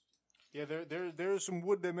 Yeah, there's some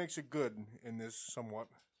wood that makes it good in this somewhat.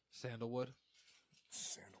 Sandalwood.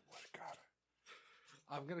 Sandalwood, God.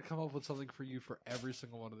 I'm gonna come up with something for you for every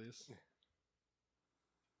single one of these.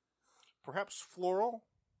 Perhaps floral.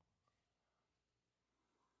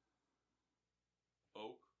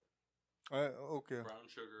 Oak. Okay. Brown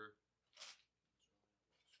sugar.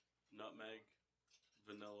 Nutmeg.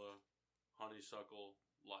 Vanilla. Honeysuckle.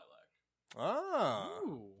 Lilac. Ah.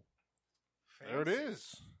 Ooh. There it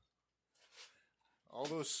is. All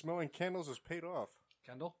those smelling candles has paid off.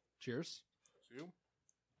 Kendall, cheers. See you.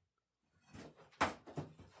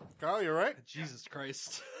 Kyle, you all right? Jesus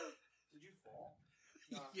Christ. Did you fall?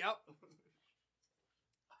 Yep.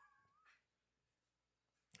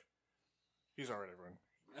 He's all right, everyone.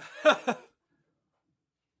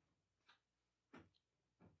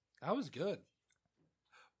 That was good.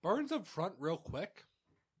 Burns up front real quick,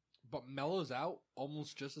 but mellows out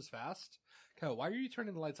almost just as fast. Kyle, why are you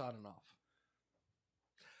turning the lights on and off?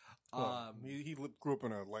 Well, he grew up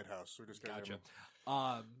in a lighthouse, so we just got Gotcha.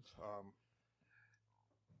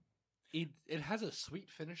 him. It has a sweet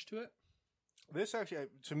finish to it. This actually,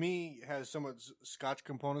 to me, has somewhat Scotch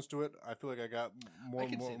components to it. I feel like I got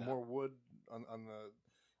more wood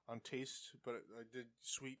on taste, but I did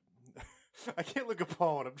sweet. I can't look at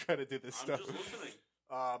Paul when I'm trying to do this stuff. I'm just listening.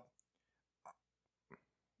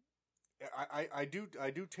 I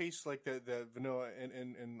do taste like the vanilla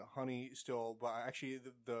and honey still, but actually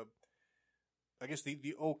I guess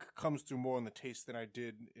the oak comes through more in the taste than I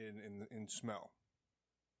did in smell.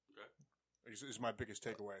 Okay. Is my biggest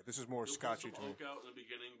takeaway. This is more You'll Scotchy put to some me. oak out in the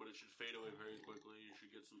beginning, but it should fade away very quickly. You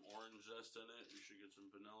should get some orange zest in it. You should get some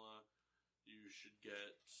vanilla. You should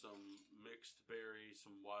get some mixed berry,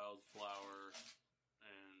 some wildflower,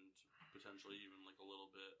 and potentially even like a little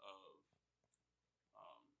bit of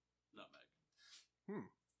nutmeg.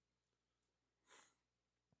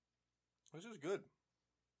 This is good.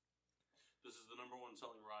 This is the #1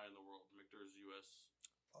 selling rye in the world. Michter's U.S.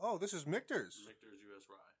 Oh, this is Michter's. Michter's U.S.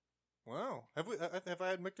 rye. Wow. Have I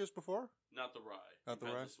had Michter's before? Not the rye. Not the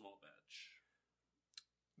You've had rye? The small batch.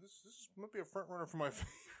 This might be a front runner for my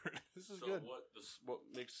favorite. This is So good. what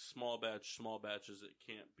makes small batch is it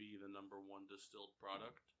can't be the #1 distilled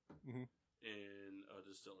product in a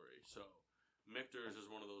distillery. So Michter's is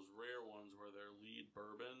one of those rare ones where their lead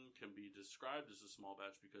bourbon can be described as a small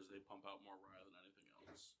batch because they pump out more rye than anything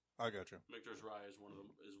else. I got you. Michter's rye is one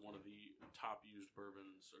of the top used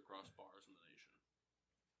bourbons across bars in the nation.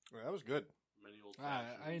 Yeah, that was good. Many old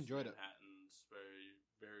I enjoyed it. Manhattans,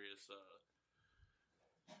 various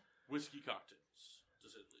whiskey cocktails, to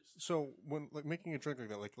say the least. So when making a drink like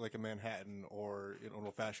that, like a Manhattan or an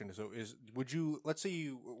old fashioned, would you, let's say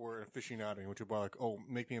you were an aficionado, would you buy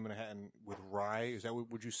make me a Manhattan with rye? Is that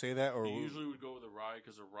would you say that, or You usually would go with a rye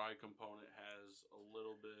because a rye component has a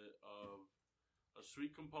little bit of a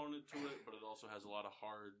sweet component to it, but it also has a lot of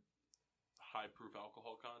high proof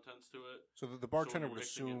alcohol contents to it. So the bartender So would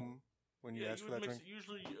assume when you ask for that drink?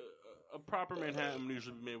 Usually, a proper Manhattan would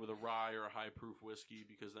usually be made with a rye or a high proof whiskey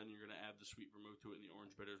because then you're going to add the sweet vermouth to it and the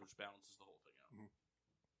orange bitters, which balances the whole thing out.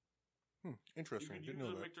 Interesting. You Didn't could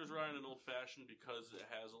know use a that. Michter's rye in an old fashioned because it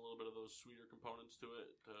has a little bit of those sweeter components to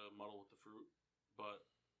it to muddle with the fruit, but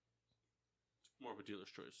it's more of a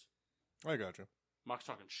dealer's choice. I got you. Mock's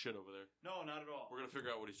talking shit over there. No, not at all. We're going to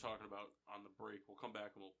figure out what he's talking about on the break. We'll come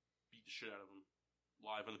back and we'll beat the shit out of him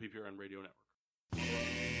live on the PPRN Radio Network.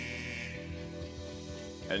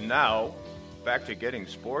 And now, back to getting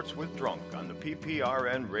sports with Drunk on the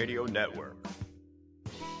PPRN Radio Network.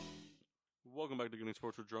 Welcome back to Getting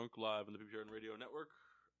Sports with Drunk live on the PPRN Radio Network.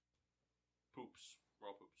 Poops. We're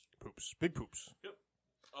all poops. Poops. Big poops. Yep.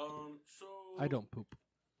 So I don't poop.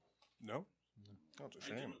 No? That's a I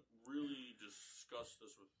shame. didn't really discuss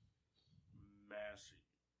this with Massey.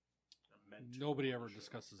 I meant to, Nobody I'm ever sure.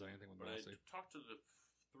 discusses anything with But Massey. I talked to the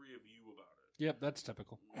three of you about it. Yep, that's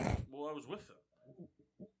typical. Well, I was with them.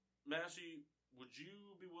 Massey, would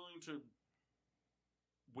you be willing to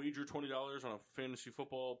wager $20 on a fantasy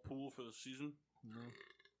football pool for the season? No.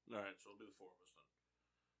 All right, so it'll be the four of us then.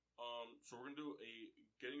 So we're gonna do a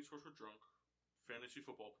Getting Sports with Drunk fantasy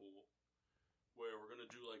football pool, where we're gonna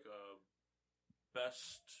do like a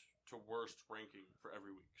best to worst ranking for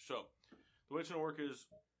every week. So the way it's gonna work is,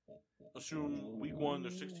 assume week 1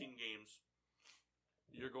 there's 16 games.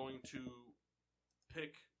 You're going to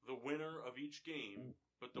pick the winner of each game,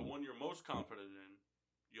 but the one you're most confident in,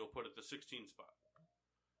 you'll put at the 16 spot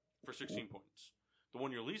for 16 points. The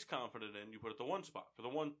one you're least confident in, you put at the 1 spot for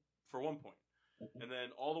 1 point. And then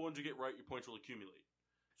all the ones you get right, your points will accumulate.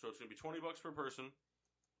 So it's going to be $20 per person.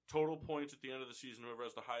 Total points at the end of the season, whoever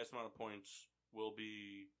has the highest amount of points will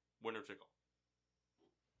be winner take all.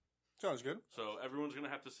 Sounds good. So everyone's going to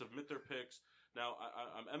have to submit their picks. Now,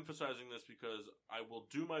 I'm emphasizing this because I will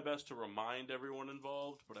do my best to remind everyone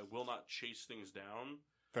involved, but I will not chase things down.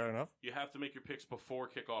 Fair enough. You have to make your picks before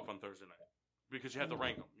kickoff on Thursday night because you have to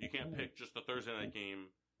rank them. You can't pick just the Thursday night game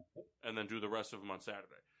and then do the rest of them on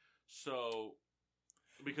Saturday. So,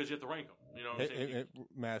 because you have to rank them. You know what I'm saying?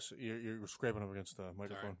 Mass, you're scraping up against the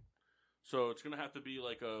microphone. So it's going to have to be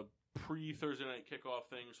like a pre-Thursday night kickoff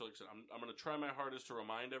thing. So like I said, I'm going to try my hardest to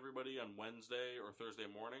remind everybody on Wednesday or Thursday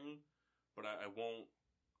morning, but I won't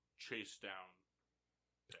chase down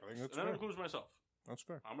picks. I think that's and that fair. includes myself. That's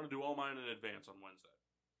fair. I'm going to do all mine in advance on Wednesday.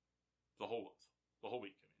 The whole month. The whole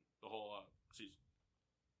week, I mean. The whole season.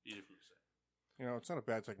 Easy for me to say. You know, it's not a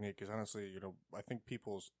bad technique because honestly, you know, I think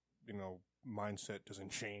people's, you know, mindset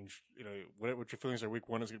doesn't change. You know, what your feelings are week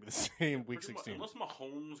 1 is going to be the same week Pretty 16. Unless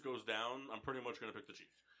Mahomes goes down, I'm pretty much going to pick the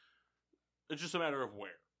Chiefs. It's just a matter of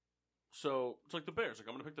where. So it's like the Bears. Like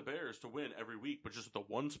I'm going to pick the Bears to win every week, but just at the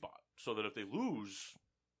 1 spot, so that if they lose,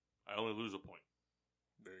 I only lose a point.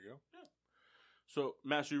 There you go. Yeah. So,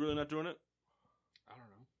 Master, you really not doing it? I don't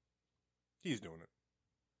know. He's doing it.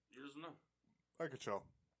 He doesn't know. I could tell.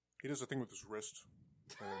 He does a thing with his wrist.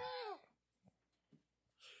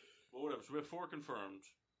 Well, whatever. So we have 4 confirmed.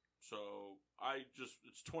 So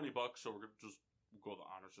it's $20. So we're gonna just go the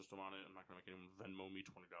honor system on it. I'm not gonna make anyone Venmo me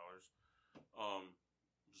 $20.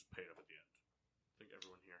 Just pay it up at the end. I think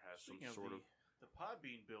everyone here has Speaking some sort of. The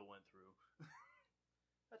Podbean bill went through.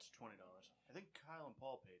 That's $20. I think Kyle and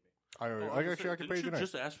Paul paid me. I can pay you Didn't tonight. you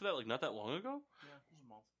just ask for that like not that long ago? Yeah, it was a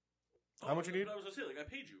month. How much you need? I was gonna say like I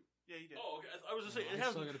paid you. Yeah, you did. Oh, okay. I was gonna say No, it I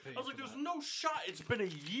has. still gotta pay I was you like, for there's that. no shot. It's been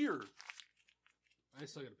a year. I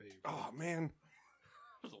still got to pay you. Oh man.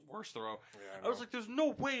 That was the worst throw. Yeah, I was like, there's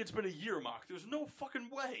no way it's been a year, Mock. There's no fucking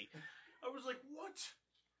way. I was like, what?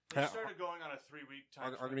 They started going on a 3-week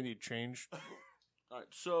time. are going to need change. All right,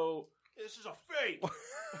 so This is a fake.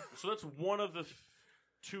 so that's one of the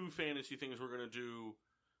 2 fantasy things we're gonna do.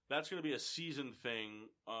 That's gonna be a season thing.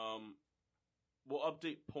 We'll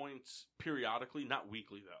update points periodically, not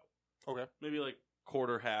weekly though. Okay. Maybe like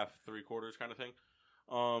quarter, half, 3/4 kind of thing.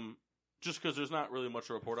 Just because there's not really much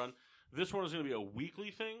to report on. This one is going to be a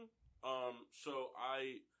weekly thing. So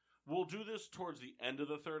I will do this towards the end of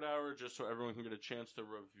the 3rd hour, just so everyone can get a chance to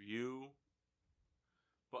review.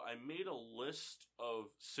 But I made a list of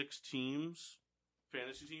 6 teams,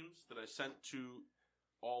 fantasy teams, that I sent to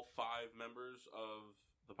all 5 members of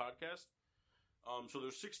the podcast. So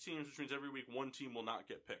there's 6 teams, which means every week 1 team will not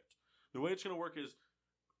get picked. The way it's going to work is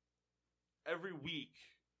every week,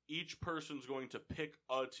 each person's going to pick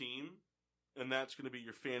a team, and that's going to be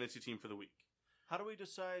your fantasy team for the week. How do we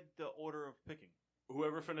decide the order of picking?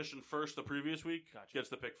 Whoever finished in first the previous week Gotcha. gets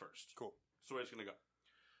the pick first. Cool. That's the way it's going to go.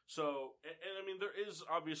 So, and I mean, there is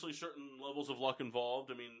obviously certain levels of luck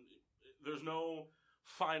involved. I mean, there's no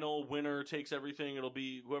final winner takes everything. It'll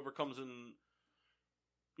be whoever comes in.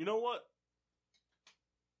 You know what?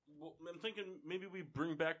 Well, I'm thinking maybe we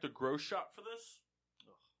bring back the gross shot for this.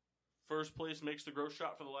 First place makes the gross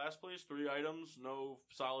shot for the last place. 3 items, no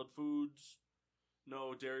solid foods,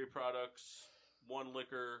 no dairy products, 1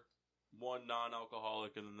 liquor, 1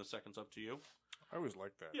 non-alcoholic, and then the second's up to you. I always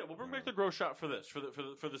like that. Yeah, we'll bring back the gross shot for this for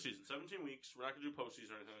the season. 17 weeks. We're not gonna do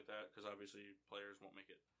postseason or anything like that because obviously players won't make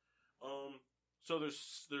it. So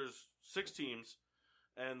there's 6 teams,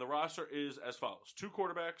 and the roster is as follows: 2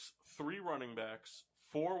 quarterbacks, 3 running backs,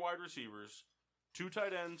 4 wide receivers, 2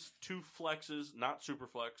 tight ends, 2 flexes, not super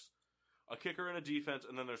flex, a kicker and a defense,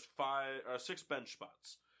 and then there's 6 bench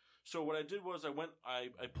spots. So what I did was I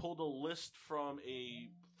pulled a list from a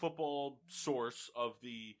football source of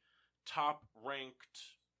the top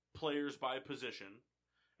ranked players by position,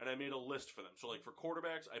 and I made a list for them. So, like, for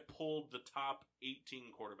quarterbacks, I pulled the top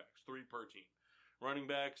 18 quarterbacks, 3 per team. Running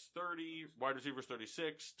backs, 30. Wide receivers,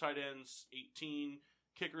 36. Tight ends, 18.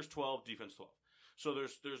 Kickers, 12. Defense, 12. So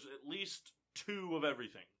there's at least 2 of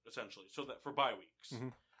everything, essentially, so that for bye weeks. Mm-hmm.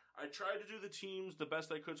 I tried to do the teams the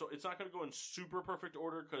best I could, so it's not going to go in super perfect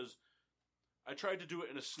order because I tried to do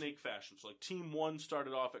it in a snake fashion. So, like, team 1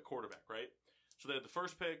 started off at quarterback, right? So they had the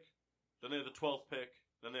first pick, then they had the 12th pick,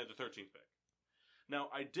 then they had the 13th pick. Now,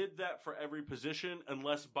 I did that for every position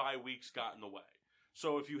unless bye weeks got in the way.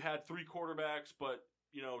 So if you had 3 quarterbacks, but,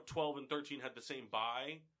 12 and 13 had the same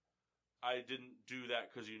bye, I didn't do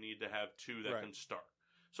that because you need to have 2 that can start.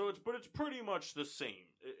 So it's pretty much the same.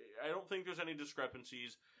 I don't think there's any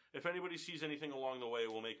discrepancies. If anybody sees anything along the way,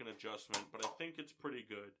 we'll make an adjustment, but I think it's pretty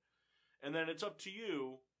good. And then it's up to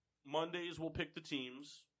you. Mondays we'll pick the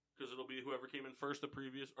teams because it'll be whoever came in first the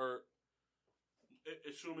previous, or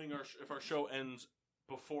assuming if our show ends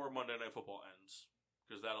before Monday Night Football ends,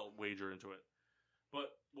 because that'll wager into it.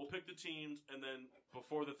 But we'll pick the teams, and then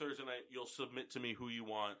before the Thursday night, you'll submit to me who you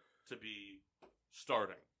want to be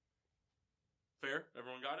starting. Fair?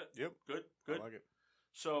 Everyone got it? Yep. Good? I like it.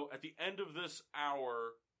 So at the end of this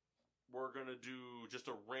hour, we're going to do just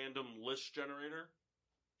a random list generator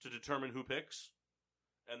to determine who picks,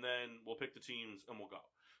 and then we'll pick the teams, and we'll go.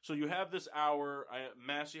 So you have this hour.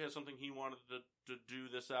 Massey has something he wanted to do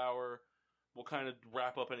this hour. We'll kind of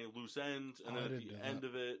wrap up any loose ends, and then at the end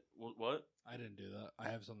of it, what? I didn't do that. I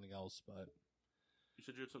have something else, but You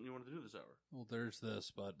said you had something you wanted to do this hour. well, there's this,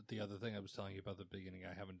 but the other thing I was telling you about at the beginning,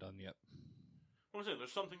 I haven't done yet. I'm saying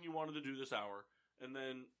there's something you wanted to do this hour, and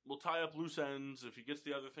then we'll tie up loose ends. If he gets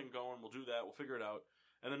the other thing going, we'll do that. We'll figure it out.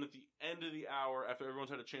 And then at the end of the hour, after everyone's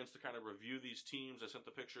had a chance to kind of review these teams, I sent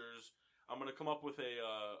the pictures. I'm going to come up with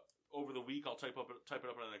over the week, I'll type it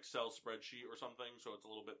up in an Excel spreadsheet or something, so it's a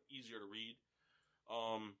little bit easier to read.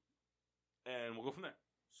 And we'll go from there.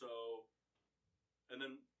 So, and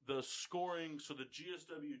then the scoring, so the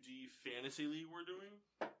GSWD Fantasy League we're doing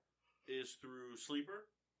is through Sleeper.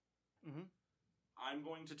 Mm-hmm. I'm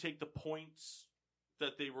going to take the points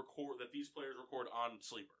that these players record on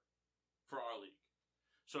Sleeper for our league.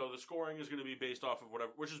 So the scoring is going to be based off of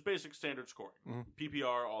whatever, which is basic standard scoring,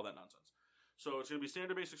 PPR, all that nonsense. So it's going to be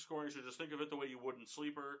standard basic scoring. So just think of it the way you would in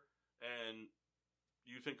Sleeper, and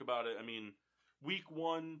you think about it. I mean, week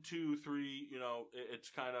 1, 2, 3, it's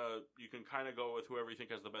kind of, you can kind of go with whoever you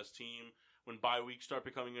think has the best team. When bye weeks start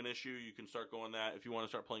becoming an issue, you can start going that. If you want to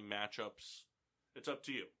start playing matchups, it's up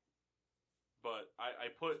to you. But I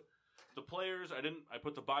put the players. I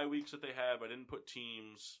put the bye weeks that they have. I didn't put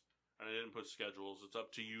teams, and I didn't put schedules. It's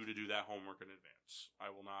up to you to do that homework in advance.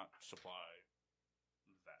 I will not supply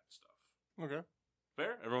that stuff. Okay.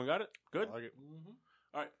 Fair? Everyone got it? Good? I like it. Mm-hmm.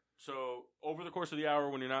 All right. So over the course of the hour,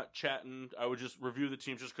 when you're not chatting, I would just review the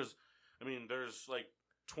teams just because, there's like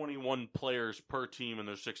 21 players per team, and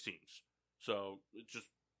there's 6 teams. So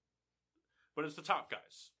but it's the top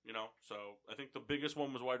guys, So I think the biggest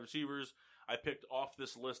one was wide receivers. I picked off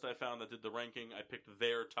this list I found that did the ranking. I picked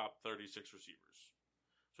their top 36 receivers.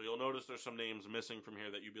 So you'll notice there's some names missing from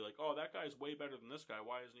here that you'd be like, oh, that guy's way better than this guy.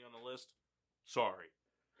 Why isn't he on the list? Sorry.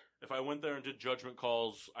 If I went there and did judgment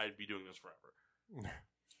calls, I'd be doing this forever.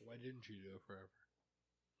 Why didn't you do it forever?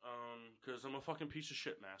 Because I'm a fucking piece of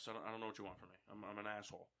shit, Mass. I don't know what you want from me. I'm an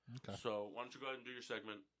asshole. Okay. So why don't you go ahead and do your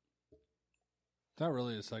segment? It's not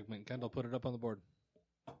really a segment. Kendall, put it up on the board.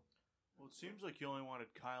 Well, it seems like you only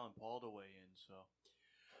wanted Kyle and Paul to weigh in, so.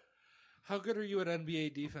 How good are you at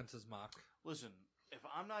NBA defenses, Mock? Listen, if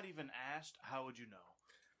I'm not even asked, how would you know?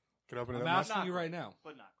 Can I open it I'm up? asking you right now.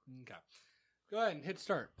 But not. Okay. Go ahead and hit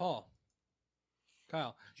start. Paul.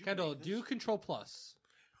 Kyle. Kendall, do Control Plus.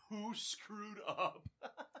 Who screwed up?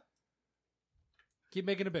 Keep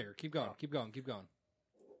making it bigger. Keep going. Keep going. Keep going.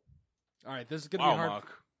 All right, this is going to be hard.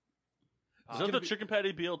 Mock. Is that the chicken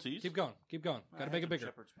patty BLTs? Keep going. Keep going. Got to make it bigger.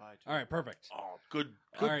 Shepherd's pie, too. All right, perfect. Oh, good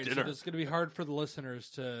All right, dinner. so this is going to be hard for the listeners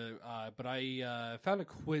to, but I found a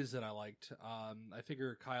quiz that I liked. I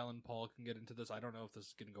figure Kyle and Paul can get into this. I don't know if this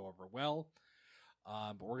is going to go over well,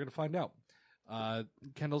 but we're going to find out.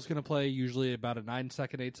 Kendall's going to play usually about a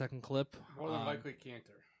 9-second, 8-second clip. More than likely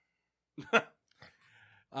Cantor.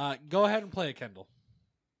 Go ahead and play it, Kendall.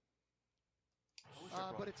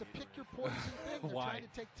 But it's a pick your poison thing. They're Why? trying to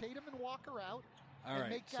take Tatum and Walker out. All and right,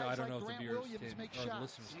 make so guys I don't know like if the Grant viewers Williams can, make or the shots.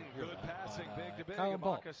 listeners can hear Good that. passing, big to big. Kyle and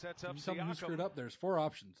Paul, Ibaka sets up can you tell me who Siakam. screwed up? There's 4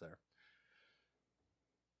 options there.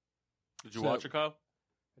 Did you watch it, Kyle?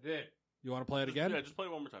 I did. You want to play it again? Yeah, just play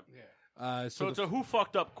it one more time. Yeah. So it's a who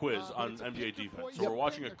fucked up quiz on NBA defense. So we're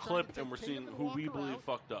watching a clip and we're seeing who we believe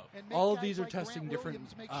fucked up. all of these are testing different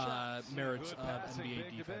merits of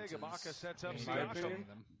NBA defenses. In my opinion,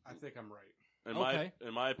 I think I'm right.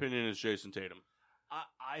 In my opinion, it's Jason Tatum.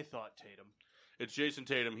 I thought Tatum. It's Jason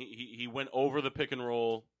Tatum. He went over the pick and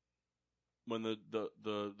roll when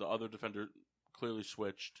the other defender clearly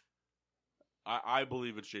switched. I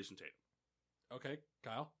believe it's Jason Tatum. Okay,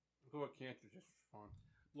 Kyle. Go with Cantor just for fun.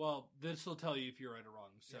 Well, this will tell you if you're right or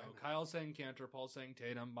wrong. So Kyle's saying Cantor, Paul's saying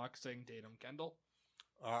Tatum, Mock's saying Tatum. Kendall?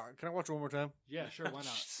 Can I watch it one more time? Yeah, sure, why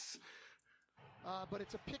not? But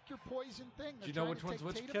it's a pick your poison thing. Do you know which one's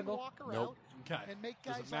which, Kendall? Nope. Okay. And make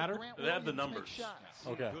Does guys it matter? Like Grant They have the Williams numbers. make shots.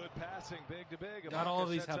 Okay. Good passing, big to big. Not all of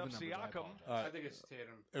these Sets have the up numbers. I Siakam. apologize. I think it's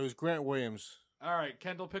Tatum. It was Grant Williams. All right,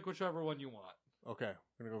 Kendall, pick whichever one you want. Okay. I'm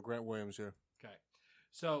going to go Grant Williams here. Okay.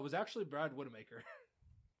 So it was actually Brad Widemaker.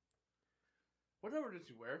 What number did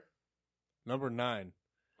you wear? Number 9.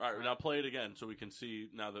 All right, now play it again so we can see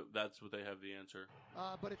now that that's what they have the answer.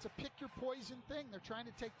 But it's a pick your poison thing. They're trying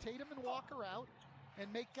to take Tatum and Walker out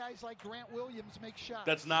and make guys like Grant Williams make shots.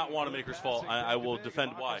 That's not Wanamaker's fault. I will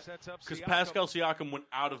defend why. Because Pascal Siakam went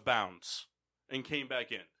out of bounds and came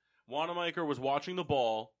back in. Wanamaker was watching the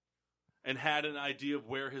ball and had an idea of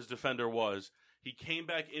where his defender was. He came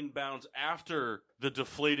back inbounds after the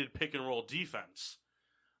deflated pick and roll defense.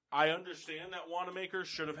 I understand that Wanamaker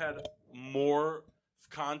should have had more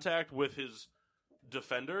contact with his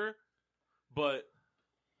defender, but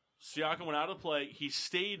Siakam went out of play. He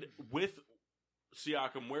stayed with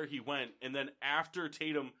Siakam where he went, and then after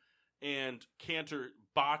Tatum and Cantor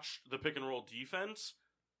botched the pick and roll defense,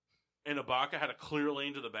 and Ibaka had a clear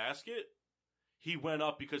lane to the basket, he went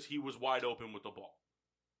up because he was wide open with the ball.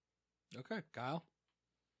 Okay, Kyle.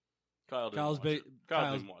 Kyle's Kyle's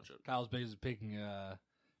didn't watch it. Kyle's basically picking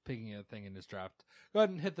a thing in his draft. Go ahead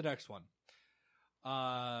and hit the next one.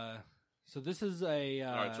 So this is a.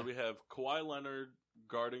 All right, so we have Kawhi Leonard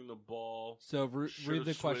guarding the ball. So read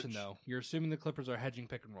the question switched. though. You're assuming the Clippers are hedging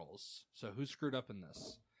pick and rolls. So who screwed up in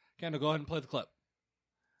this? Kendall, go ahead and play the clip.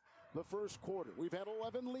 The first quarter, we've had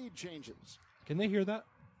 11 lead changes. Can they hear that?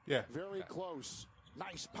 Yeah. Very close.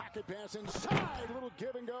 Nice pocket pass inside. Little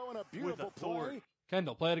give and go and a beautiful play.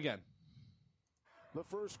 Kendall, play it again. The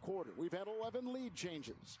first quarter, we've had 11 lead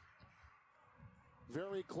changes.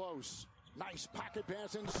 Very close. Nice pocket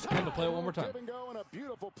pass inside. Kendall, play it one more time. Give and go and a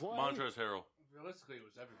beautiful play. Montrezl Harrell. Realistically, it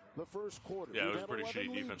was everywhere. The first quarter, Yeah, it we've was had pretty 11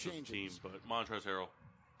 shitty lead defensive changes. team, but Montrezl Harrell.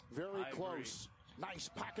 Very close. Nice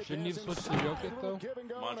pocket Shouldn't he pass have switched to inside. Jokic, Little though? give and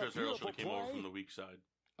go and a Montrezl Harrell should beautiful have came over play. from the weak side,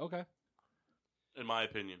 Okay. in my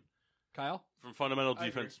opinion. Kyle? From fundamental I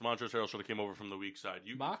defense, Montrezl Harrell should have came over from the weak side.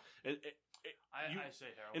 Mock? I say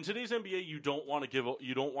Harold. In today's NBA, you don't want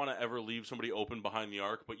to ever leave somebody open behind the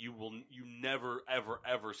arc, but you never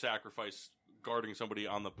ever sacrifice guarding somebody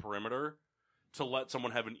on the perimeter to let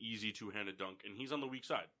someone have an easy two-handed dunk, and he's on the weak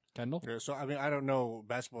side. Kendall? Yeah, so, I mean, I don't know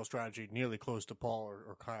basketball strategy nearly close to Paul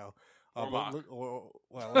or Kyle. Or Mock. Well,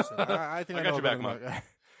 listen, I think I I got know your back, about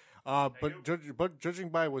him. But judging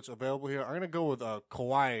by what's available here, I'm going to go with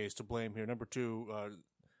Kawhi is to blame here. Number 2,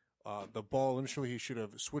 the ball initially he should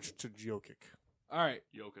have switched to Jokic. All right.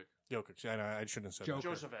 Jokic. Yeah, I shouldn't have said that.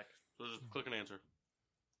 Joseph. So just click an answer.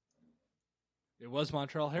 It was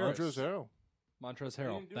Montrezl Harrell. Montrezl Harrell. Montrezl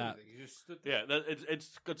Harrell. He didn't do That. anything. He just stood there. Yeah,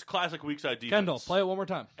 it's classic weak side defense. Kendall, play it one more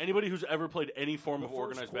time. Anybody who's ever played any form The of first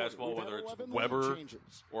organized quarter, basketball, we've had whether it's 11 lead Weber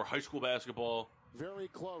changes. or high school basketball, Very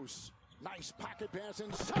close. Nice pocket pass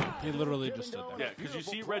inside. He literally Give just and stood go there. and yeah, a because you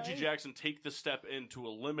see beautiful Reggie play. Jackson take the step in to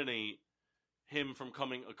eliminate him from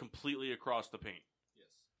coming completely across the paint,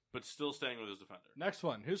 but still staying with his defender. Next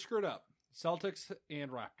one. Who screwed up? Celtics and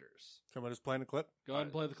Raptors. Can I just play the clip? Go ahead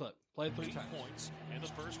and play the clip. Play it 3 8 times. points in the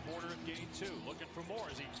first quarter of game 2. Looking for more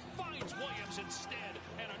as he finds Williams instead,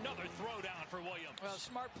 and another throwdown for Williams. Well,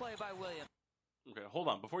 smart play by Williams. Okay, hold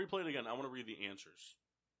on. Before you play it again, I want to read the answers.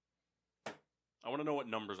 I want to know what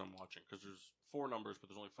numbers I'm watching, because there's 4 numbers, but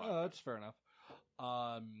there's only 5. Oh, that's fair enough.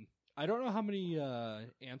 I don't know how many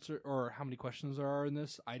how many questions there are in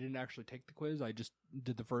this. I didn't actually take the quiz. I just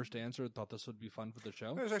did the first answer. Thought this would be fun for the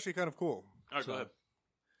show. It was actually kind of cool. All right, go ahead.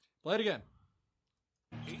 Play it again.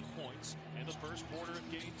 8 points in the first quarter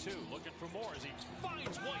of game 2. Looking for more as he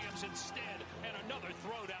finds Williams instead, and another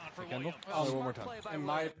throwdown for Kendall? Williams. Play it one more time. In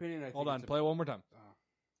my opinion, I think Hold on. it's Play it one more time.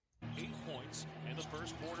 8 points in the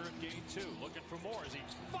first quarter of game 2. Looking for more as he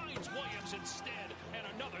finds Williams instead, and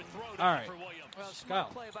another throwdown All right. for Williams. Well, smart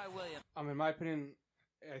Kyle. play by Williams. in my opinion,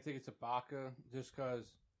 I think it's Ibaka just because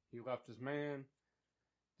he left his man.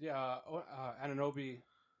 Yeah, Anunoby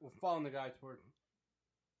was following the guy toward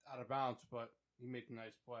out of bounds, but he made a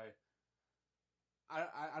nice play.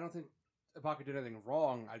 I don't think Ibaka did anything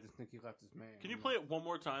wrong. I just think he left his man. Can you play it one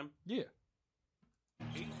more time? Yeah.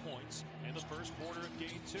 8 points in the first quarter of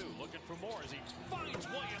game 2. Looking for more as he finds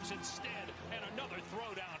Williams instead. And another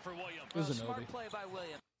throwdown for Williams. It was a Smart play by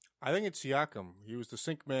Williams. I think it's Siakam. He was the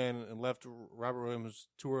sink man and left Robert Williams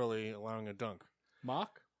too early, allowing a dunk.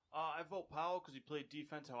 Mock? I vote Powell because he played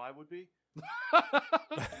defense how I would be.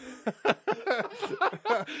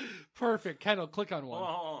 Perfect. Kendall, click on one.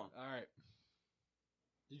 Hold on. All right.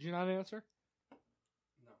 Did you not answer?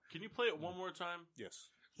 Can you play it one more time? Yes.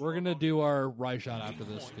 We're going to do our Rye shot after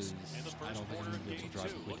this because in the I first don't think quarter we're of going to be game able to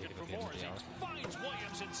drive 2. if we Looking take it for at the end more of as the he hour. finds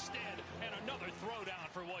Williams instead. And another throwdown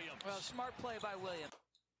for Williams. Well, smart play by Williams.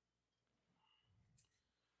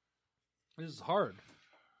 This is hard.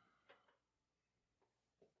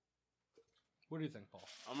 What do you think, Paul?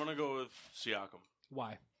 I'm gonna go with Siakam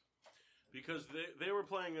Why? because they were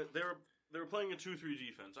playing a 2-3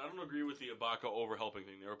 defense. I don't agree with the Ibaka overhelping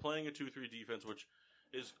thing. They were playing a 2-3 defense, which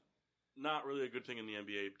is not really a good thing in the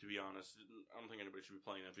NBA, to be honest. I don't think anybody should be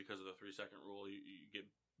playing that because of the 3-second rule. You get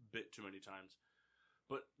bit too many times.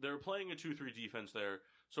 But they were playing a 2-3 defense there,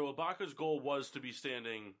 so Ibaka's goal was to be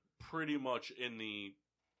standing pretty much in the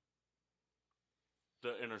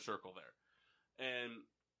inner circle there. And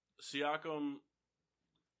Siakam,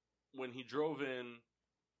 when he drove in,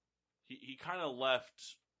 he kind of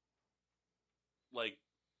left, like,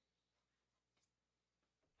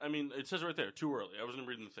 I mean, it says right there, too early. I wasn't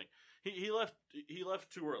reading the thing. He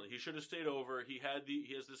left too early. He should have stayed over. He has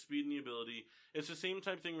the speed and the ability. It's the same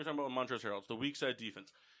type thing we're talking about with Montrezl Harrell. It's the weak side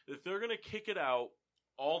defense. If they're going to kick it out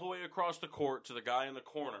all the way across the court to the guy in the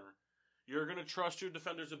corner, you're going to trust your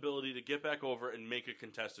defender's ability to get back over and make a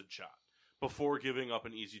contested shot before giving up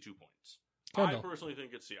an easy 2 points. Kendall. I personally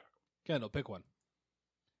think it's Siakam. Kendall, pick one.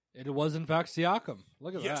 It was, in fact, Siakam.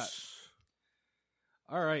 Look at that.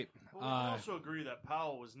 All right. But we also agree that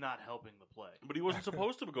Powell was not helping the play. But he wasn't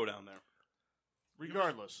supposed to go down there.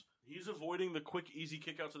 Regardless. He's avoiding the quick, easy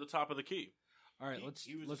kick out to the top of the key. All right, He let's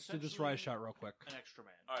was do this essentially Rye shot real quick. An extra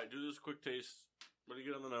man. All right, do this quick taste. What do you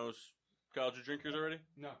get on the nose? Kyle, did you drink yours already?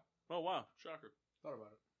 No. Oh, wow. Shocker. Thought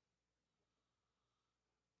about it.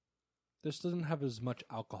 This doesn't have as much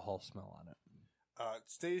alcohol smell on it. It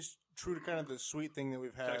stays true to kind of the sweet thing that we've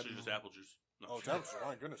It's had. actually just apple juice. No. Oh, it's apple juice. Oh,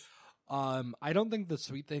 my goodness. I don't think the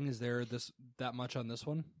sweet thing is there that much on this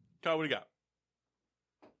one. Kyle, what do you got?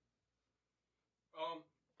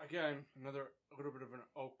 Again, a little bit of an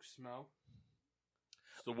oak smell.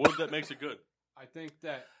 It's the wood that makes it good. I think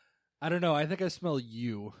that. I don't know. I think I smell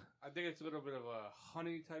you. I think it's a little bit of a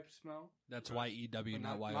honey type smell. That's Y-E-W, But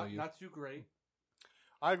not Y-O-U. Not too great.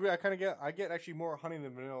 I agree. I get actually more honey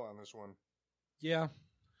than vanilla on this one. Yeah.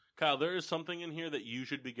 Kyle, there is something in here that you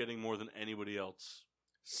should be getting more than anybody else.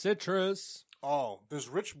 Citrus. Oh, there's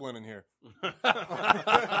rich blend in here.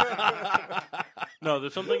 No,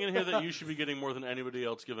 there's something in here that you should be getting more than anybody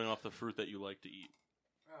else, giving off the fruit that you like to eat.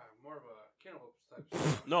 More of a cantaloupe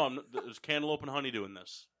type. No, there's cantaloupe and honeydew in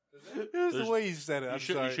this. Here's the way you said it.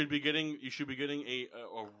 You should be getting a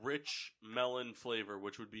rich melon flavor,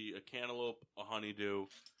 which would be a cantaloupe, a honeydew,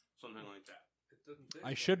 something like that.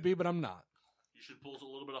 I should be, but I'm not. You should pull a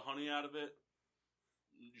little bit of honey out of it.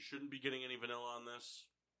 You shouldn't be getting any vanilla on this.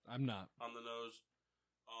 I'm not. On the nose.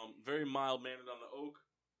 Very mild mannered on the oak.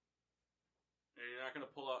 And you're not going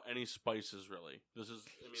to pull out any spices, really. This is,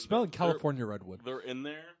 smelling California redwood. They're in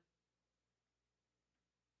there.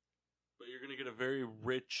 But you're going to get a very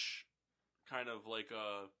rich, kind of like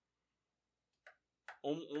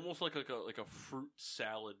almost like a fruit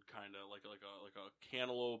salad, kind of like a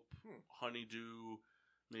cantaloupe, honeydew,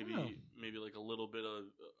 maybe like a little bit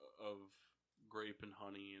of grape and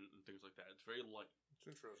honey and things like that. It's very light. It's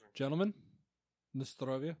interesting. Gentlemen,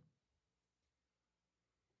 Nostrovia.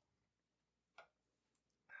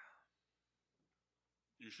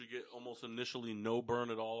 You should get almost initially no burn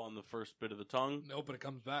at all on the first bit of the tongue. No, but it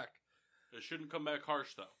comes back. It shouldn't come back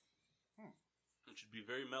harsh, though. It should be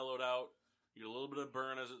very mellowed out. You get a little bit of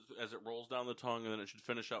burn as it rolls down the tongue, and then it should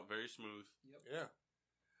finish out very smooth. Yep. Yeah.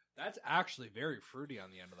 That's actually very fruity on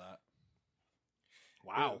the end of that.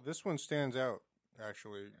 Wow. This one stands out,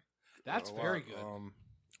 actually. That's very good.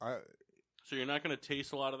 So you're not going to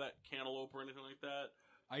taste a lot of that cantaloupe or anything like that?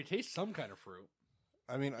 I taste some kind of fruit.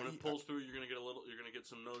 I mean, when it pulls through, you're going to get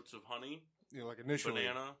some notes of honey. Yeah, like initially.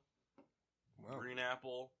 Banana. Wow. Green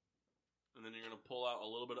apple. And then you're going to pull out a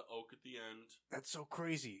little bit of oak at the end. That's so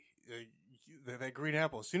crazy. That green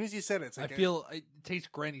apple. As soon as you said it, it's like I feel it tastes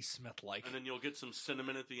Granny Smith-like. And then you'll get some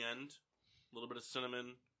cinnamon at the end. A little bit of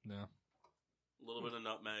cinnamon. Yeah. A little bit of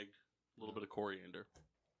nutmeg. A little bit of coriander.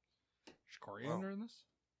 Is coriander in this?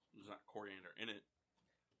 There's not coriander in it.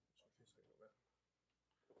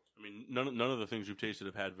 I mean, none of the things you've tasted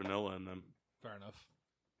have had vanilla in them. Fair enough.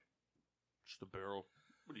 Just a barrel.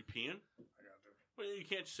 What are you peeing? I got to. Well, you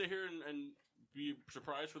can't sit here and be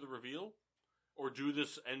surprised for the reveal, or do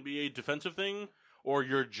this NBA defensive thing, or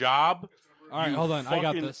your job. All right, hold on. I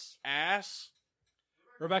got this. Ass.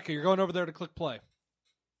 Rebecca, you're going over there to click play.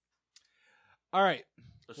 All right.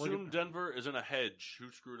 Assume Denver is in a hedge.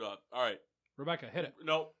 Who screwed up? All right. Rebecca, hit it.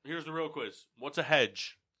 No, here's the real quiz. What's a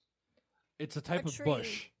hedge? It's a type of tree.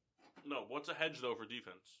 bush. No, what's a hedge, though, for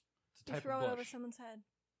defense? It's a You type throw of it bush. over someone's head.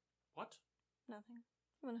 What? Nothing.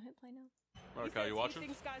 I'm going to hit play now. Mark, are you watching? He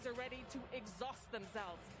thinks guys are ready to exhaust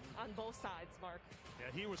themselves on both sides, Mark. Yeah,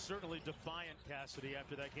 he was certainly defiant, Cassidy,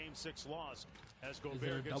 after that Game 6 loss, as there a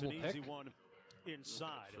Gobert gets an double easy pick? one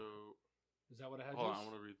inside. So, Is that what a hedge hold is? on, I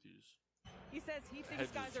want to read these. He says he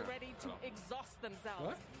thinks guys are ready to exhaust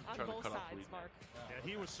themselves on Trying to both cut off sides, lead. Mark. Yeah,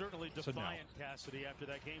 he was certainly So no. defiant, Cassidy, after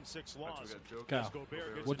that Game 6 All right, loss. so we got Joe. Cal, As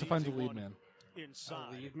Gobert gets what an defines a easy lead one man?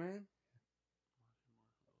 inside. A lead man?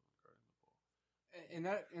 In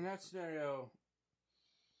that scenario,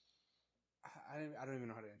 I don't even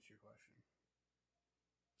know how to answer your question.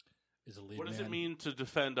 Is a lead What does man? it mean to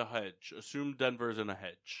defend a hedge? Assume Denver's in a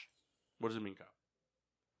hedge. What does it mean, Kyle?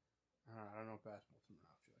 I don't know if basketball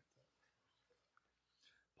terminology like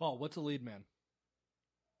that. Paul, what's a lead man?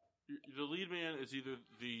 The lead man is either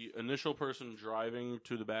the initial person driving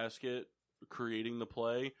to the basket, creating the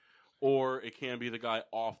play, or it can be the guy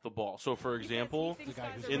off the ball. So, for example,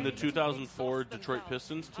 in the 2004 Detroit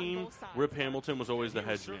Pistons team, Rip Hamilton was always the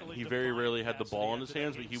hedge man. He very rarely had the ball in his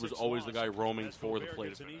hands, but he was always the guy roaming for the play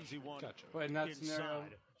to finish. Gotcha. But in that scenario,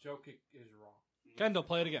 Jokic is wrong. Kendall,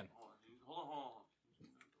 play it again. Hold on.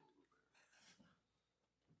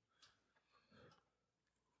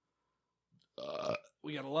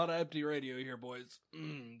 We got a lot of empty radio here, boys.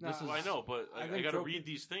 This is. I know, but I think got to Jokic- read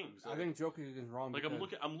these things. I think Jokic is wrong. Like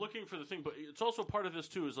because I'm looking for the thing, but it's also part of this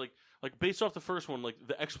too. Is like based off the first one, like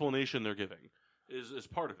the explanation they're giving is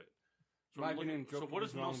part of it. So, My I'm looking- opinion, so Jokic what does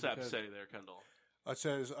is wrong Millsap because- say there, Kendall? It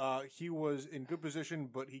says he was in good position,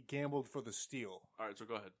 but he gambled for the steal. All right, so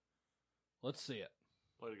go ahead, Let's see it.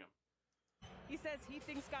 play it again. He says he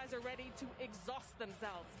thinks guys are ready to exhaust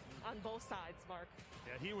themselves on both sides, Mark.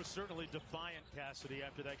 Yeah, he was certainly defiant, Cassidy,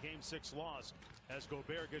 after that Game 6 loss, as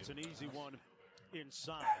Gobert gets an easy one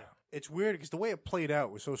inside. It's weird because the way it played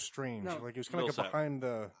out was so strange. No. Like it was kind of like Millsap. behind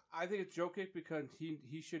the. I think it's Jokic because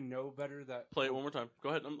he should know better that Play it one more time. Go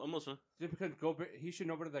ahead, I'm listening. just because Gobert he should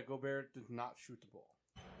know better that Gobert does not shoot the ball.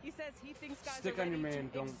 He says he thinks guys Stick are on ready your man,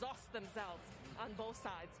 to don't- exhaust themselves on both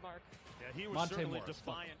sides, Mark. Yeah, he was Monte certainly Morris,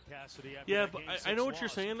 defiant, Cassidy, after Yeah, that but Game I 6 know what you're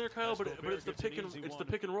loss, saying there, Kyle. as But Gobert it's the gets an pick and easy it's the one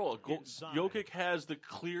pick and roll. inside. Jokic has the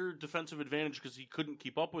clear defensive advantage because he couldn't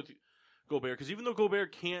keep up with Gobert. Because even though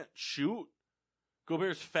Gobert can't shoot,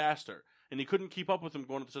 Gobert's faster, and he couldn't keep up with him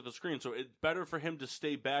going to the screen. So it's better for him to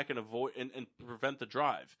stay back and avoid and prevent the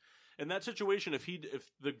drive. In that situation, if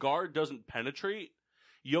the guard doesn't penetrate,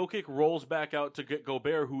 Jokic rolls back out to get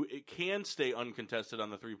Gobert, who it can stay uncontested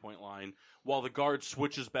on the 3-point line, while the guard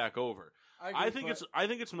switches back over. I think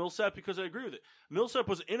it's Millsap because I agree with it. Millsap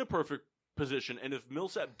was in a perfect position, and if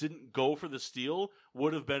Millsap didn't go for the steal,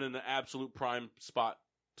 would have been in an absolute prime spot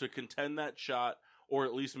to contend that shot, or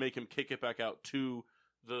at least make him kick it back out to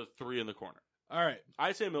the 3 in the corner. All right.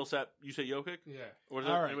 I say Millsap. You say Jokic? Yeah. What is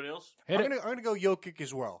All that? right. Anybody else? Hit I'm it. gonna go Jokic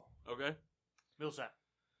as well. Okay. Millsap.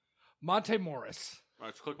 Monte Morris. All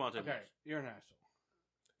right, so click Monte. Okay, you're an asshole.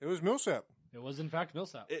 It was Millsap. It was in fact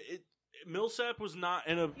Millsap. Millsap was not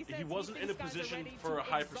in a. He says He wasn't in a thinks guys are position ready for to a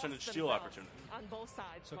high exhaust percentage steal themselves opportunity. on both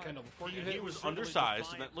sides. So Mark. Kendall, before you He hit, was certainly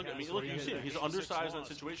undersized. defiant, Look at me. Cassidy, Look, you after see him. that He's Game 6 undersized in loss,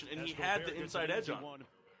 that situation, and as he had the Gobert gets inside an edge easy on him. one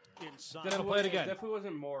inside. Then I'll play it again. Definitely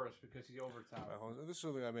wasn't Morris because he's overtowered. This is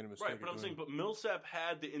something I made a mistake. Right, but of I'm doing. saying, but Millsap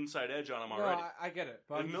had the inside edge on him No, already. I get it.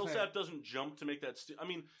 But If I'm just Millsap saying, doesn't jump to make that steal, I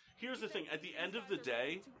mean, here's the thing. At the end of the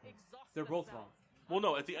day, they're both wrong. well,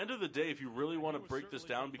 no. At the end of the day, if you really want to break this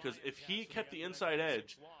down, because if he kept the inside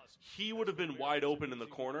edge, he would have been wide open in the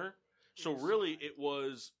corner. So really, it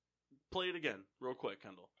was. Play it again, real quick,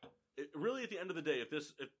 Kendall. Really, at the end of the day,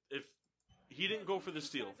 if he didn't go for the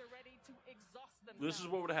steal, this is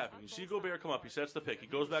what would have happened. You see Gobert come up, he sets the pick, he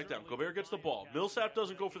goes back down. Gobert gets the ball. Millsap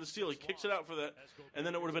doesn't go for the steal, he kicks it out for that, and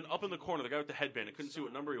then it would have been up in the corner. The guy with the headband, I couldn't see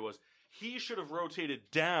what number he was. He should have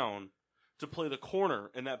rotated down to play the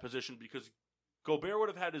corner in that position because Gobert would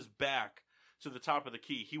have had his back to the top of the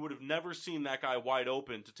key. He would have never seen that guy wide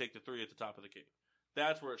open to take the 3 at the top of the key.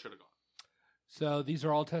 That's where it should have gone. So these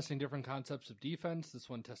are all testing different concepts of defense. This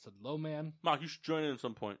one tested low man. Mark, you should join in at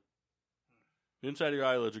some point. The inside of your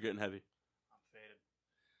eyelids are getting heavy. I'm faded.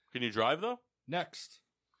 Can you drive, though? Next.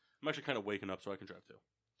 I'm actually kind of waking up so I can drive, too.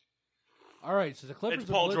 All right, so the Clippers. It's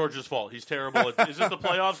Paul George's fault. He's terrible. Is this the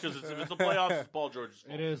playoffs? Because if it's the playoffs, it's Paul George's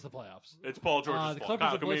fault. It is the playoffs. It's Paul George's the fault. Clippers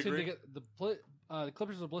Kyle, are can we blitzing agree? to get the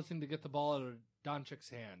Clippers are blitzing to get the ball out of Doncic's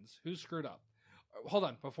hands. Who screwed up? Hold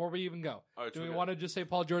on, before we even go, All right, do so we we got- want to just say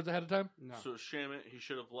Paul George ahead of time? No. So Shamit, he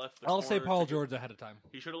should have left the I'll corner say Paul to get- George ahead of time.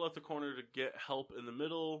 He should have left the corner to get help in the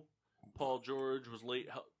middle. Paul George was late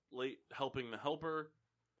helping the helper.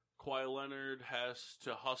 Kawhi Leonard has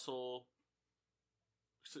to hustle.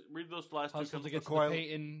 Read those last Hustle two. to get to the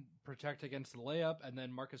Peyton, protect against the layup, and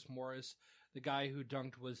then Marcus Morris, the guy who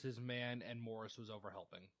dunked, was his man, and Morris was over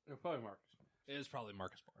helping. Probably Marcus. It is probably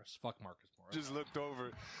Marcus Morris. Fuck Marcus Morris. Just looked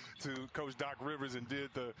over to Coach Doc Rivers and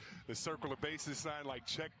did the circle of bases sign, like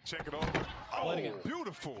check it over. Oh,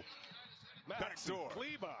 beautiful. Backdoor.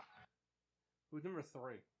 Who's number 3?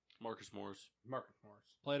 Marcus Morris. Marcus Morris.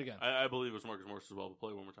 Play it again. I believe it was Marcus Morris as well, but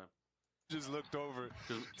play it one more time. Just looked over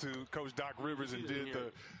to Coach Doc Rivers and did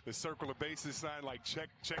the circle of bases sign, like check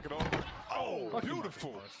it over. Oh,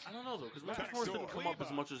 beautiful. I don't know though, because Marcus Morris didn't come up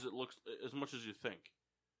as much as you think.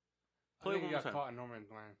 Play I it think one he more got time. caught in no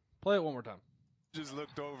man's land. Play it one more time. Just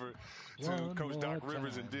looked over to One Coach more Doc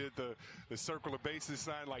Rivers time. and did the circle of bases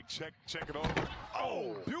sign, like check it over.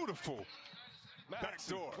 Oh, beautiful.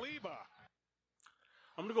 Backdoor.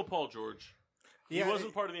 I'm gonna go Paul George. Yeah, he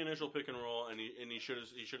wasn't part of the initial pick and roll, and he should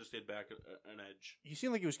have stayed back an edge. He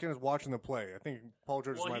seemed like he was kind of watching the play. I think Paul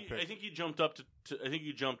George is my pick. I think he jumped up I think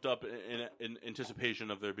he jumped up in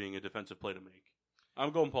anticipation of there being a defensive play to make.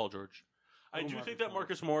 I'm going Paul George. I do think that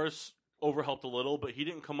Marcus Morris overhelped a little, but he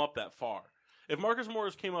didn't come up that far. If Marcus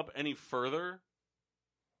Morris came up any further,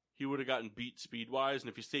 he would have gotten beat speed-wise, and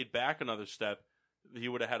if he stayed back another step, he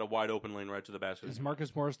would have had a wide open lane right to the basket. Is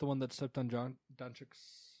Marcus Morris the one that stepped on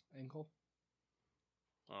Doncic's ankle?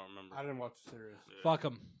 I don't remember. I didn't watch the series. Yeah. Fuck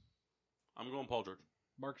him. I'm going Paul George.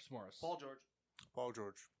 Marcus Morris. Paul George. Paul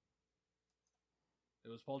George. It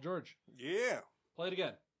was Paul George. Yeah. Play it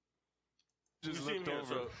again. Just You see looked him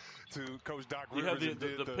here, over to Coach Doc You Rivers have and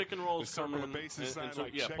did the pick and rolls the circle coming, of bases sign, and so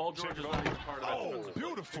like yeah, check, Paul check George is it not over. even part of that Oh, defensive play.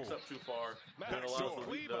 beautiful. Picks up too far. That Backdoor.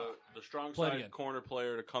 allows the strong Play it side again. corner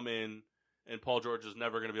player to come in, and Paul George is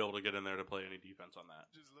never going to be able to get in there to play any defense on that.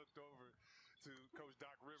 Just looked over to Coach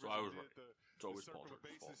Doc Rivers. So I was and right. did It's always the Paul circle of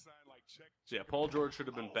George's fault. bases sign, like check, So yeah, Paul George should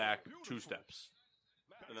have been back 2 steps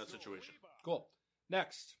in that situation. Cool.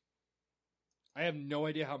 Next. I have no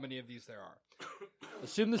idea how many of these there are.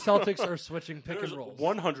 Assume the Celtics are switching pick There's and rolls.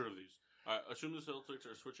 100 of these. Assume the Celtics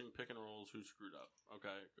are switching pick and rolls. Who screwed up? Okay,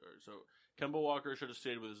 all right, so Kemba Walker should have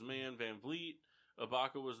stayed with his man, Van Vliet.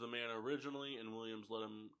 Ibaka was the man originally, and Williams let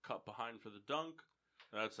him cut behind for the dunk.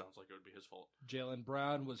 That sounds like it would be his fault. Jaylen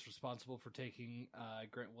Brown was responsible for taking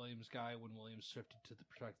Grant Williams' guy when Williams shifted to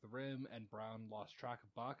protect the rim, and Brown lost track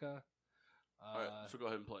of Baca. All right, so go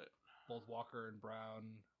ahead and play it. Both Walker and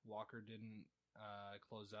Brown. Walker didn't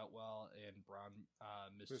close out well, and Brown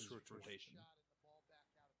missed his rotation.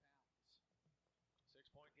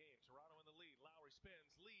 6-point game. Toronto in the lead. Lowry spins,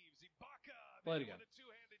 leaves. Ibaka. Play it there again. with a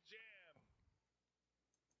two-handed jam.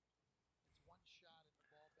 It's one shot and the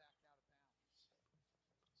ball back out of bounds.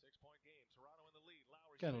 6-point game. Toronto in the lead.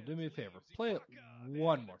 Lowry Kendall, do spins, me a favor. leaves. Play it Ibaka, there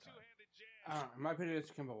one with more a time. two-handed jam. In my opinion,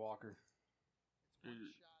 it's Kemba Walker. It's one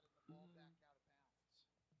shot and the ball back out of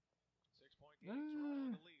bounds. 6-point game. Toronto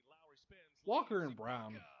in the lead. Lowry spins, Walker leaves. and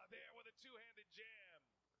Brown. Ibaka, there with a two-handed jam.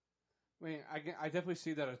 I mean, I definitely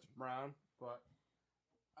see that it's Brown, but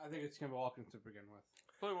I think it's Kemba Walker to begin with.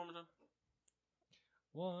 Play it one more time.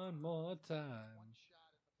 One more time. One shot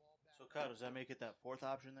and the ball back. So, Kyle, does that make it that fourth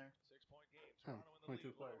option there? 6-point game. Oh, Toronto in the 22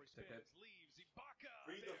 lead. players. Lowry Take spins, it. leaves. Ibaka.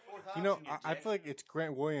 Read there the fourth with a option. You know, you I dick. feel like it's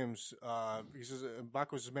Grant Williams. He says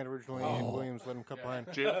Ibaka was his man originally, and Williams let him cut behind.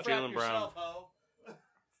 Jaylen Brown.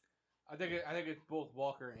 I think it's both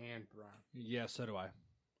Walker and Brown. Yeah, so do I.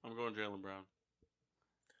 I'm going Jaylen Brown.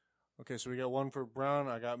 Okay, so we got one for Brown.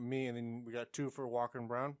 I got me, and then we got 2 for Walker and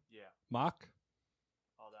Brown. Yeah. Mock?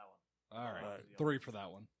 Oh, that one. All right. All right. 3 for that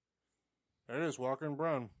one. There it is, Walker and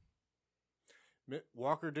Brown.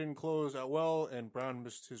 Walker didn't close out well, and Brown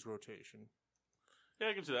missed his rotation. Yeah,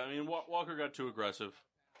 I can see that. I mean, Walker got too aggressive.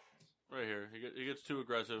 Right here. He gets too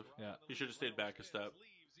aggressive. Yeah. He should have stayed back a step.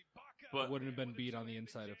 But Wouldn't have been beat on the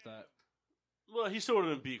inside of that. well, he still would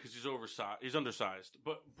have been beat because he's oversized. He's undersized.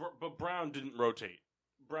 But Brown didn't rotate.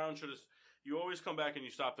 Brown should have. You always come back and you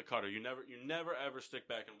stop the cutter. You never ever stick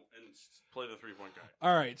back and play the 3-point guy.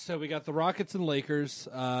 All right, so we got the Rockets and Lakers.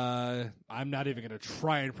 I'm not even going to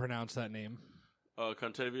try and pronounce that name.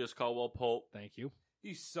 Contavious Caldwell-Pope. Thank you.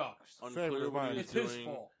 He sucks. Unclear what he is It's doing. his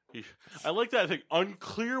fault. I like that. I think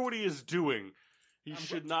unclear what he is doing. He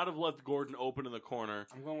should not have left Gordon open in the corner.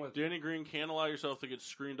 I'm going with Danny Green, can't allow yourself to get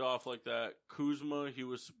screened off like that. Kuzma, he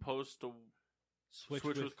was supposed to Switch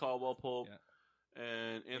with Caldwell Pope. Yeah.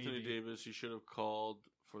 And Anthony Maybe. Davis, he should have called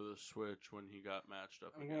for the switch when he got matched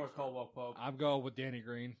up. I'm going with Caldwell Pope. I'm going with Danny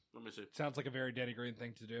Green. Let me see. Sounds like a very Danny Green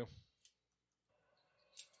thing to do.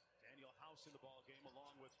 Daniel House in the ball game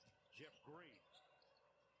along with Jeff Green.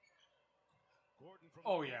 Gordon from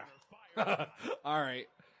Oh, the yeah. corner, fired. All right.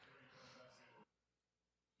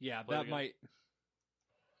 Yeah, Play that again. might.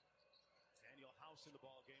 Daniel House in the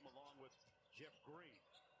ball game along with Jeff Green.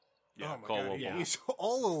 Yeah, Oh my Caldwell God, Pope. he's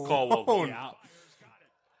all alone. Caldwell Pope. Yeah.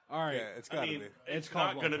 All right. Yeah, it's got to be. It's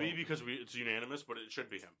Caldwell not going to be Pope. because it's unanimous, but it should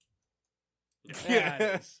be him. Yeah,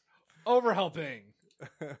 it is. Overhelping.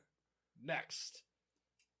 Next.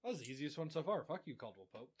 That was the easiest one so far. Fuck you, Caldwell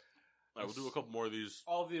Pope. All right, we'll do a couple more of these.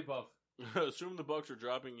 All of the above. Assume the Bucks are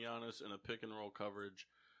dropping Giannis in a pick and roll coverage.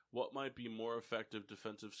 What might be more effective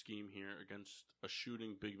defensive scheme here against a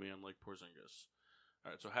shooting big man like Porzingis?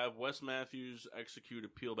 All right, so have Wes Matthews execute a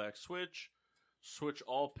peel back switch. Switch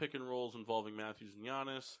all pick and rolls involving Matthews and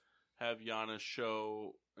Giannis. Have Giannis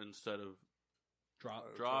show instead of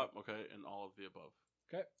drop. Okay, and all of the above.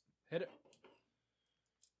 Okay, hit it.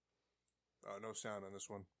 No sound on this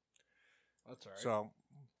one. That's all right. So,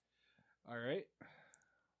 all right.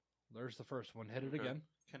 There's the first one. Hit it again.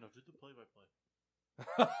 Kendall, did the play-by-play.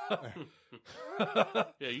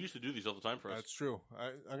 Yeah, you used to do these all the time for us. that's true.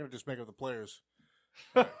 I'm going to just make up the players.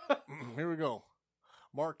 All right. Here we go.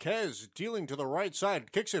 Marquez dealing to the right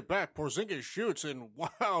side, kicks it back. Porzingis shoots, and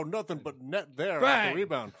wow, nothing but net there at Bang! the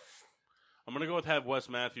rebound. I'm going to go with have Wes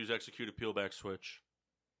Matthews execute a peel back switch.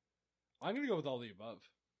 I'm going to go with all the above.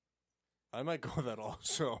 I might go with that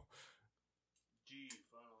also.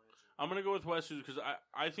 I'm going to go with Wes because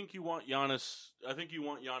I think you want Giannis. I think you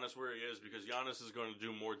want Giannis where he is because Giannis is going to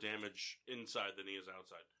do more damage inside than he is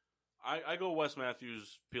outside. I go Wes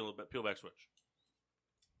Matthews peel back switch.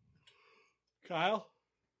 Kyle?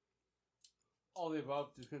 All the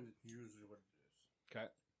above because it's usually what it is. Okay.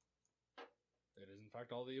 It is, in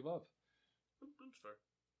fact, all the above. That's fair.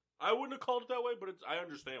 I wouldn't have called it that way, but I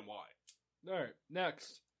understand why. All right,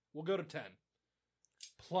 next. We'll go to 10.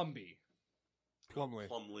 Plumlee.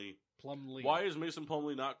 Plumlee. Why is Mason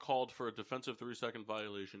Plumlee not called for a defensive 3-second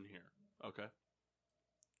violation here? Okay.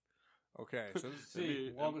 Okay, so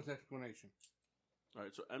See, longest explanation. All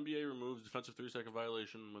right, so NBA removes defensive 3-second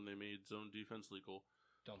violation when they made zone defense legal.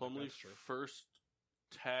 Don't think Plumlee that's true. first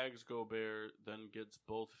tags Gobert, then gets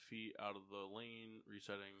both feet out of the lane,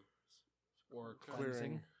 resetting. Or clearing.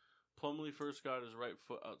 cleansing. Plumlee first got his right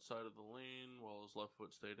foot outside of the lane while his left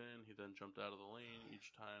foot stayed in. He then jumped out of the lane each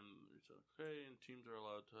time. Okay, and teams are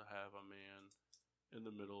allowed to have a man in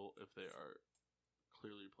the middle if they are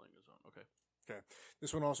clearly playing a zone. Okay. Okay.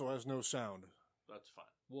 This one also has no sound. That's fine.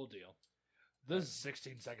 We'll deal. This is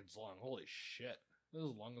 16 seconds long. Holy shit. This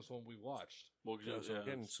is the longest one we watched. Well, So we're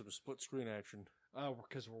getting some split screen action.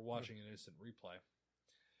 Because we're watching an instant replay.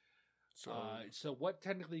 So, So what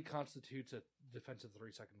technically constitutes a defensive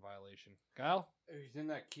 3-second violation? Kyle? He's in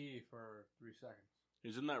that key for 3 seconds.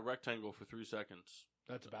 He's in that rectangle for 3 seconds.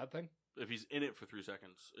 That's a bad thing? If he's in it for 3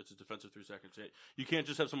 seconds, it's a defensive 3 seconds. You can't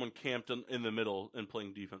just have someone camped in the middle and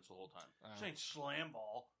playing defense the whole time. This ain't slam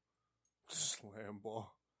ball. slam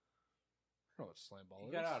ball. I don't know what slam ball He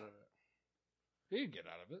is. got out of it. He didn't get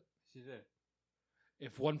out of it. She did.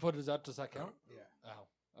 If 1 foot is out, does that count? Yeah.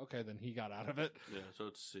 Oh, okay, then he got out of it. Yeah, so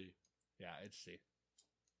it's C. Yeah, it's C.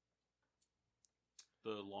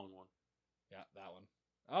 The long one. Yeah, that one.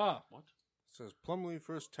 Ah. What? It says Plumlee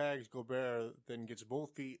first tags Gobert, then gets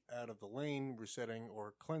both feet out of the lane, resetting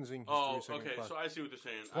or cleansing his 3-second okay. clock. So I see what they're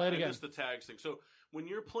saying. Play it I again. missed the tags thing. So when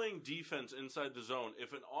you're playing defense inside the zone,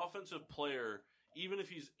 if an offensive player, even if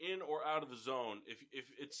he's in or out of the zone, if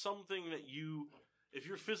it's something that if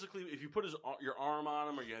you put your arm on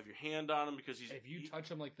him or you have your hand on him because If you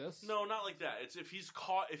touch him like this? No, not like that. It's if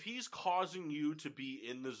he's causing you to be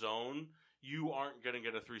in the zone, you aren't going to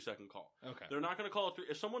get a 3-second call. Okay. They're not going to call it 3.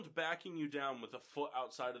 If someone's backing you down with a foot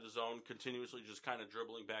outside of the zone, continuously just kind of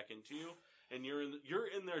dribbling back into you, and you're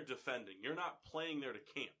in there defending. You're not playing there to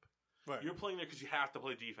camp. Right. You're playing there because you have to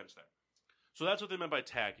play defense there. So that's what they meant by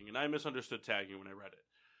tagging, and I misunderstood tagging when I read it.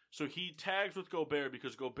 So he tags with Gobert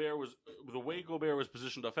because the way Gobert was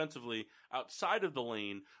positioned offensively outside of the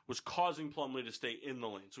lane was causing Plumlee to stay in the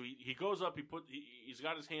lane. So he goes up, he's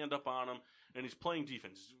got his hand up on him, and he's playing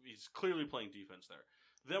defense. He's clearly playing defense there.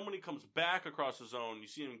 Then when he comes back across the zone, you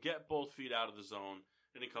see him get both feet out of the zone,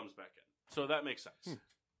 and he comes back in. So that makes sense.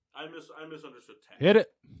 I misunderstood tag. Hit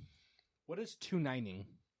it. What is 2-9ing?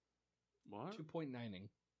 What? 2.9ing.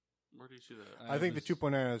 Where do you see that? I think the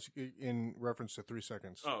 2.9 is in reference to 3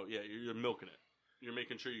 seconds. Oh, yeah, you're milking it. You're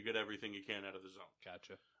making sure you get everything you can out of the zone.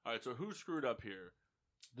 Gotcha. All right, so who screwed up here?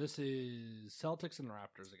 This is Celtics and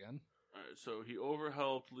Raptors again. All right, so he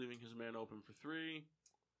overhelped, leaving his man open for 3.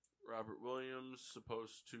 Robert Williams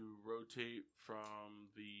supposed to rotate from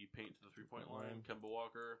the paint to the 3-point line. Kemba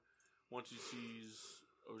Walker, once he sees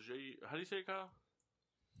Oje, how do you say it, Kyle?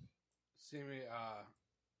 I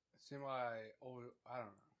don't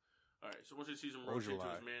know. All right, so once he sees him rotate to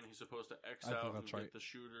his man, he's supposed to X out and get the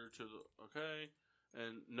shooter to the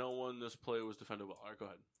and no one this play was defended well. All right, go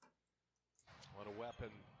ahead. What a weapon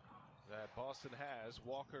that Boston has.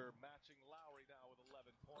 Walker matching Lowry now with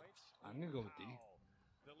 11 points. I'm gonna go with D.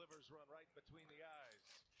 Delivers run right between the eyes.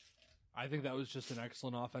 I think that was just an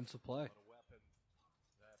excellent offensive play. What a weapon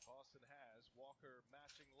that Boston has. Walker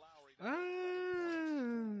matching Lowry now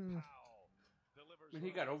with 11 points. I mean,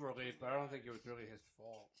 he got overlaid, but I don't think it was really his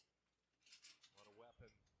fault. What a weapon.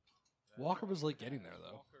 Walker was late getting there,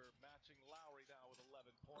 though. Walker matching Lowry now with 11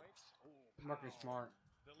 points. Marcus Smart.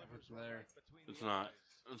 There.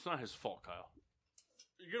 It's not his fault, Kyle.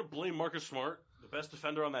 You're gonna blame Marcus Smart, the best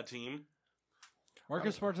defender on that team.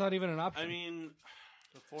 Marcus Smart's not even an option. I mean,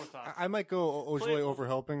 the fourth option. I might go Ojale over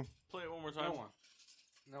helping. Play it one more time. No one.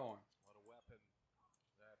 What a weapon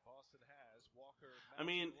that Boston has. Walker. I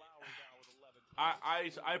mean,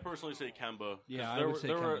 I personally say Kemba. Yeah, I would say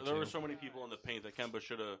Kemba there were too. so many people in the paint that Kemba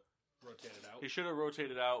should have rotated out. He should have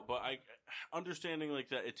rotated out, but understanding like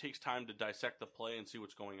that, it takes time to dissect the play and see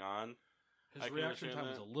what's going on. His reaction time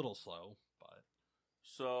was a little slow, but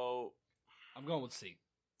so I'm going with C.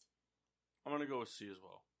 I'm going to go with C as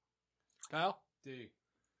well. Kyle? D.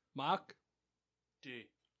 Mock? D.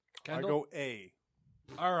 Kendall? I go A.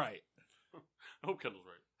 All right. I hope Kendall's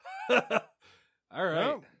right. All right.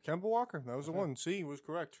 No, Kemba Walker. That was the one. C was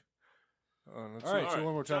correct. Let's All right. see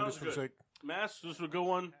one more time Sounds just for the good. sake. Mass, this is a good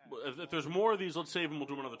one. If there's more of these, let's save them. We'll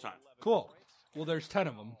do them another time. Cool. Well, there's 10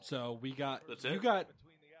 of them, so we got. That's you it? got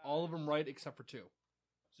all of them right except for 2.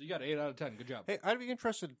 So you got 8 out of 10. Good job. Hey, I'd be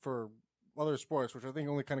interested for other sports, which I think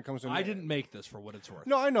only kind of comes in. I didn't make this for what it's worth.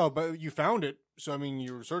 No, I know, but you found it. So, I mean,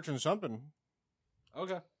 you were searching something.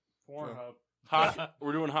 Okay. Pornhub. Hockey.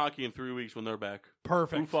 We're doing hockey in 3 weeks when they're back.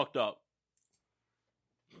 Perfect. Who fucked up?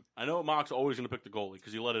 I know Mock's always going to pick the goalie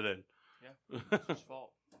because he let it in. Yeah, it's his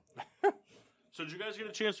fault. So did you guys get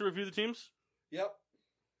a chance to review the teams? Yep.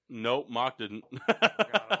 Nope, Mock didn't.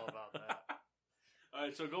 Forgot all about that. All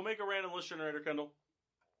right, so go make a random list generator, Kendall.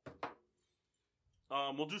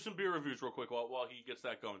 We'll do some beer reviews real quick while he gets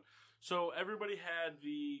that going. So everybody had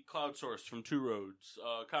the cloud source from Two Roads.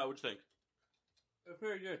 Kyle, what'd you think?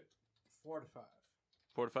 Very good. 4 to 5.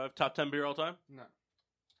 4 to 5. Top 10 beer all time? No.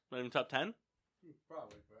 Not even top 10?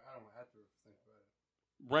 Probably, but I don't have to think about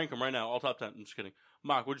it. Rank them right now, all top 10. I'm just kidding.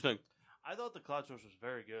 Mock, what'd you think? I thought the cloud source was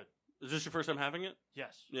very good. Is this your first time having it?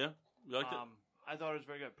 Yes. Yeah? You liked it? I thought it was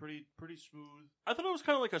very good. Pretty smooth. I thought it was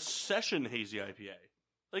kind of like a session hazy IPA.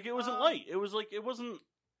 Like, it wasn't light. It was like, it wasn't...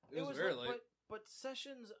 It was very light. But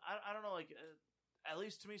sessions, I don't know, like, at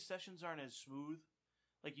least to me, sessions aren't as smooth.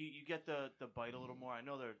 Like, you get the bite a little more. I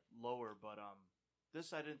know they're lower, but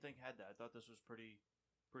this I didn't think had that. I thought this was pretty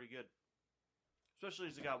good. Especially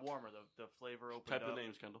as it got warmer, the flavor opened Type up. the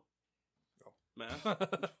names, Kendall. Oh. Mass?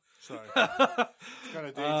 Sorry. It's kind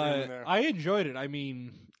of daydreaming there. I enjoyed it. I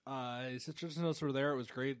mean, citrus notes were there. It was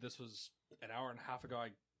great. This was an hour and a half ago. I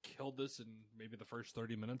killed this in maybe the first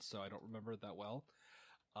 30 minutes, so I don't remember it that well.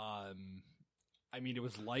 I mean, it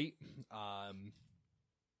was light.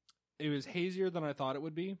 It was hazier than I thought it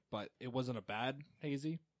would be, but it wasn't a bad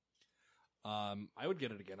hazy. I would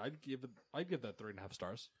get it again. I'd give that 3.5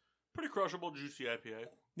 stars. Pretty crushable, juicy IPA.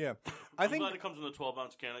 Yeah. I'm glad it comes in the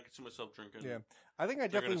 12-ounce can. I can see myself drinking. Yeah. I think I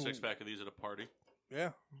They're definitely... a 6-pack of these at a party.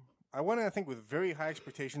 Yeah. I went in, I think, with very high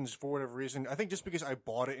expectations for whatever reason. I think just because I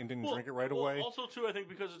bought it and didn't drink it right away. Also, too, I think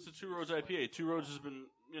because it's a Two Roads IPA. Two Roads has been,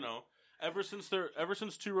 ever since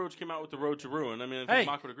Two Roads came out with the Road to Ruin. I mean, I think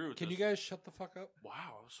Mock would agree with this. Can you guys shut the fuck up? Wow,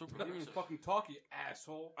 I was so You didn't even fucking talk, you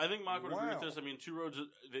asshole. I think Mock would agree with this. I mean, Two Roads,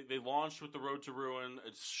 they launched with the Road to Ruin.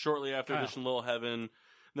 It's shortly after Edition Little Heaven.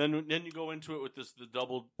 Then you go into it with the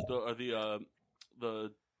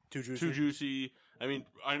Too Juicy. Too Juicy. I mean,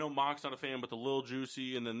 I know Mock's not a fan, but the Lil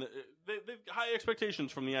Juicy, and then they've high expectations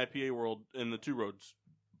from the IPA world in the Two Roads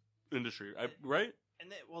industry, right? And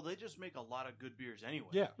they just make a lot of good beers anyway.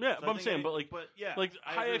 Yeah, So but I'm saying, yeah, I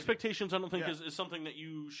high agree. expectations, I don't think is something that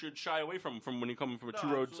you should shy away from when you're coming from a Two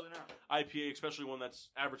Roads IPA, especially one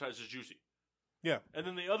that's advertised as juicy. Yeah. And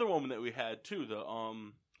then the other one that we had too, the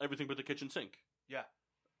Everything But the Kitchen Sink. Yeah.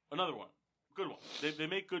 Another one, good one. They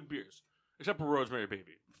make good beers, except for Rosemary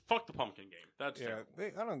Baby. Fuck the pumpkin game. That's terrible.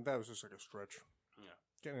 I don't. That was just like a stretch. Yeah.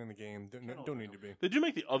 Getting in the game. Don't need to be. They do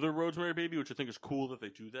make the other Rosemary Baby, which I think is cool that they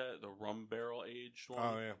do that. The rum barrel aged one.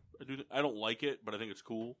 Oh, yeah. I don't like it, but I think it's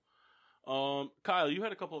cool. Kyle, you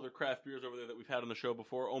had a couple other craft beers over there that we've had on the show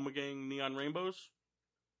before. Omegang Neon Rainbows?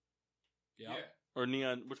 Yeah. Or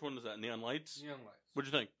Neon, which one is that? Neon Lights? Neon Lights.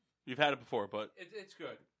 What'd you think? You've had it before, but... It's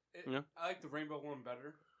good. Yeah. I like the rainbow one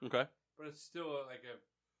better. Okay. But it's still like a...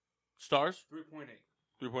 Stars? 3.8.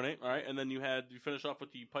 3.8, all right. And then you finished off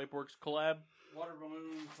with the Pipeworks collab. Water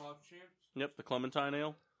Balloon College Champs. Yep, the Clementine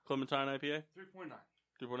Ale. Clementine IPA. 3.9.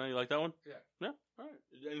 3.9, you like that one? Yeah. Yeah, all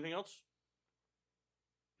right. Anything else?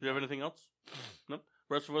 Do you have anything else? No?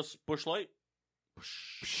 Rest of us, Busch Light?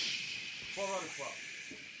 12 out of 12.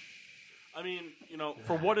 I mean,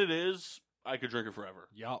 for what it is, I could drink it forever.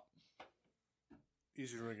 Yup.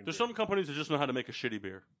 Easy drinking. There's some companies that just know how to make a shitty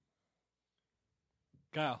beer.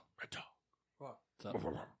 Kyle. What? What's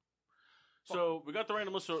up? So we got the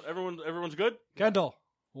random list. So everyone's good. Kendall.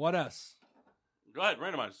 What S? Go ahead,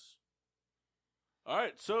 randomize. All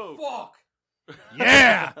right. So fuck.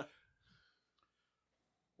 Yeah.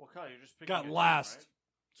 Well, Kyle, you're just picking Got a last. Team, right?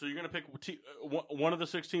 So you're gonna pick one of the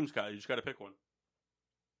 6 teams, Kyle. You just got to pick one.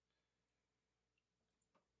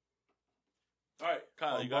 All right,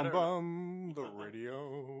 Kyle, you got it. The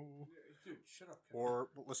radio. Dude, shut up. Or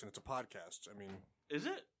listen, it's a podcast. I mean, is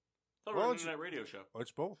it? I thought Well, we were an it's- internet radio show. well,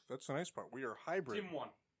 it's both. That's the nice part. We are hybrid. Team 1.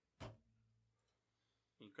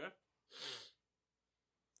 Okay.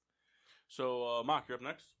 So, Mock, you're up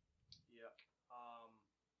next. Yeah.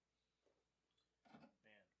 Man,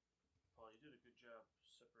 Paul, you did a good job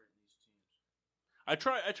separating these teams. I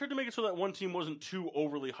tried to make it so that one team wasn't too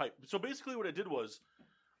overly hyped. So basically, what I did was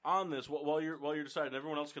on this while you're deciding,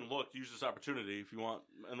 everyone else can look. Use this opportunity if you want,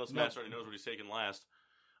 unless Matt already knows what he's taking last.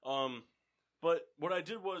 But what I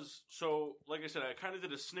did was, so like I said, I kind of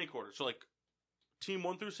did a snake order. So like team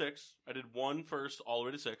 1 through 6, I did 1 first, all the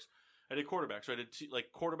way to 6. I did quarterback, so I did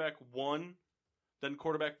quarterback 1, then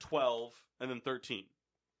quarterback 12, and then 13,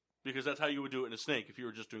 because that's how you would do it in a snake if you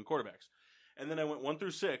were just doing quarterbacks. And then I went 1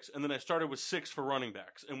 through 6, and then I started with 6 for running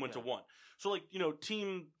backs and went to 1. So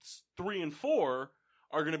teams 3 and 4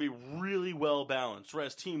 are going to be really well balanced,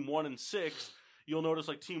 whereas team 1 and 6, you'll notice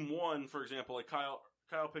like team 1, for example, like Kyle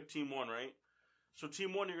picked team 1, right? So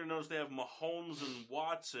team 1, you're going to notice they have Mahomes and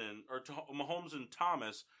Watson, or Mahomes and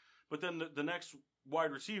Thomas, but then the next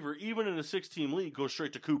wide receiver, even in a 6-team league, goes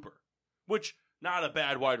straight to Cooper, which not a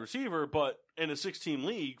bad wide receiver, but in a 6-team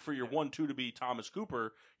league for your 1-2 to be Thomas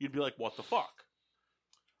Cooper, you'd be like, what the fuck?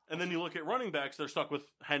 And then you look at running backs, they're stuck with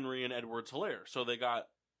Henry and Edwards-Helaire, so they got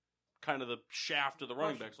kind of the shaft of the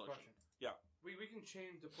running back selection. Yeah. We can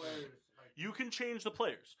change the players. You can change the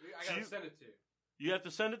players. I gotta send it to you. You have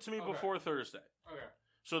to send it to me before Thursday. Okay.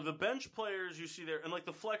 So the bench players you see there, and like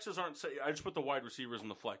the flexes aren't set. I just put the wide receivers in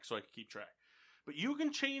the flex so I can keep track. But you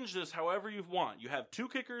can change this however you want. You have 2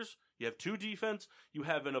 kickers, you have 2 defense, you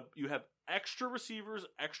have extra receivers,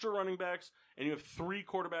 extra running backs, and you have 3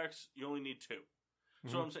 quarterbacks. You only need 2.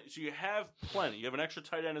 So I'm saying, so you have plenty. You have an extra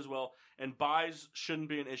tight end as well, and buys shouldn't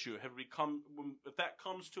be an issue. If that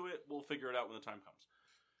comes to it, we'll figure it out when the time comes.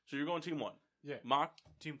 So you're going team 1. Yeah. Mock?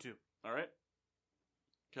 Team 2. All right.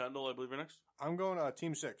 Kendall, I believe you're next. I'm going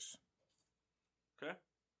team 6. Okay.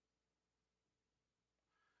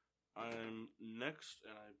 I'm next,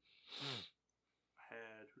 and I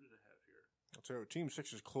had... Who did I have here? I'll tell you, team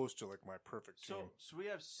 6 is close to like my perfect team. So we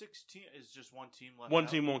have 6 teams. Is just one team left? One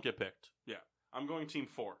team won't get picked. Yeah. I'm going team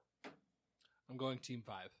 4. I'm going team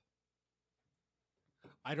 5.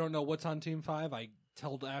 I don't know what's on team 5. I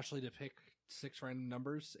told Ashley to pick 6 random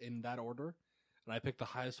numbers in that order, and I picked the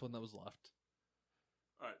highest one that was left.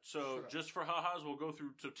 All right, so just for ha-has, we'll go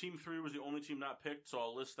through. So team 3 was the only team not picked, so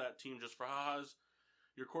I'll list that team just for ha-has.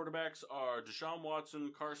 Your quarterbacks are Deshaun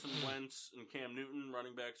Watson, Carson Wentz, and Cam Newton.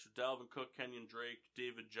 Running backs are Dalvin Cook, Kenyon Drake,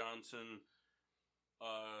 David Johnson,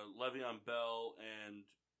 Le'Veon Bell, and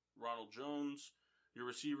Ronald Jones. Your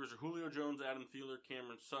receivers are Julio Jones, Adam Thielen,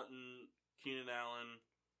 Cameron Sutton, Keenan Allen,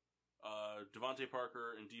 Devontae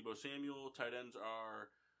Parker, and Deebo Samuel. Tight ends are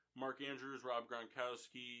Mark Andrews, Rob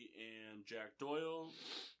Gronkowski, and Jack Doyle.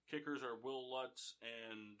 Kickers are Will Lutz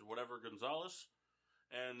and whatever Gonzalez.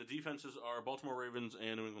 And the defenses are Baltimore Ravens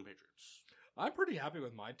and New England Patriots. I'm pretty happy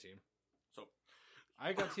with my team. So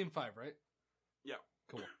I got team 5, right? Yeah.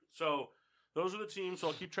 Cool. So those are the teams. So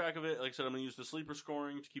I'll keep track of it. Like I said, I'm going to use the sleeper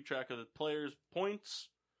scoring to keep track of the players' points.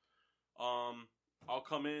 I'll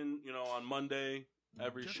come in, on Monday,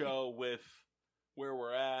 every show with where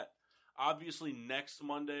we're at. Obviously, next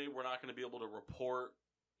Monday, we're not going to be able to report,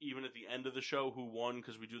 even at the end of the show, who won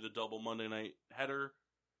because we do the double Monday night header.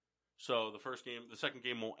 So the second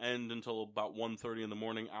game won't end until about 1:30 in the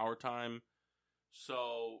morning, our time.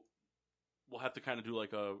 So we'll have to kind of do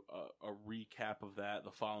like a recap of that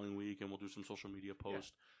the following week, and we'll do some social media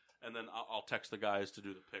posts. Yeah. And then I'll text the guys to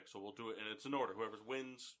do the pick. So we'll do it, and it's in order. Whoever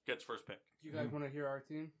wins gets first pick. Do you guys want to hear our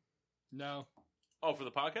team? No. Oh, for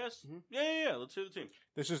the podcast? Mm-hmm. Yeah. Let's hear the team.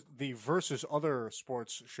 This is the versus other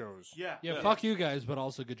sports shows. Yeah. Fuck you guys, but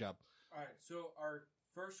also good job. All right. So our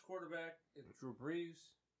first quarterback is Drew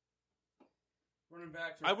Brees. Running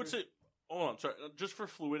back. I would say, hold on, sorry, just for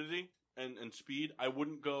fluidity and speed, I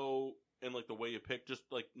wouldn't go in like the way you pick. Just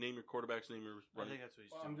like name your quarterbacks, name your running. I think that's what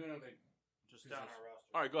he's doing. I'm doing it like just down our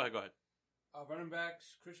roster. All right, go ahead. Running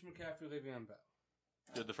backs: Christian McCaffrey, Le'Veon Bell.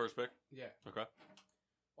 Did the first pick? Yeah. Okay.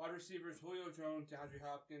 Wide receivers: Julio Jones, DeAndre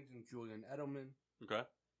Hopkins, and Julian Edelman. Okay.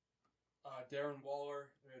 Darren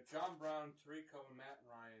Waller, John Brown, Tariq Cohen, Matt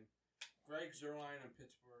Ryan, Greg Zuerlein in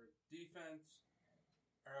Pittsburgh. Defense.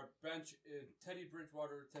 Our bench is Teddy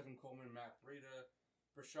Bridgewater, Tevin Coleman, Matt Breida,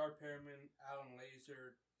 Brashard Perriman, Alan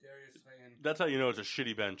Laser, Darius Slayton. That's how you know it's a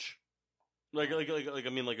shitty bench. Like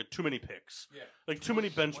too many picks. Yeah. Like too many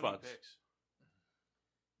bench spots. Picks.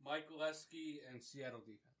 Mike Gillespie and Seattle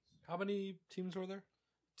defense. How many teams were there?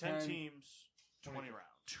 10 teams, 20 rounds.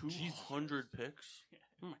 200 picks?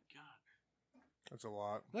 Oh my god. That's a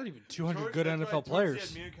lot. Not even 200 good NFL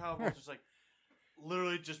players. Me and Kyle both just like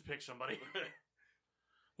literally just pick somebody.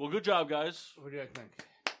 Well, good job, guys. What do you think?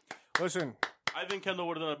 Listen, I think Kendall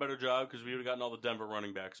would have done a better job because we would have gotten all the Denver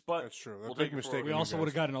running backs. But that's true. We'll take a mistake. We also would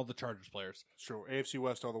have gotten all the Chargers players. It's true. AFC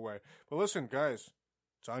West all the way. But listen, guys,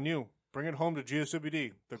 it's on you. Bring it home to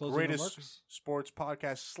GSWD, the Closing greatest remarks? sports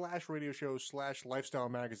podcast / radio show / lifestyle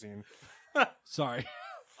magazine. Sorry.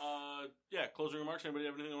 Yeah, closing remarks. Anybody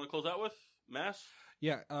have anything you want to close out with? Mass?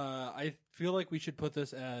 Yeah, I feel like we should put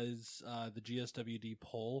this as the GSWD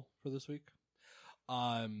poll for this week.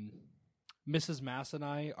 Mrs. Mass and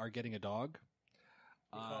I are getting a dog.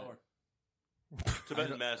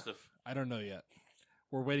 Tibetan Mastiff. I don't know yet.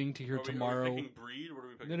 We're waiting to hear Are we tomorrow. picking breed? What are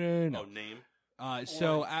we picking? No. Oh, name?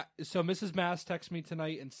 So Mrs. Mass texted me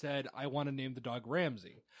tonight and said, I want to name the dog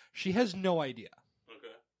Ramsey. She has no idea.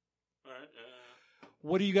 Okay. All right.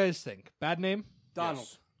 What do you guys think? Bad name? Donald.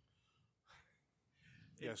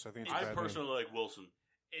 Yes, I think it's I a bad personally like Wilson.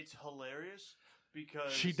 It's hilarious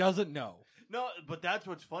because She doesn't know. No, but that's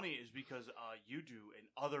what's funny is because you do and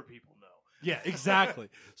other people know. Yeah, exactly.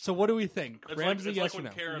 So what do we think? It's Ramsey, like, yes when or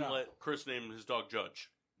no? Karen let Chris name his dog Judge.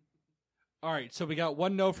 All right, so we got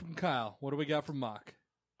one no from Kyle. What do we got from Mock?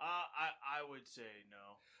 I would say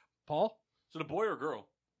no. Paul? Is it a boy or a girl?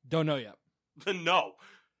 Don't know yet. Then no.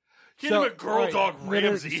 Can't name a girl dog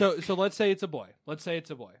Ramsey. So let's say it's a boy.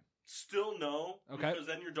 Still no. Okay. Because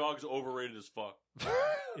then your dog's overrated as fuck.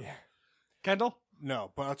 Yeah. Kendall?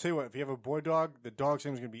 No, but I'll tell you what. If you have a boy dog, the dog's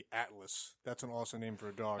name is going to be Atlas. That's an awesome name for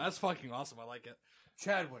a dog. That's fucking awesome. I like it.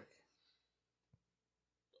 Chadwick.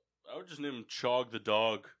 I would just name him Chog the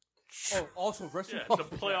dog. Oh, also rest in Yeah, it's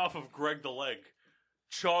a play off of Greg the Leg.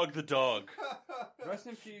 Chog the dog. Rest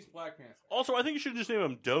in peace, Black Panther. Also, I think you should just name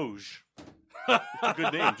him Doge. It's a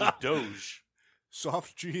good name, just Doge.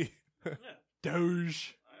 Soft G. Yeah.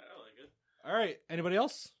 Doge. I like it. All right. Anybody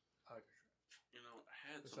else? You know, I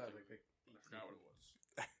had something. I forgot what it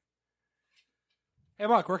was. Hey,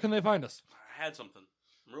 Mark, where can they find us? I had something.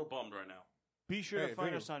 I'm real bummed right now. Be sure to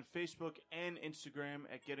find us on Facebook and Instagram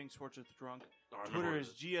at Getting Sports with Drunk. Twitter is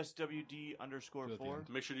GSWD_4.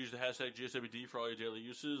 Make sure to use the hashtag GSWD for all your daily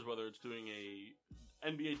uses, whether it's doing a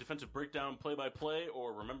NBA defensive breakdown play-by-play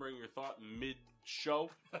or remembering your thought mid-show.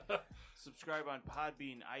 Subscribe on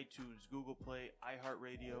Podbean, iTunes, Google Play,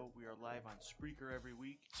 iHeartRadio. We are live on Spreaker every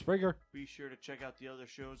week. Spreaker. Be sure to check out the other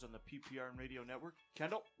shows on the PPRN Radio Network.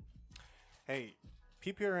 Kendall? Hey,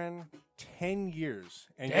 PPRN, 10 years.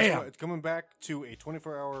 And Damn. guess what? It's coming back to a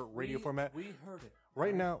 24-hour radio format. We heard it.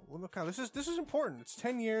 Right now, well, look, this is important. It's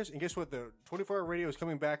 10 years, and guess what? The 24-hour radio is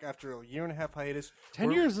coming back after a year and a half hiatus.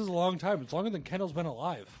 10 years is a long time. It's longer than Kendall's been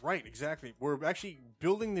alive. Right, exactly. We're actually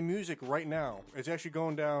building the music right now. It's actually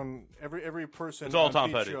going down. Every person it's all on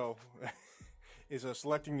Tom Pete's Petty. show is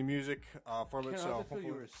selecting the music from Ken, itself. I feel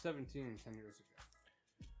you were 17 10 years ago.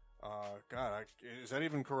 God, is that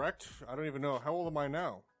even correct? I don't even know. How old am I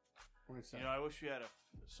now? You know, I wish we had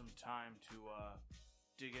some time to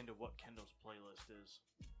dig into what Kendall's playlist is.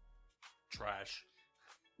 Trash.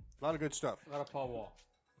 A lot of good stuff. A lot of Paul Wall.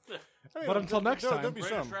 But until next time. There'll be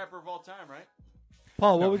Greatest some. rapper of all time, right?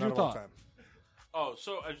 Paul, what No, was not your of all thought? time. Oh,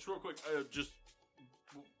 so just real quick,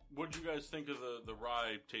 what did you guys think of the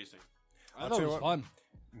rye tasting? I thought it was fun.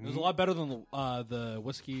 It was a lot better than the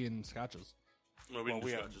whiskey and scotches. No, we didn't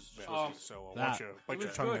we do haven't scotches. been, Just whiskey. so that. why don't you bite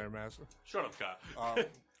your tongue there, Master? Shut up, Kyle.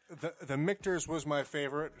 The Mictors was my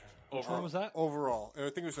favorite. Which one was that? Overall. I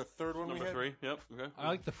think it was the third one Number we had. 3. Yep. Okay. I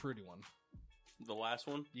like the fruity one. The last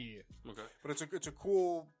one? Yeah. Okay. But it's a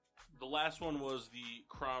cool... The last one was the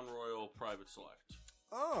Crown Royal Private Select.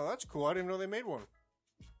 Oh, that's cool. I didn't even know they made one.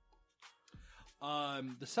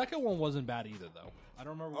 The second one wasn't bad either, though. I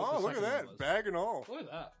don't remember what the look second at that. one was. Bag and all. Look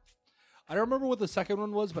at that. I don't remember what the second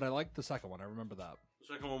one was, but I liked the second one. I remember that.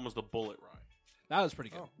 The second one was the Bullet Ride. That was pretty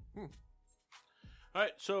good. All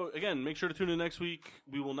right, so again, make sure to tune in next week.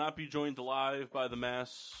 We will not be joined live by the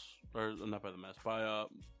Mass, or not by the Mass, by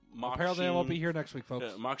Mock Apparently, I Sheen. won't be here next week, folks.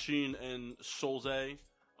 Yeah, Mock Sheen and Solze,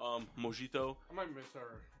 Mojito. I might miss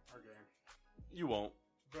our game. You won't.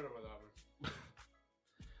 Better without me.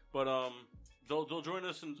 But they'll join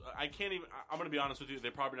us, and I can't even. I'm going to be honest with you.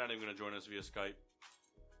 They're probably not even going to join us via Skype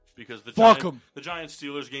because the Giants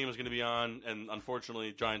Steelers game is going to be on, and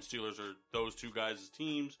unfortunately, Giants Steelers are those two guys'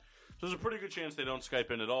 teams. So there's a pretty good chance they don't Skype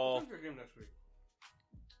in at all. Who's your game next week?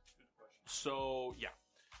 So yeah,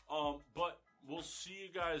 but we'll see you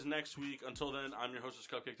guys next week. Until then, I'm your hostess,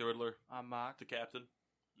 Cupcake the Riddler. I'm Mock, the captain.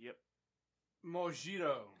 Yep.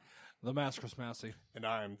 Mojito. The Mask Chris Massey. And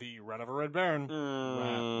I'm the Rat of a Red Baron.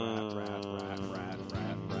 Rat.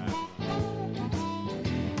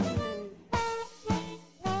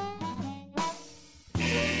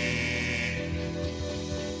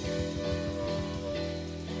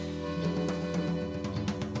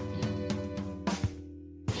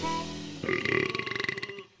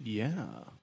 Yeah.